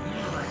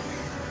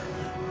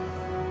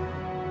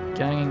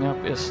 Ganging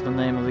up is the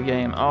name of the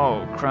game.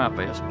 Oh crap,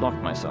 I just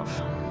blocked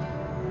myself.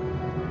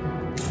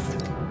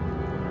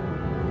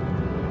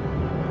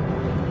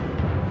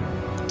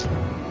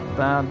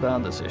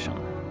 Bad decision.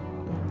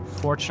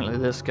 Fortunately,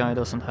 this guy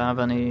doesn't have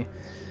any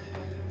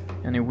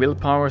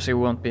willpower, so he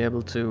won't be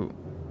able to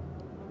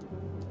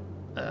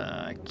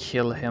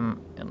kill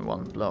him in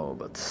one blow,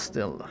 but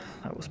still,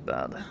 that was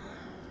bad.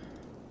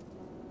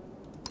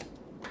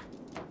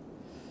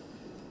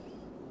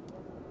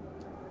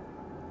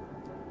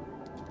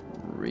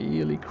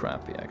 Really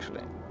crappy,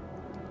 actually.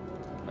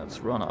 Let's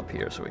run up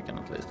here so we can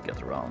at least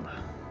get around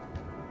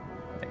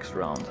next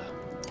round.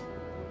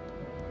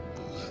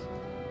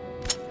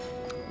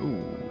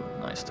 Ooh,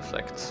 nice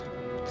deflect.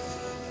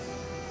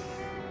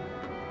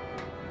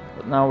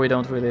 But now we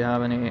don't really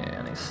have any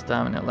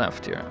stamina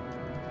left here.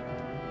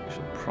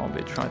 Should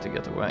probably try to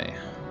get away.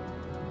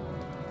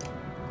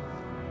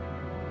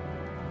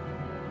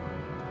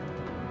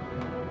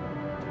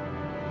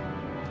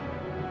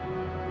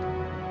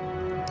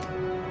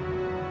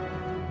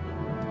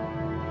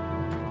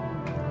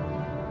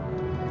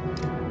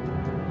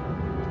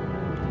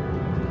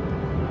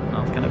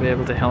 Be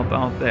able to help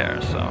out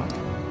there, so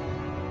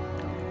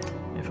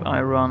if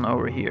I run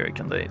over here,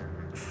 can they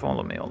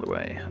follow me all the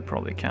way? I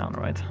probably can,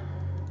 right?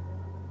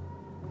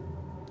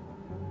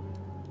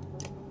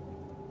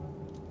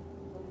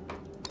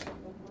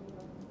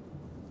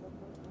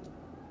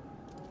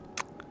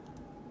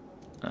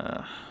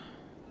 I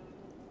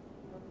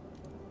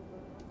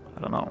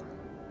don't know.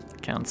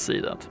 Can't see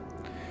that.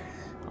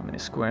 How many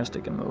squares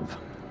they can move.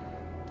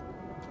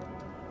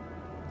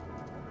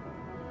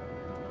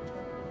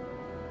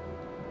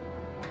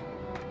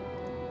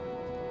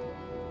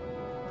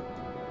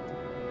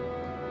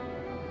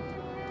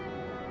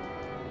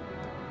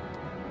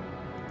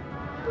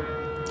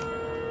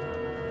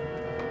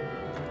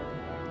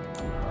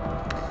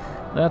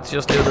 Let's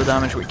just do the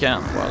damage we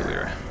can while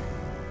we're...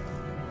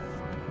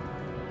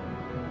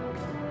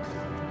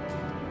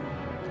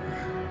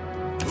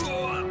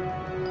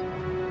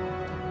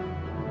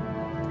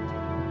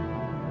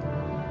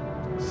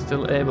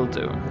 still able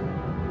to.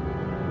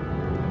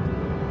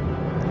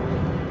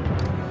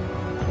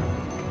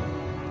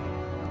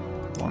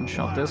 One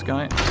shot this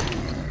guy.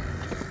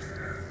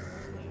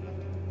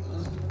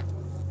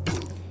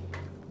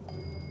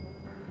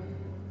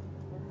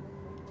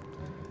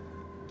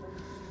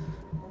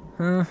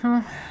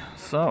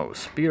 So,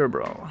 Spear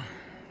Bro.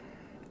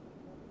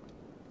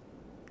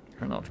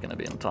 You're not gonna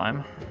be in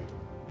time.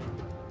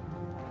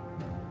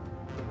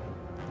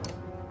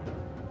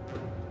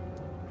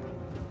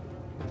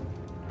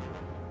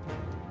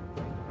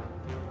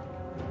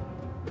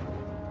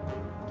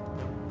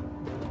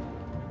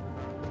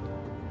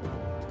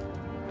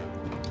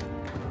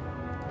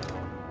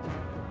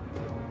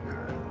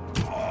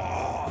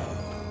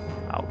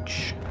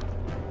 Ouch.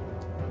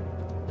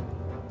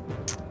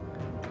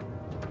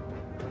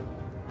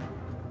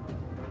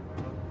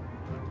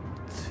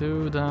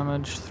 Two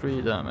damage,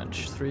 3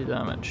 damage, 3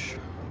 damage.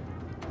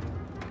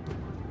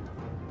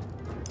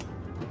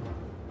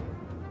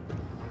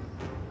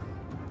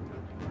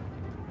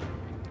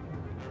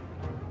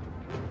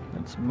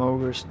 It's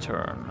Mogre's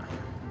turn.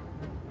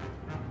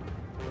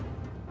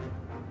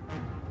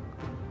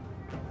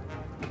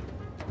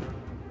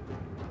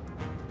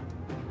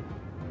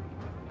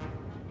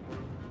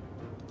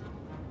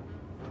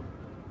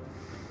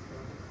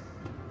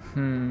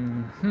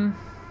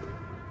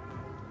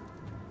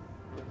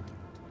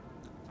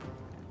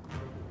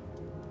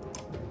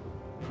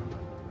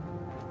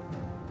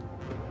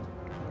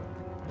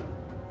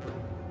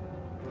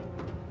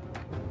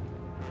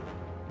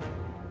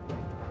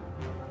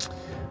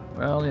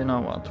 Well, you know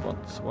what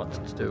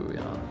to do, you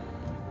know.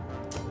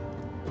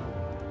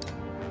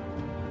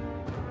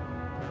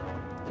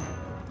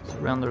 Let's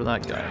render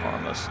that guy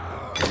harmless.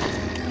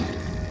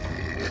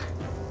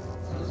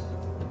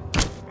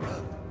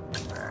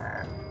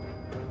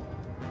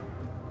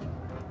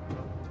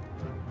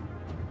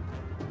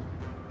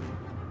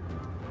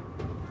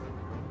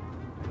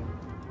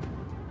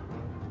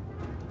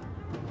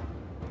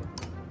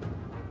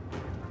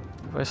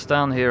 If I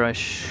stand here, I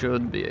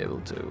should be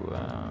able to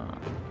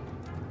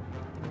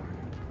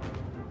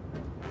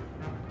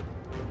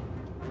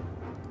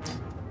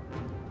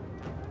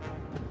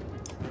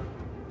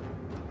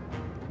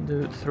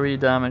do 3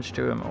 damage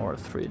to him or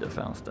 3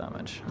 defense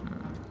damage.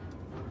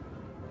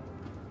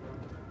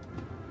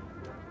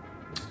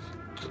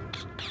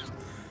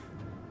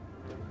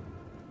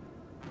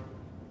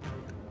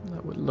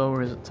 That would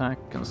lower his attack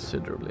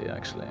considerably,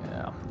 actually.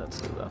 Yeah, let's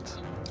do that.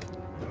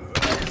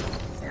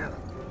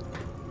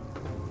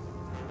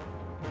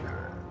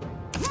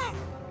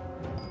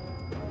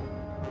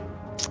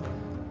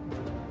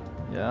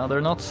 Yeah,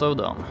 they're not so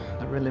dumb.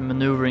 They're really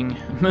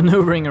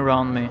maneuvering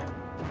around me.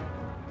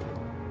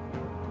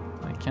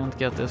 I can't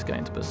get this guy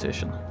into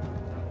position.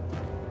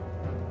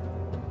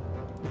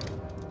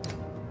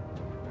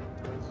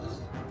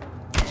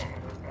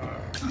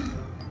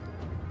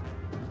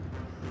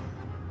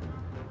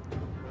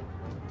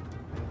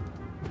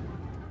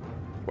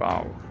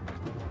 Wow.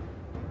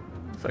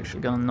 It's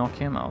actually gonna knock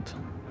him out.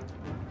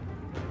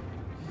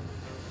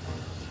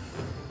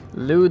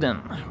 Luden,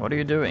 what are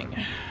you doing?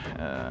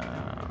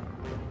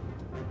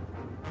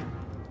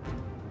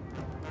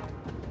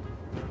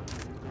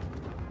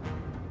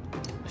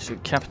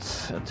 Should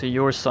kept to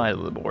your side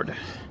of the board.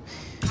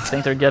 I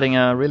think they're getting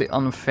a really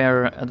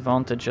unfair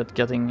advantage at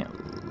getting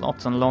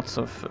lots and lots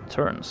of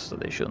turns that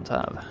they shouldn't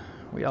have.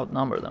 We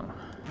outnumber them.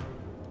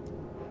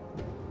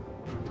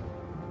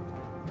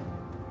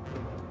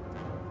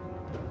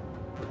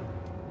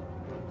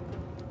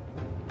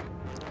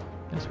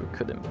 Guess we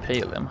could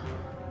impale him.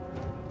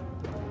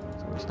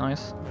 It's always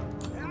nice.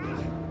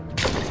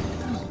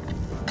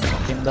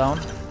 Knock him down.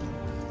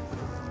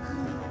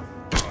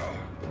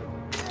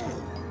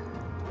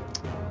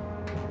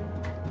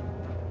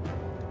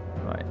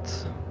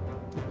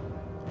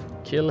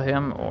 Kill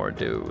him or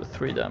do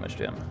 3 damage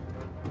to him.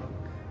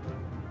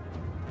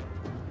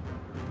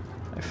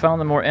 I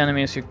found the more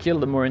enemies you kill,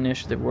 the more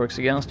initiative works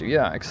against you.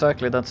 Yeah,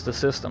 exactly, that's the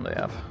system they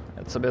have.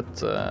 It's a bit,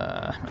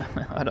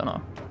 I don't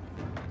know.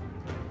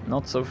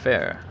 Not so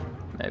fair,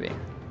 maybe.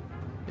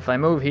 If I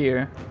move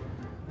here,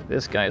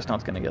 this guy is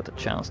not gonna get a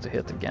chance to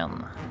hit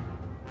again.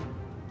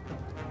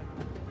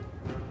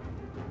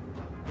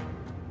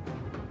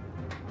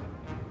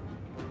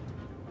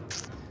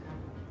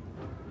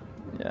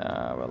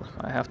 Yeah, well,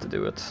 I have to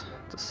do it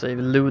to save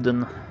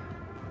Luden.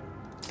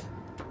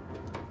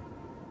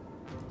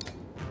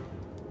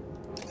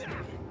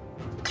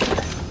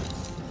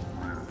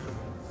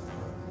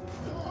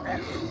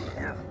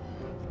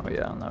 Oh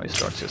yeah, now he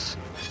starts his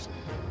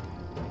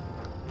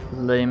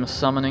lame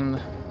summoning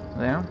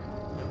there.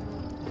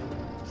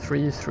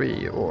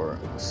 3-3 or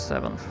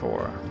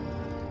 7-4.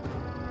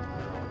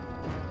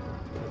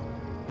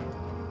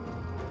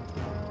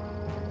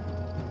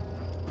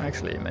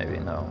 Actually, maybe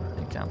no,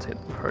 you can't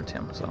hurt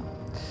him, so.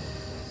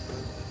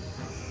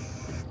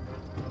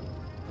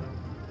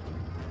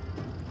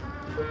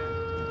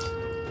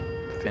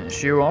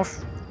 Finish you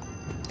off.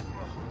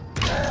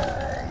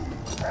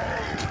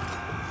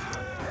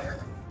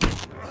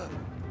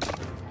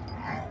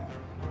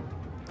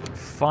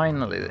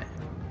 Finally,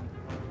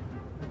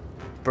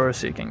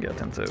 Percy can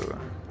get into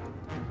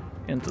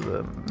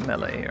the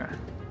melee here.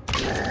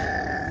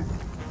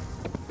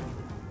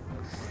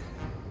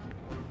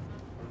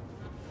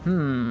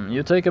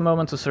 You take a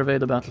moment to survey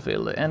the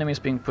battlefield. The enemy is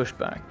being pushed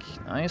back.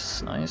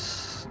 Nice,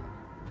 nice.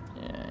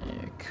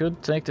 You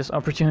could take this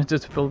opportunity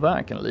to pull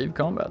back and leave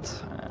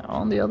combat.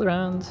 On the other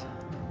hand,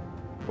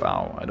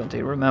 wow, I don't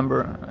even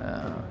remember.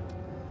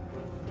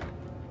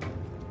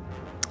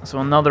 So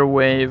another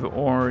wave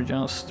or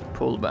just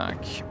pull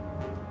back.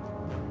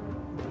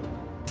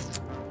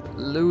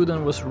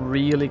 Luden was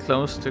really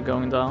close to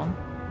going down,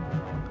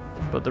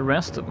 but the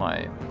rest of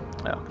my...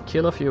 yeah,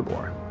 kill a few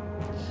more.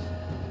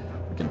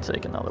 We can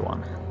take another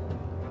one.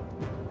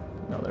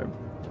 Another...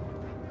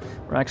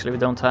 or actually we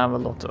don't have a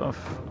lot of...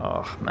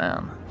 oh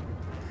man.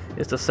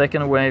 Is the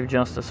second wave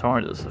just as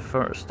hard as the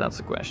first? That's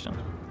the question.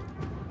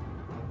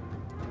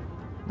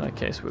 In that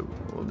case we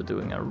will be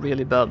doing a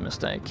really bad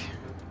mistake.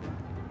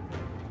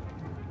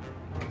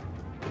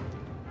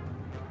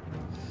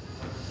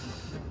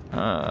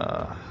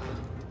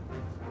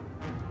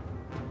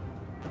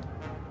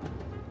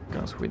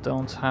 Because we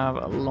don't have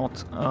a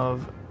lot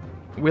of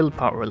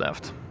willpower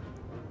left.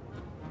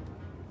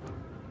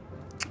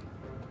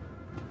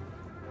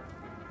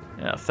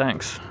 Yeah,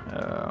 thanks.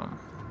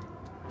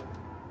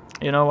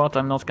 You know what?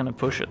 I'm not gonna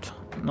push it.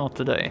 Not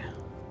today.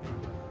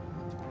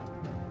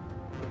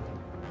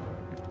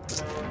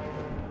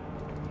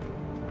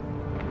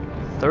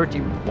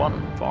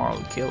 "31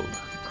 Varl killed."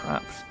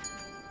 Crap.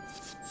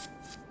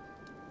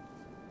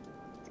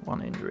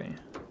 1 injury.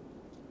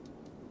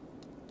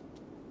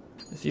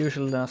 As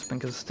usual, Aspen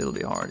can still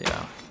be hard,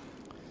 yeah.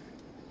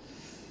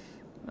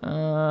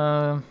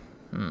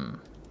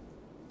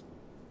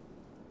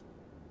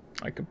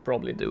 I could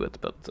probably do it,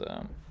 but...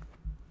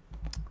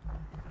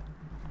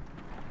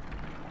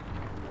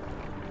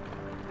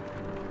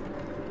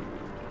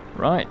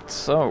 right,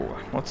 so,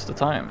 what's the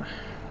time?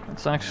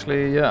 It's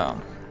actually, yeah...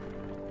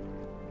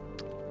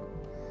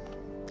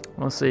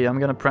 we'll see, I'm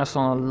gonna press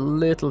on a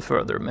little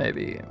further,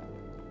 maybe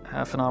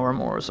half an hour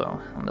more or so,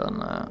 and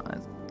then I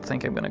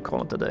think I'm gonna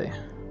call it a day.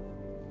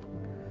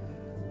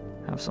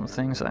 Have some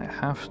things I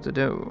have to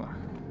do.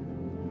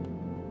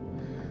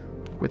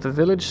 With the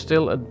village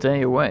still a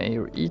day away,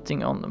 you're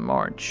eating on the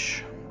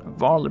march.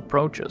 Varl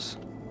approaches.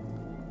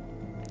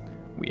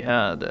 "We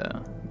had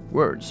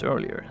words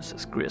earlier,"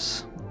 says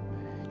Gris.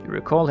 "You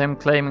recall him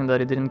claiming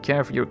that he didn't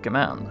care for your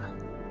command.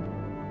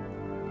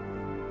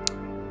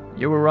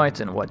 You were right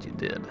in what you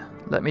did.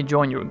 Let me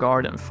join your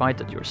guard and fight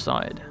at your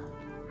side."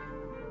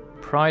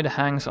 Pride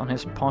hangs on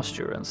his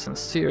posture and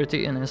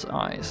sincerity in his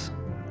eyes.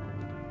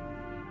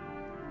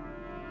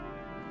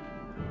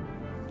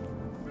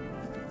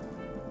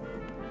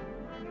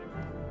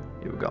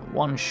 You've got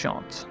 1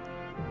 shot.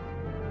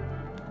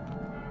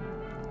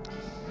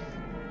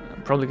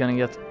 I'm probably gonna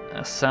get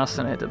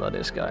assassinated by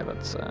this guy,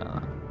 but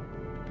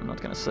I'm not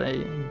gonna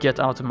say "get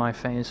out of my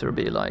face" or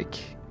be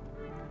like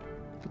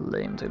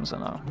lame to him, so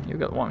no. You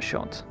got 1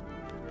 shot.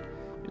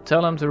 You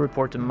tell him to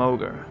report to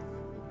Moger.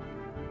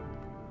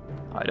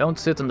 "I don't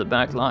sit in the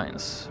back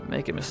lines.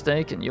 Make a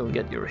mistake and you'll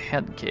get your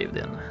head caved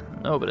in.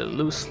 Nobody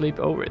lose sleep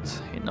over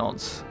it." He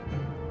nods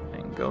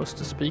and goes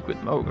to speak with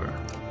Moger.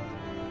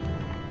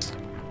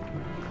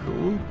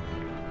 Cool.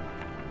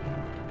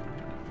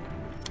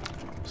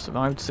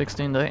 Survived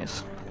 16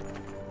 days.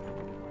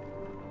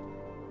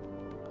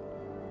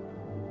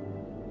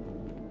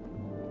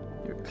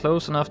 You're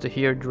close enough to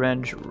hear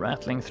dredge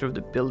rattling through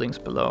the buildings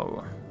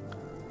below.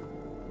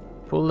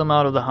 "Pull them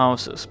out of the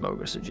houses,"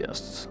 Moger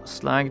suggests.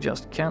 "Slag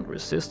just can't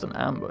resist an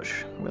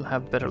ambush. We'll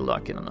have better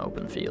luck in an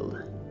open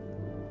field."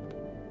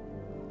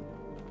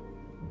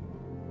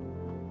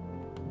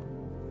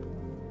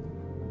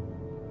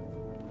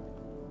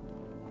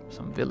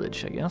 Some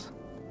village, I guess.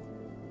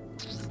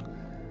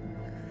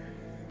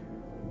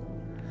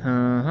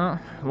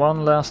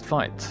 One last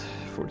fight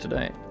for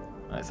today,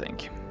 I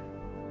think.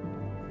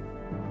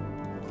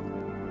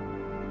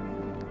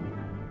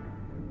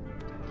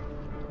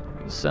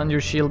 Send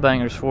your shield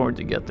bangers forward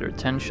to get their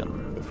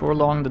attention. Before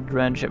long, the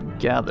dredge have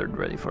gathered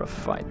ready for a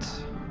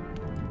fight.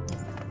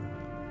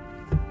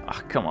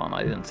 Ah, come on,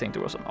 I didn't think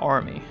there was an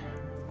army.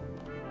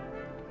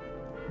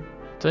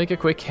 Take a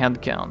quick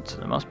head count.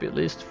 There must be at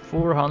least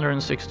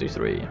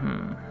 463.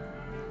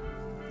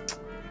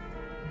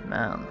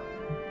 Man.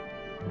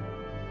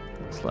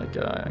 It's like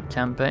a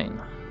campaign.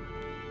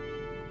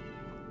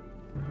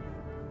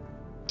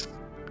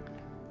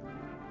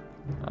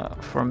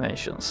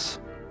 Formations.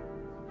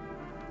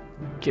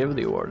 Give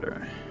the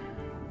order.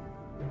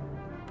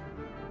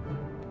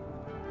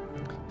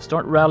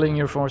 Start rallying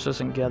your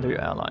forces and gather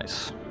your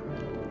allies.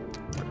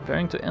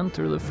 Preparing to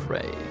enter the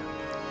fray.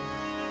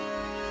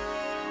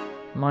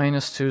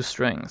 -2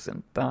 strength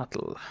in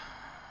battle.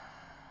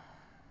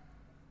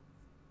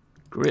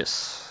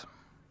 Gris.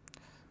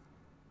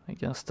 I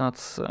guess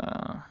that's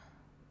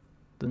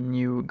the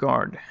new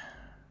guard.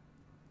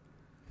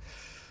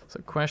 So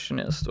the question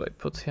is, do I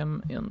put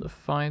him in the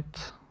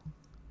fight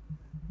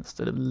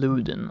instead of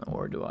Luden,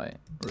 or do I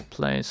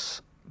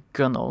replace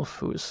Gunnulf,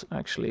 who's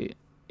actually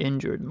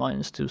injured,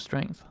 -2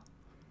 strength?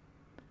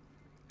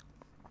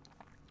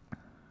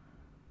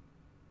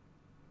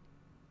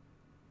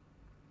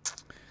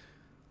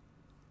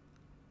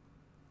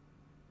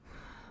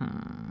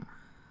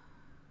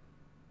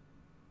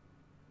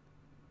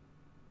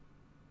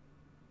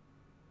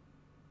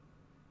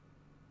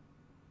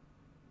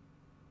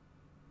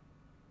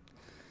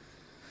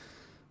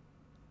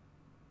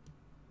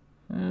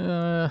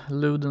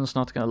 Luden's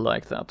not gonna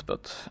like that,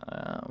 but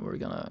we're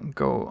gonna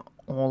go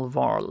all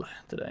Varl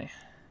today.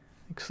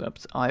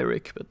 Except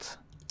Eirik, but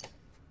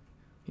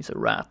he's a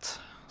rat,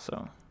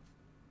 so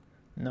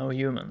no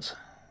humans.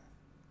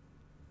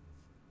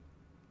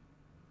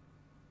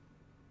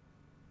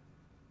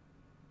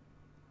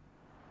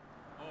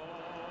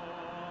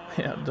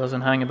 Yeah,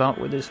 doesn't hang about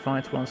with this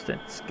fight once it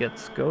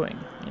gets going.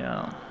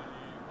 Yeah.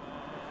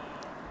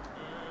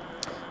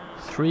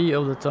 3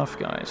 of the tough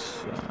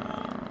guys.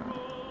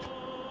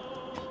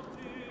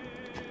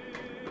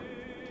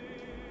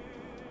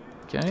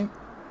 Okay.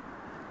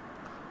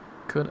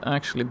 Could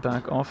actually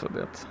back off a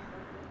bit.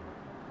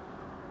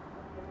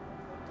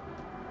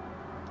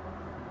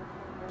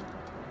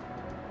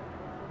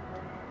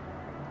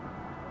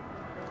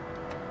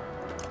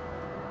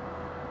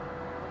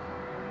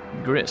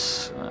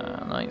 Gris,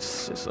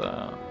 nice. Is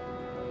oh,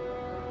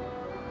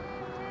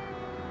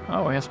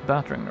 he has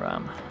battering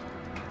ram.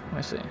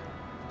 I see.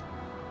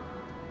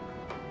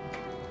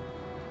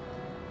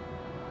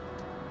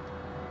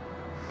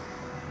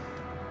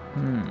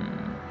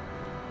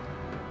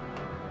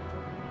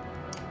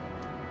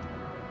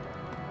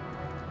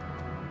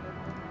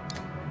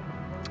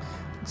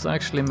 Let's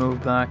actually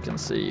move back and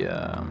see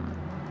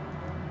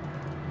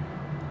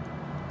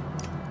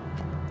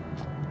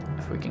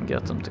if we can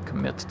get them to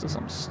commit to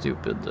some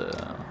stupid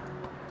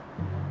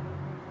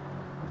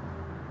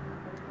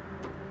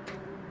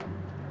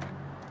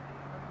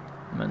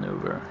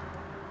maneuver.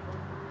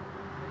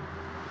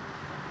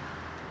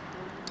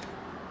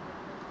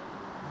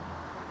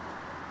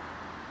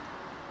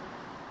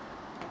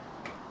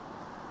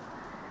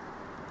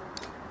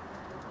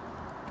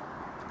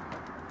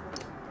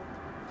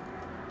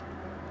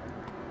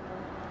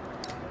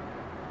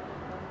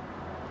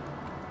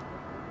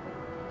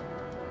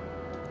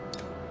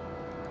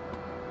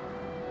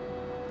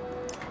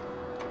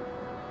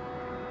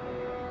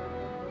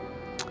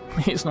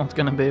 He's not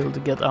gonna be able to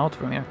get out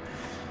from here.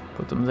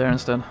 Put them there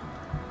instead.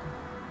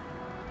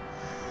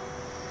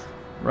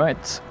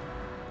 Right.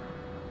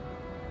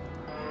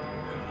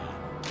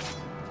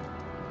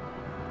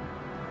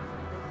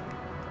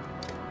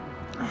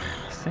 I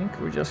think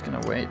we're just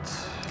gonna wait.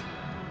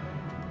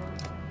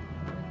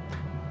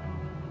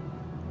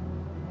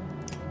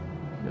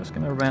 Just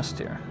gonna rest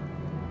here.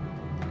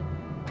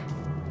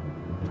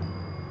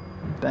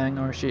 Bang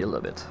our shield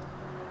a bit.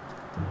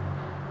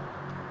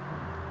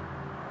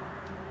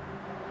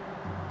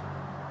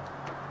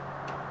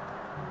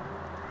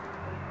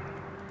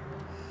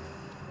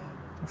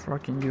 How far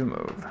can you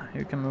move?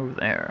 You can move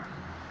there.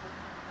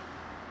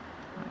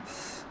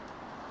 Nice.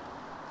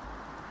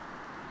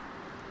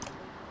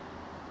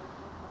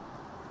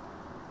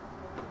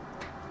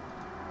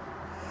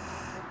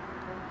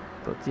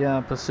 But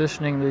yeah,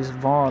 positioning these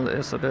Varl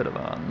is a bit of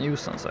a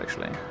nuisance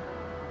actually.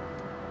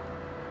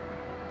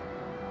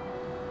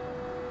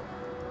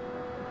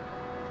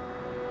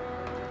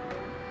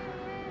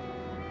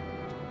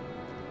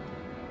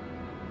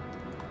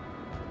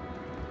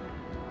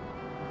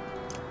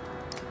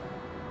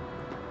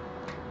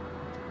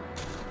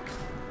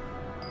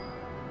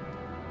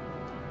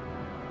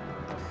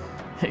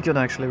 He could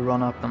actually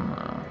run up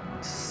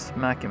and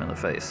smack him in the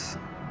face.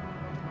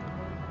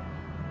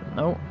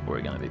 No,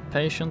 we're gonna be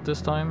patient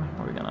this time.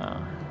 We're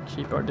gonna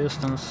keep our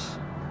distance.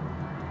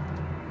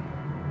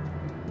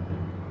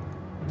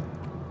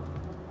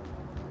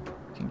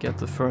 We can get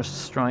the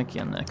first strike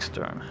in next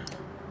turn.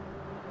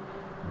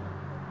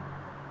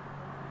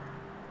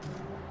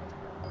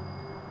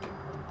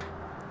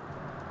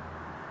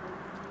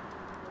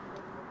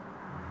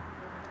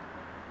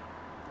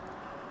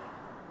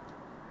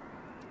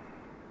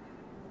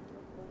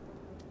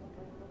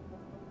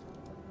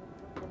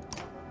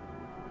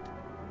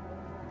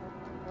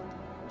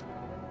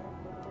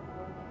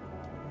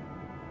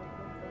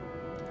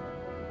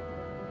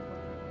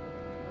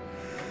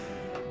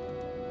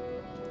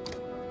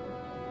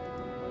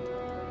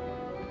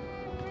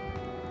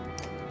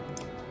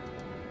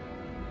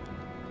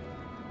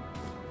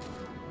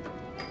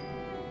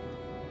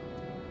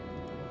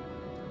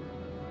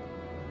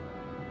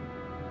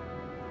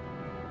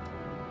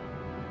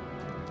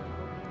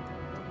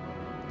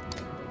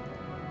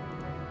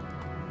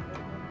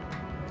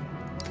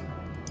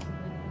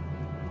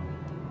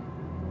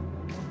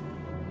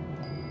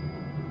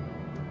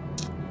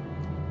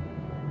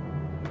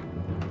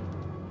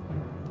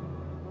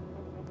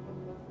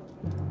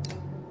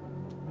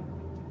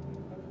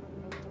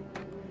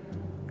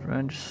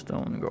 Red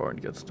Stone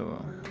Guard gets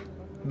to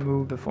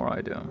move before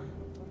I do.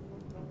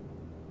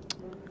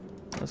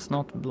 Let's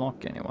not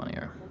block anyone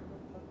here.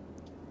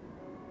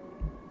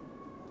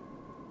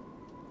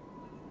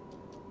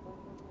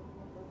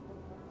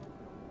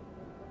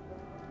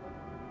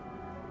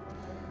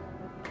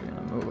 We're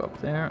gonna move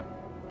up there.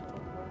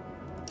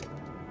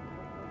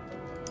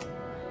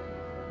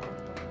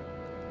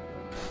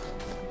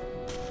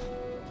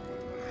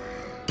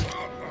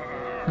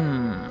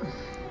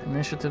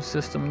 Initiative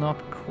system not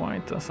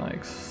quite as I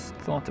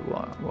thought it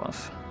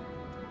was.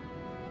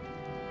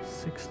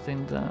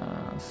 16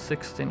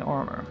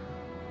 armor.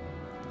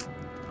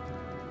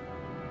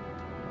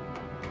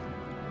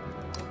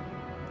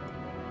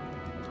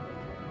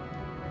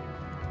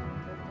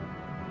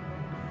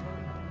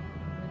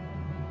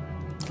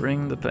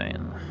 Bring the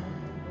pain.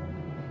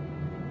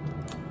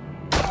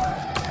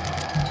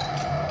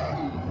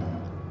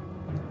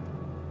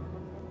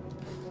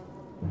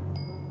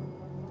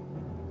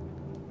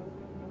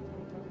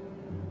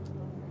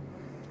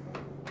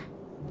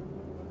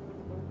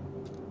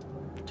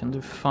 Can do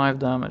 5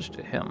 damage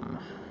to him.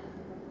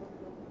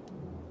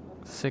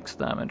 6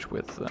 damage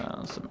with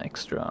some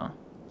extra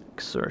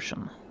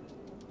exertion.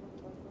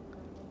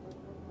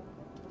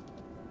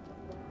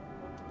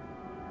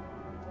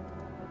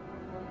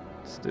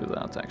 Let's do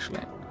that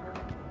actually.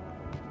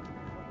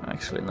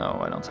 Actually no,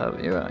 I don't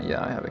have...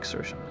 Yeah, I have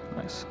exertion.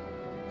 Nice.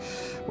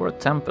 Or a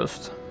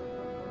tempest.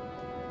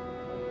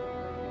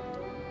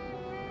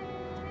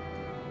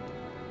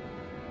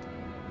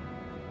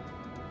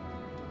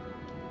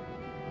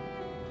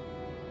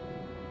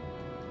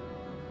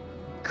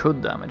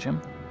 Could damage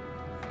him.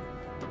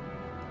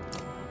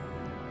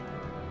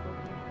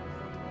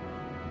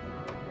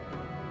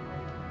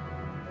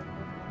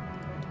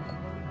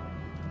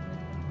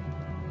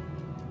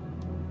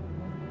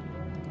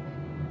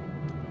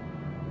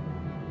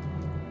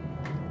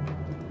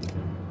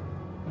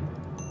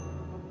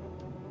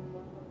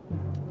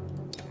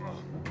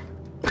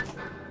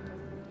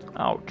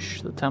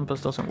 Ouch, the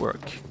tempest doesn't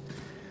work.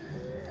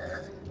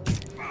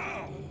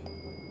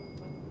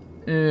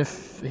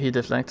 If he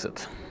deflects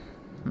it.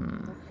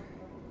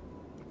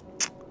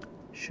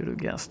 Should have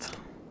guessed.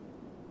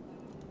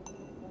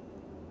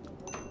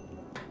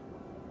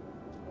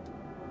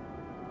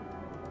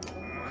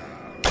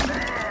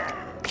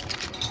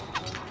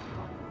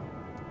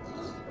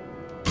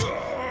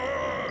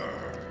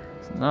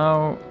 So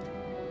now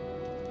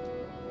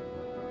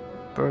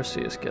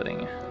Percy is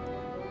getting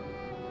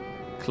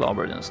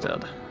clobbered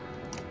instead.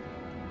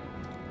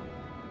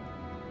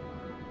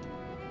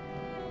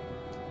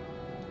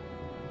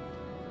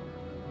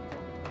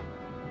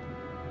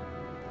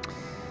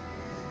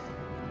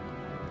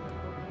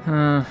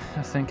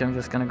 I think I'm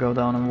just gonna go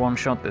down and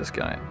one-shot this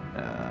guy.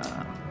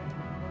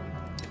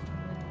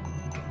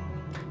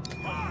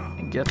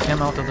 And get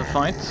him out of the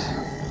fight.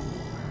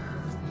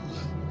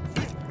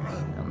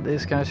 And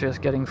this guy's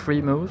just getting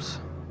free moves.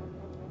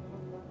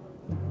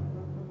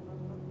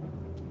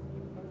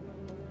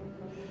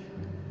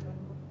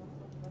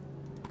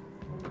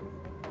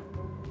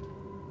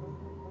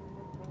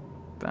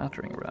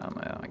 Battering ram,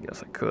 yeah, I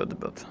guess I could,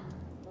 but...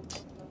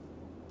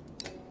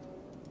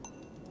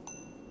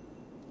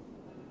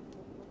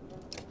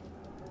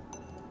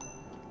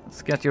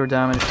 Let's get your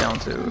damage down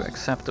to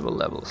acceptable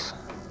levels.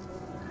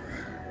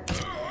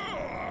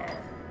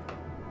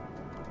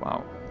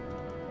 Wow.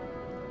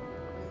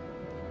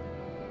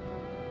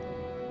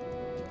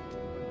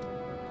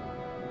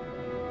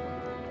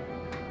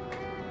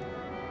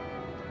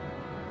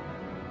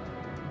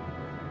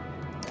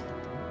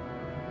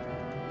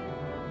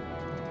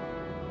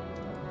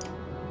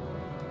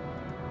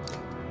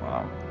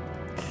 Wow.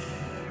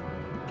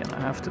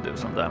 Gonna have to do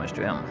some damage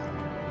to him.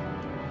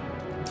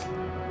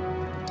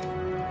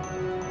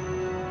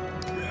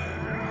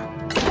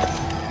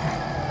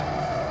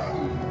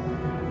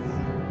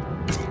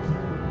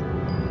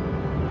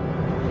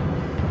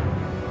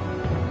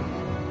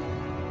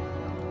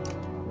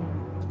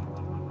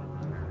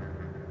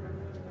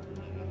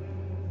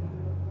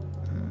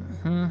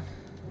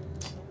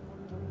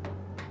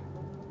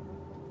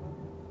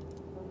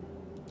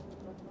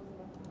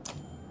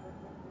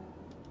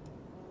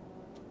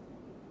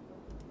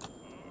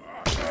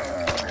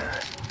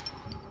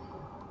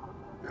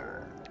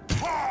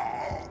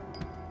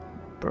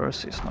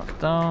 Percy's knocked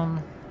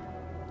down.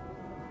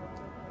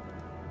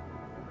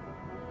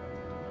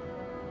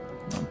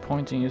 I'm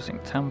pointing using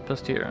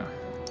Tempest here.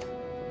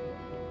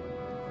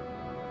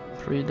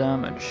 3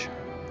 damage.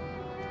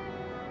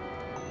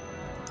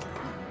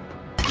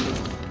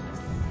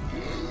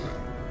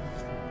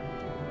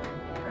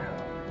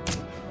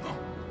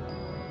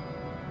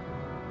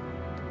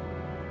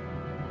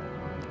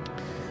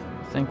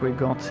 I think we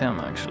got him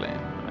actually.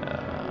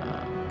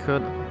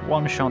 Could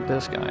one-shot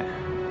this guy.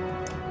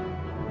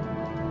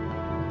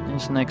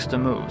 He's next to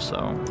move,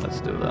 so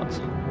let's do that.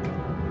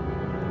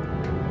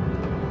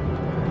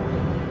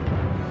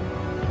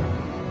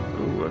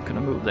 Ooh, I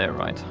couldn't move there,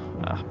 right?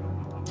 Ah.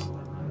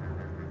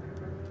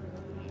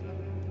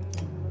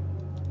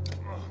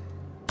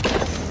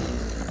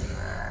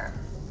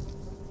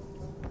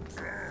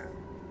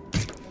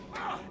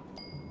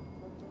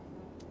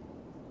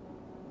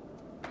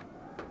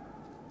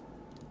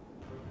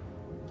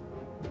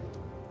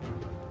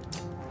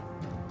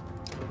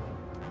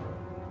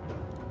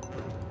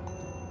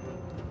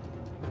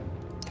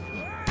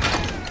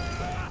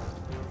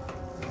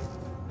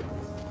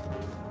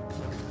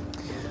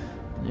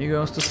 He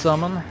goes to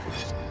summon.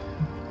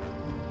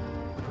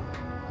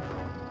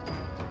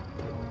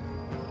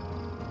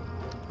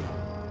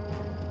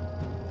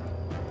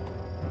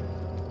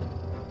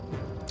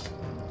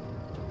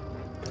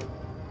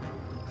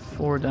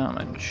 Four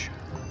damage.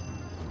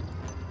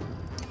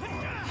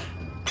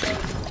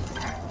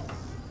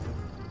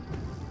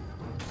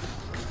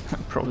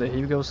 Probably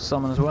he goes to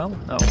summon as well?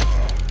 No.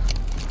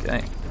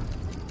 Okay.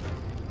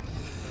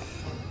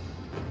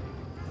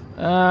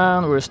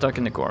 And we're stuck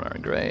in the corner.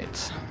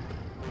 Great.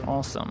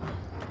 Awesome.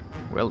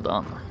 Well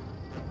done.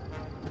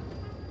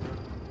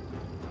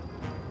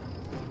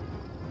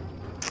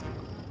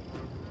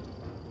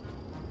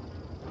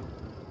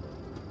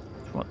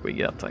 That's what we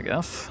get, I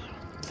guess.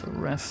 So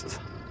rest.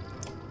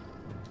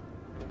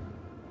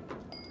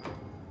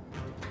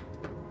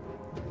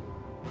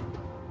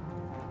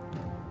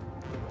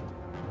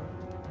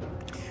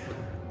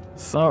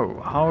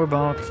 So, how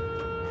about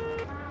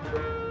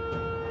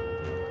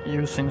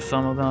using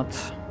some of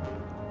that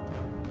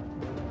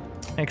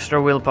extra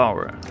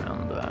willpower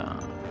and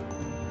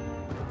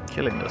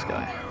killing this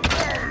guy?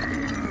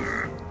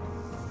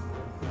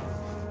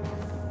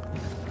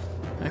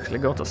 Actually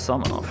got a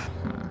summon off.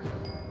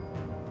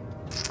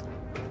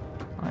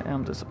 I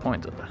am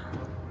disappointed.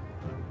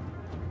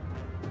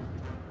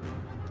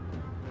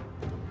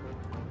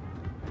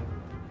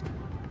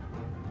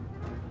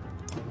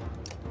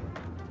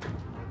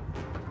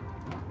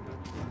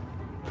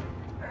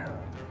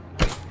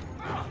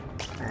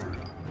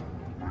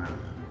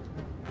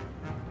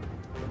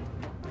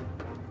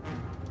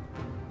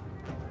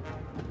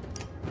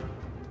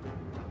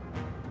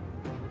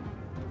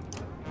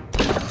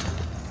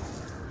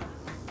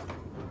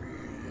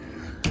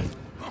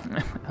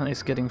 And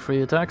he's getting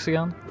free attacks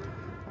again.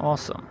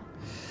 Awesome.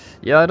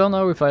 Yeah, I don't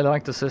know if I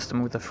like the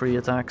system with the free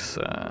attacks.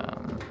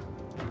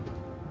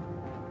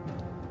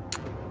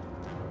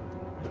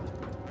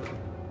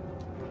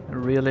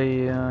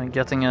 Really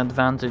getting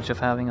advantage of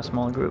having a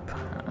small group.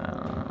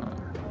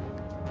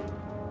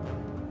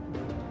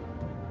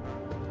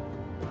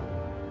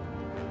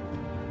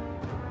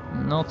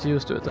 Not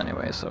used to it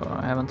anyway, so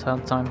I haven't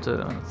had time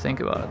to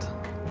think about it.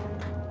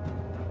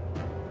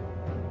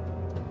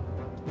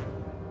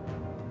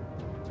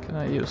 Can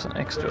I use an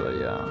extra?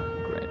 Yeah,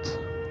 great.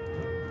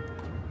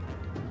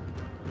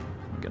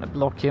 I'm gonna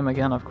block him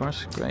again, of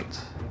course. Great.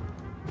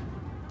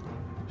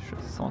 Should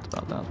have thought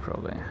about that,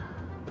 probably.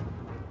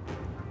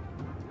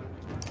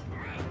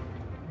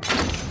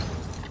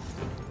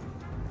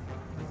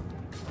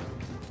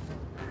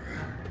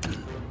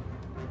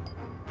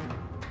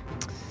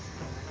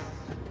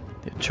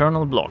 The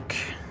Eternal Block.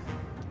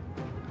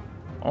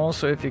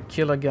 Also, if you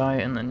kill a guy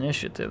in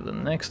initiative, the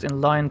next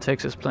in line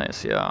takes his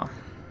place. Yeah.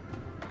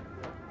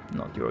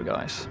 Not your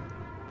guys.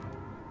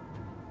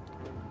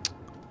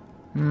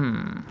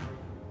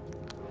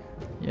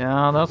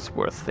 Yeah, that's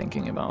worth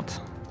thinking about.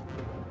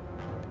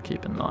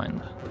 Keep in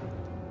mind.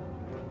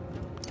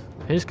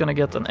 He's gonna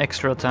get an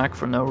extra attack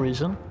for no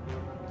reason.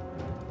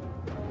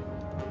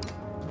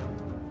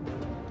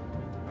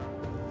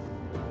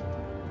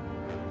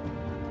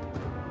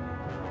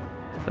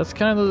 That's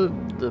kind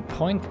of the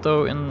point,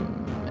 though,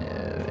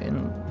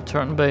 in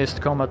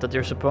turn-based combat, that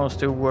you're supposed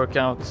to work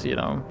out, you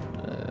know,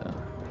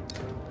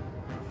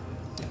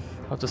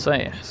 how to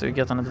say, so you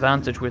get an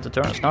advantage with the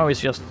turns. Now he's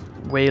just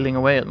wailing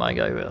away at my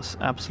guy who has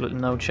absolutely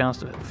no chance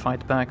to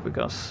fight back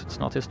because it's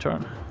not his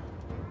turn.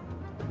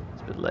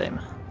 It's a bit lame.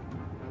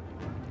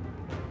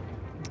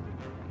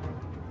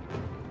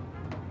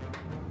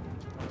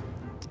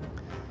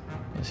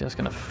 He's just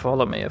gonna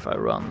follow me if I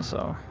run,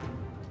 so...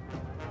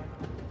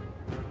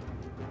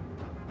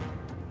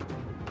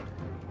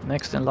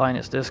 Next in line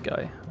is this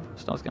guy.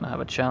 He's not gonna have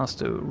a chance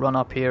to run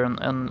up here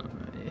and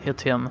hit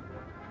him.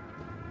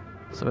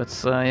 So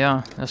it's,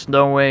 yeah, there's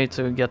no way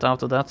to get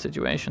out of that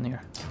situation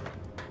here.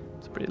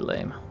 It's pretty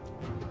lame.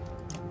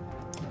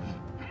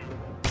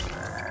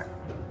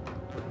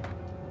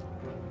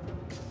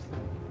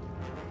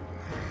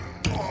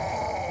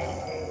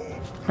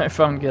 I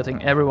found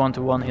getting everyone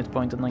to 1 hit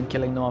point and then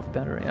killing them off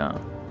better, yeah.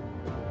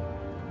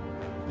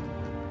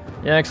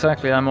 Yeah,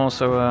 exactly, I'm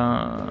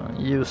also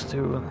used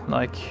to,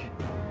 like,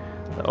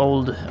 the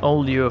old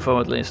UFO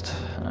at least.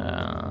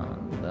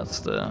 That's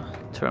the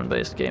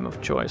turn-based game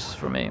of choice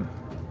for me.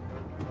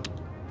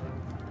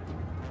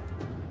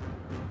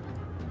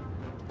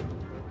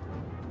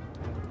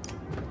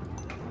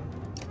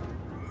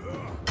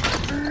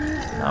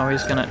 Now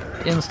he's gonna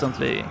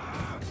instantly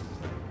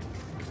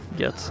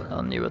get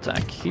a new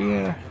attack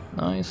here.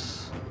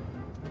 Nice.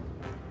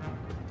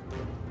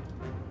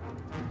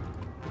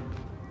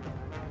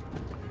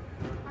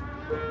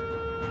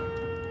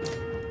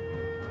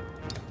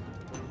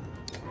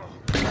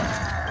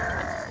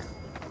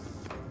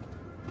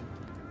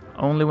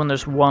 Only when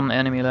there's one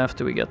enemy left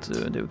do we get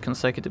to do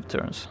consecutive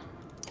turns.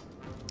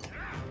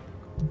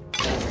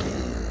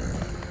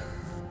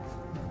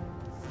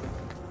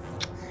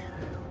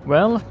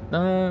 Well,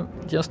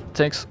 just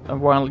takes a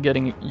while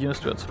getting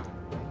used to it.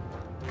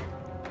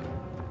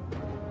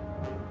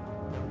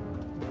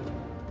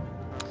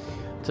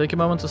 Take a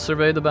moment to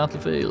survey the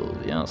battlefield.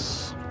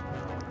 Yes.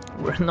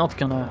 We're not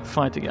gonna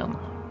fight again.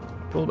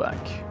 Pull back.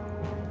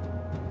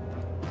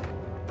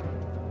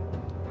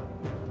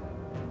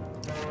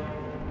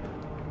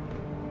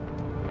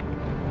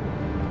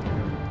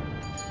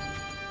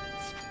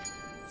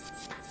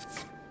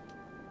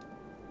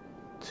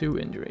 Two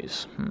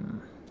injuries.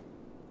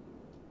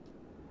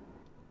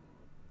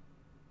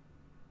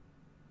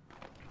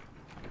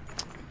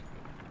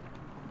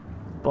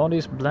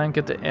 Bodies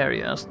blanket the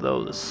area as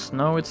though the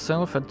snow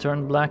itself had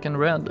turned black and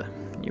red.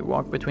 You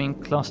walk between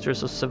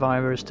clusters of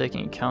survivors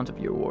taking account of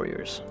your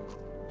warriors.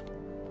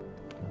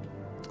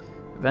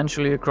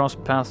 Eventually you cross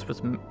paths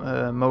with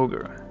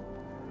Moger.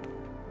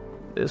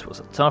 This was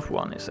a tough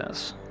one, he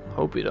says.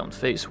 Hope we don't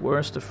face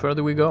worse the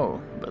further we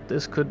go, but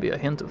this could be a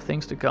hint of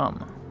things to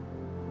come.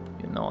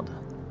 You nod.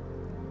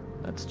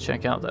 Let's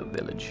check out that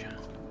village.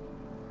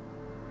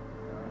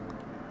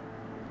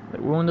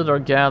 The wounded are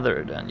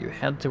gathered, and you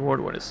head toward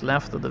what is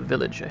left of the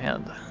village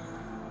ahead.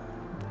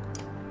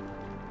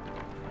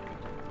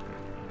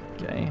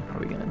 Okay, are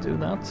we gonna do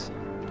that?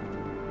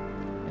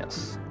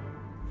 Yes.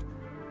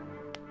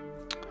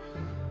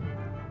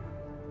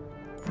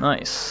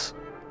 Nice.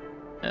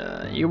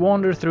 You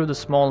wander through the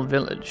small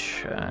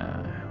village,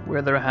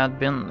 where there had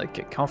been the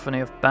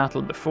cacophony of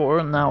battle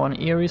before. Now an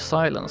eerie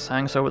silence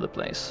hangs over the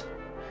place.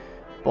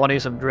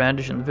 Bodies of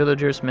dredge and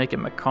villagers make a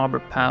macabre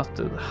path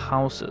to the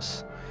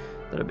houses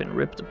that have been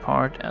ripped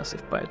apart as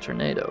if by a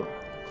tornado.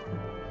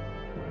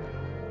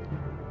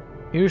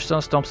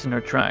 Yrsa stops in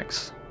her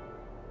tracks.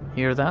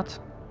 Hear that?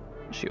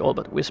 She all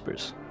but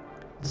whispers.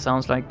 It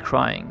sounds like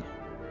crying.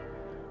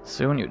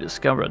 Soon you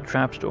discover a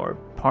trapdoor,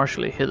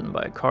 partially hidden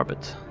by a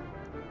carpet.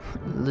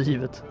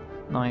 Leave it.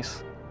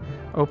 Nice.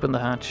 Open the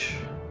hatch.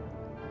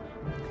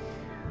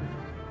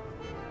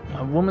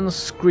 A woman's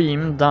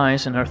scream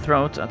dies in her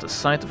throat at the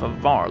sight of a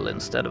varl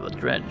instead of a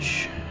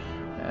dredge.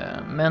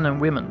 Men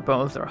and women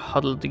both are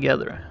huddled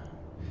together.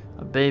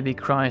 A baby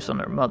cries on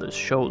her mother's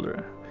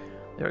shoulder.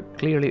 They are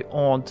clearly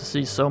awed to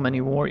see so many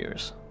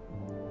warriors.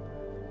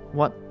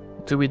 What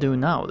do we do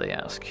now, they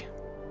ask.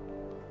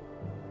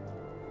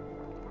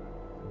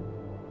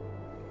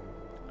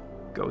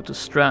 Go to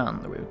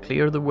Strand, we'll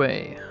clear the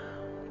way.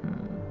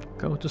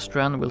 Go to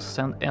Strand, we'll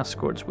send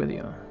escorts with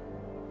you.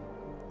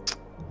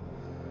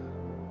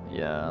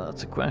 Yeah,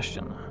 that's a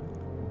question.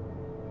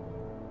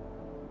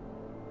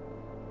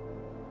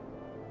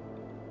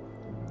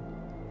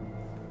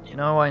 You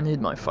know, I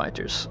need my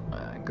fighters.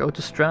 Go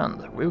to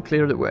Strand, we'll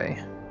clear the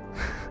way.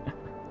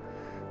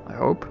 I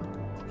hope.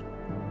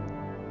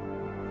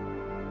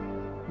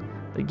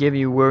 They give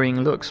you worrying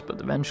looks, but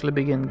eventually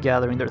begin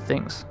gathering their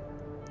things.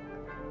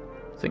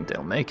 Think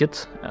they'll make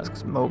it?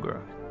 Asks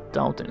Moger,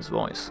 doubt in his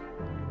voice.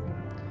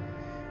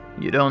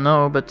 You don't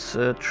know, but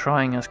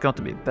trying has got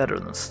to be better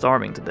than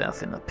starving to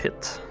death in a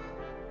pit.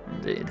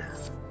 Indeed.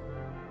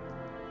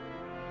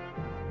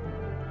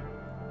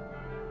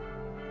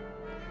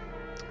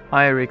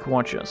 Eirik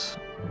watches.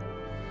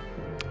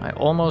 I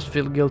almost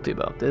feel guilty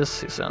about this,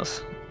 he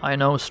says. I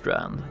know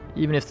Strand.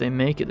 Even if they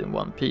make it in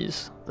one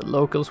piece, the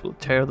locals will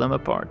tear them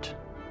apart.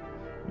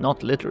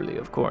 Not literally,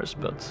 of course,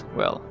 but,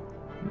 well,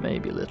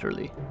 maybe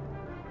literally.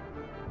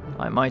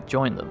 I might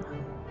join them.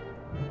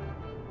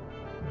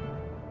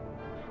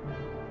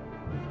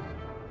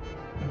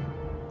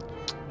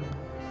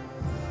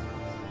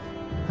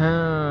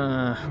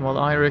 Well,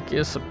 Eirik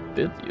is a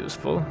bit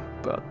useful,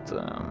 but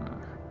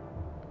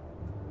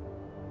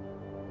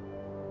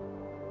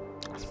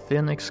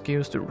thin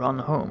excuse to run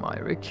home,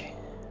 Eirik.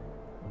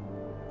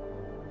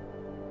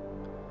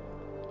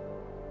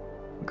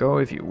 Go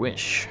if you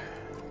wish.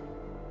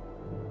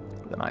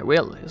 Then I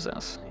will, he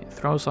says. He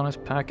throws on his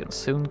pack and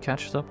soon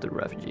catches up the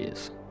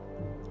refugees.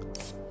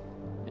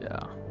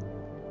 Yeah.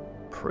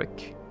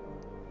 Prick.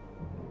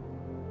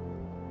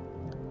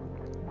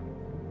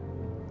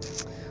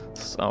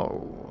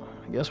 So,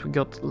 I guess we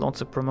got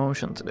lots of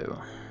promotion to do.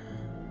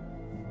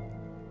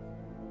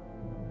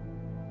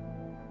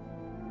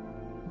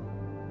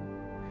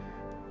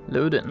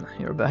 Ludin,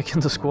 you're back in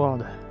the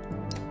squad.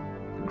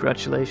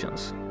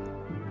 Congratulations.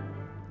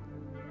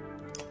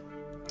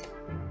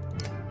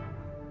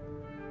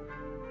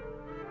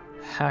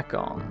 Hack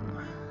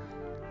on.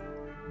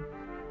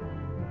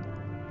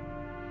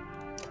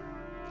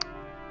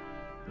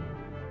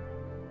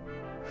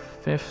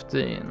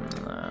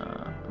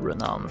 $15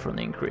 renown for an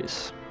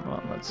increase.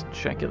 Well, let's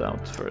check it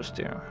out first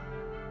here.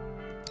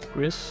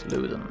 Gris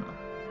Ludin.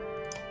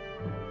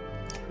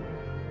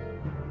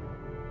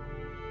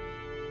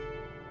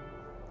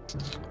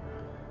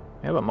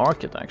 We have a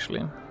market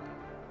actually.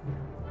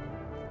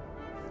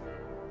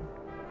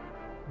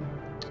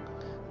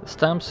 The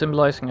stamp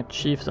symbolizing a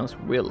chieftain's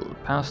will,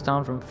 passed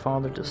down from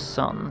father to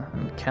son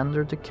and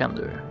kender to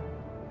kender.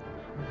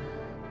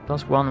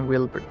 +1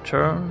 will per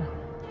turn.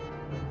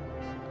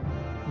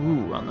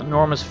 Ooh, an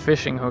enormous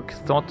fishing hook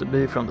thought to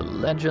be from the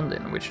legend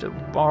in which the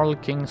Varl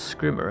King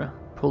Scrimmer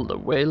pulled a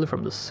whale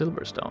from the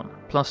Silverstone.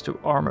 +2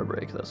 armor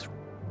break, that's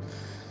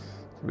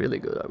really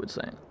good, I would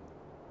say.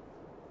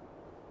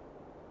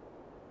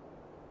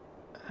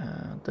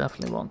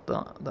 Definitely want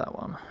that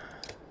one.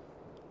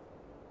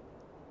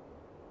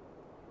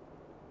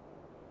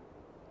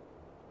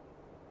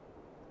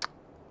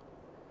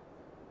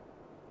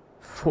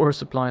 Four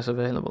supplies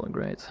available,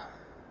 great.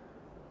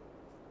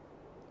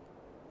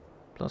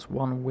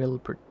 +1 will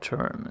per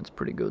turn, it's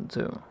pretty good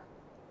too.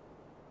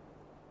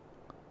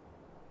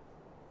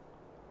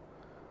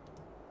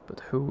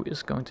 But who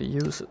is going to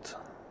use it?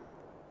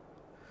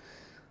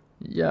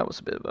 Yeah, it was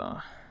a bit of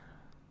a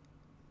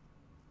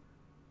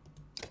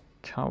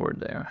coward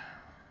there.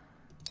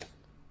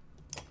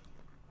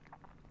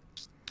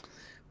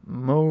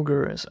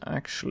 Mogre is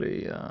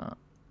actually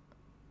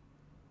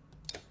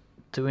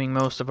doing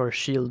most of our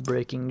shield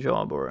breaking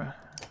job, or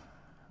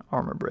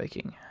armor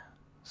breaking.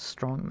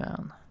 Strong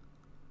man.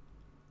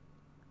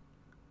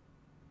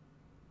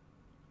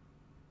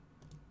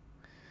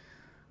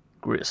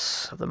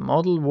 Gris, the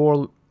model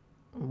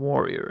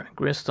warrior.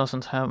 Gris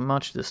doesn't have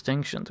much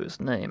distinction to his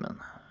name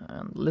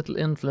and little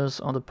influence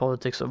on the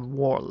politics of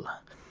war,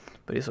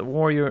 but he's a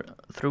warrior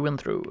through and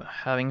through,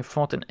 having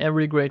fought in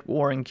every great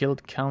war and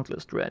killed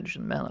countless dredge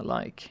and men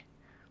alike.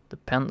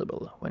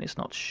 Dependable when he's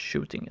not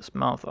shooting his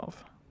mouth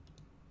off.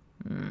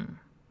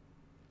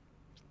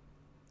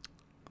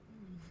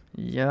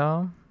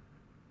 Yeah.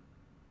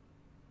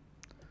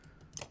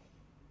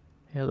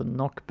 He had a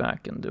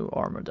knockback and do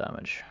armor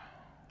damage.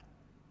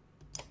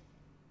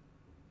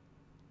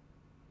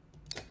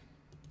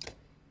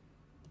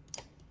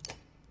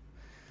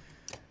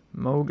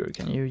 Mogre,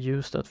 can you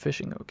use that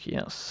fishing hook?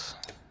 Yes.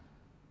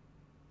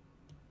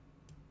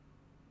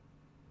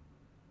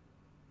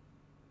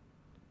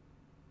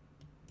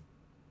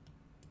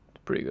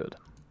 It's pretty good.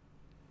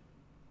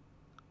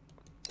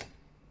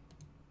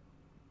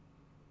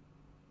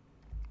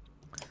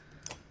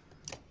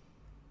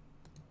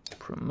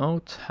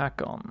 Promote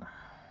hack on.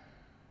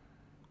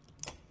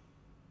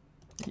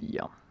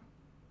 Yeah.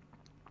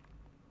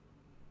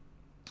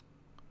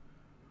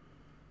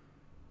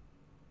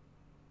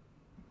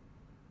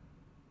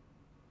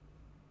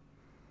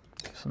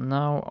 So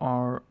now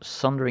our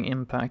Sundering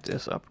Impact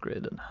is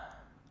upgraded.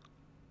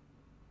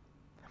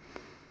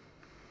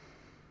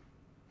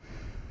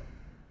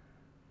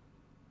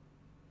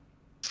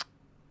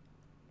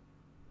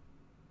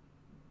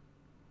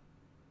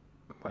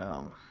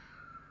 Well,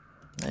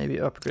 maybe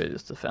upgrade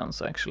his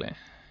defense actually.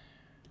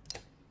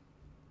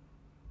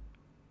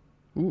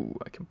 Ooh,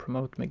 I can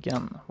promote him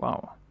again.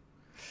 Wow.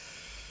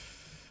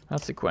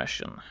 That's the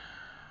question.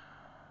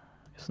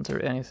 Isn't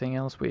there anything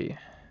else we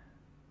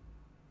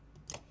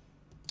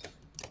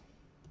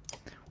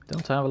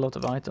don't have a lot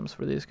of items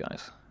for these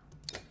guys.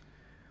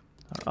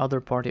 Our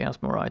other party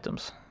has more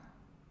items.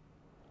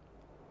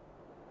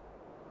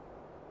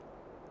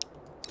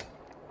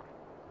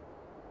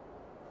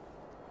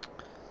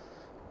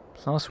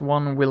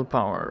 +1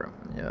 willpower.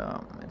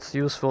 Yeah, it's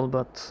useful,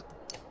 but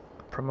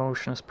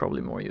promotion is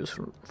probably more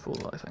useful,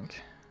 I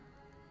think.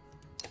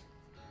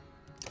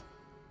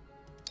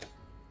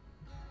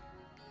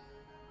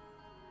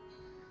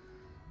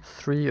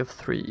 Three of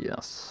 3,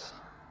 yes.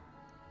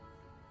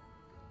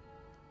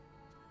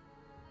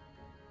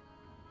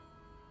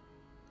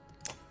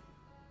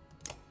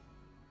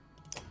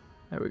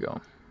 There we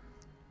go.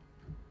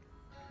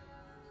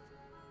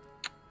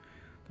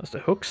 Does the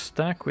hook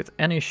stack with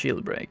any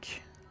shield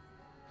break?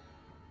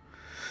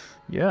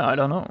 Yeah, I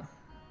don't know.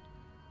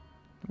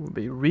 It would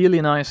be really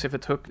nice if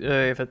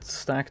it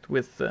stacked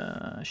with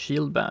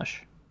shield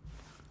bash.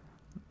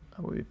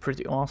 That would be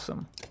pretty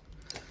awesome.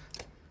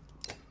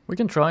 We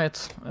can try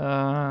it.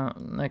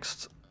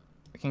 Next,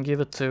 we can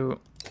give it to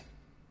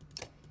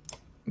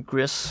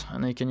Gris,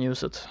 and he can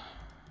use it.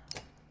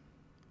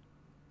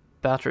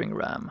 Battering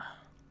ram.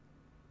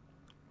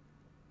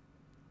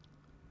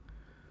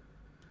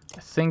 I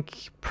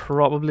think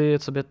probably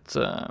it's a bit,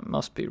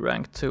 must be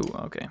rank 2,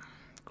 okay,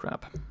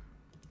 crap.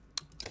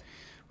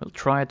 We'll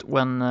try it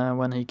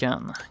when he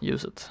can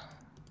use it.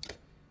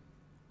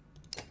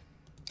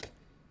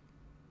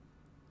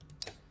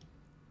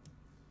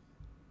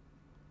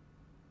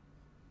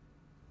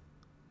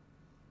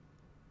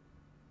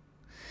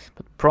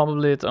 But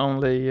probably it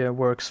only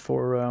works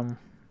for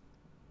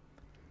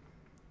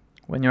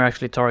when you're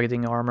actually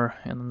targeting armor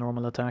in a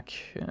normal attack.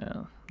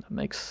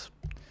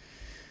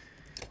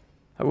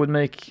 That would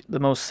make the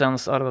most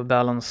sense out of a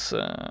balance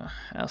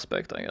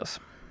aspect, I guess.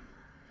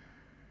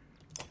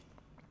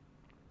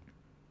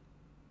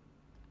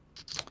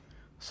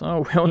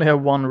 So we only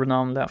have 1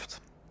 renown left.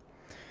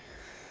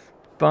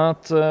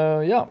 But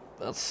yeah,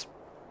 that's,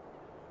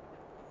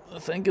 I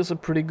think, is a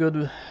pretty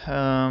good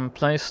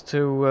place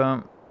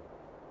to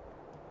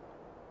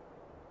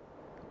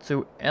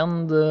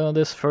end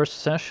this first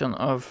session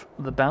of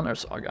the Banner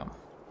Saga.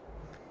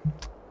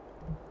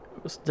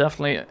 It was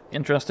definitely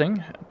interesting,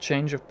 a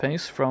change of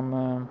pace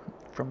from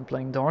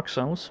playing Dark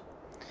Souls,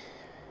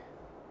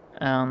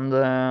 and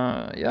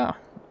yeah,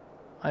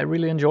 I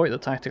really enjoy the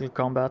tactical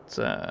combat.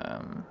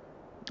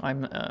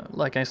 I'm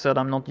like I said,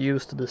 I'm not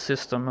used to the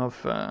system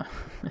of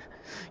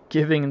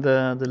giving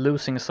the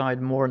losing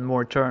side more and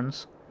more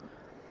turns.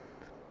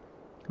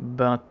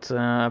 But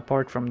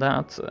apart from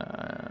that,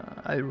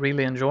 I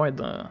really enjoyed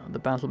the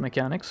battle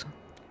mechanics.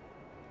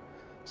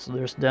 So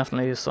there's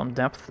definitely some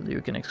depth that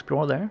you can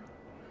explore there.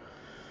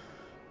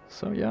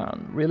 So yeah,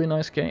 really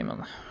nice game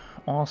and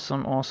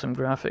awesome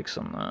graphics,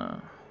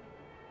 and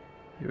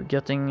you're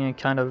getting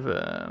kind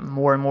of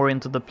more and more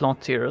into the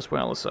plot here as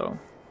well, so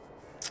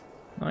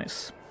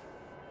nice.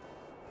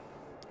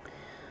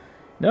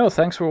 No,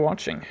 thanks for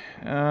watching.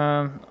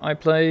 I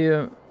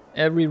play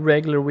every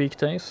regular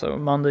weekday, so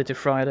Monday to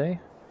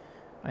Friday.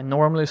 I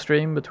normally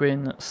stream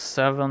between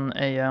 7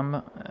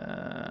 AM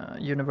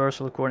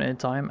Universal Coordinated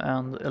Time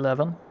and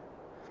 11.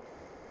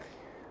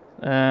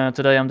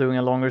 Today I'm doing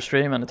a longer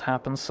stream, and it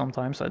happens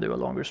sometimes I do a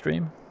longer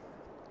stream.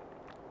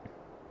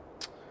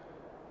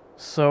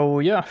 So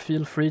yeah,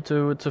 feel free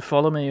to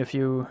follow me if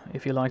you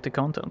like the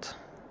content.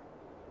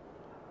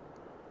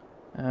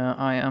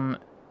 I am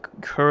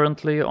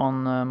currently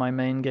on my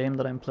main game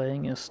that I'm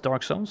playing is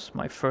Dark Souls,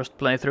 my first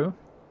playthrough.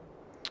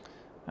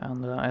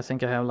 And I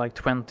think I have like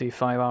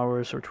 25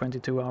 hours or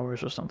 22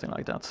 hours or something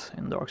like that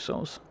in Dark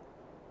Souls.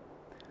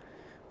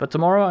 But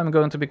tomorrow I'm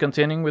going to be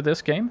continuing with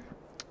this game.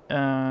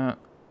 And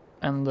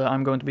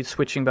I'm going to be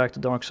switching back to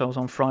Dark Souls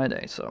on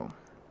Friday, so...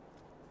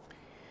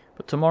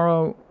 But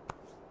tomorrow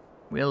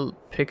we'll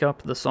pick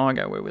up the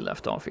saga where we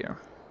left off here.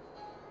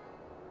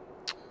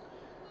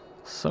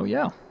 So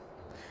yeah.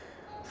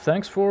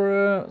 Thanks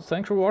for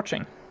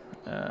watching.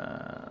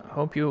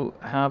 Hope you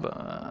have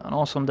an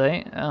awesome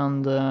day,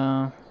 and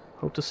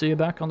hope to see you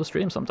back on the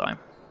stream sometime.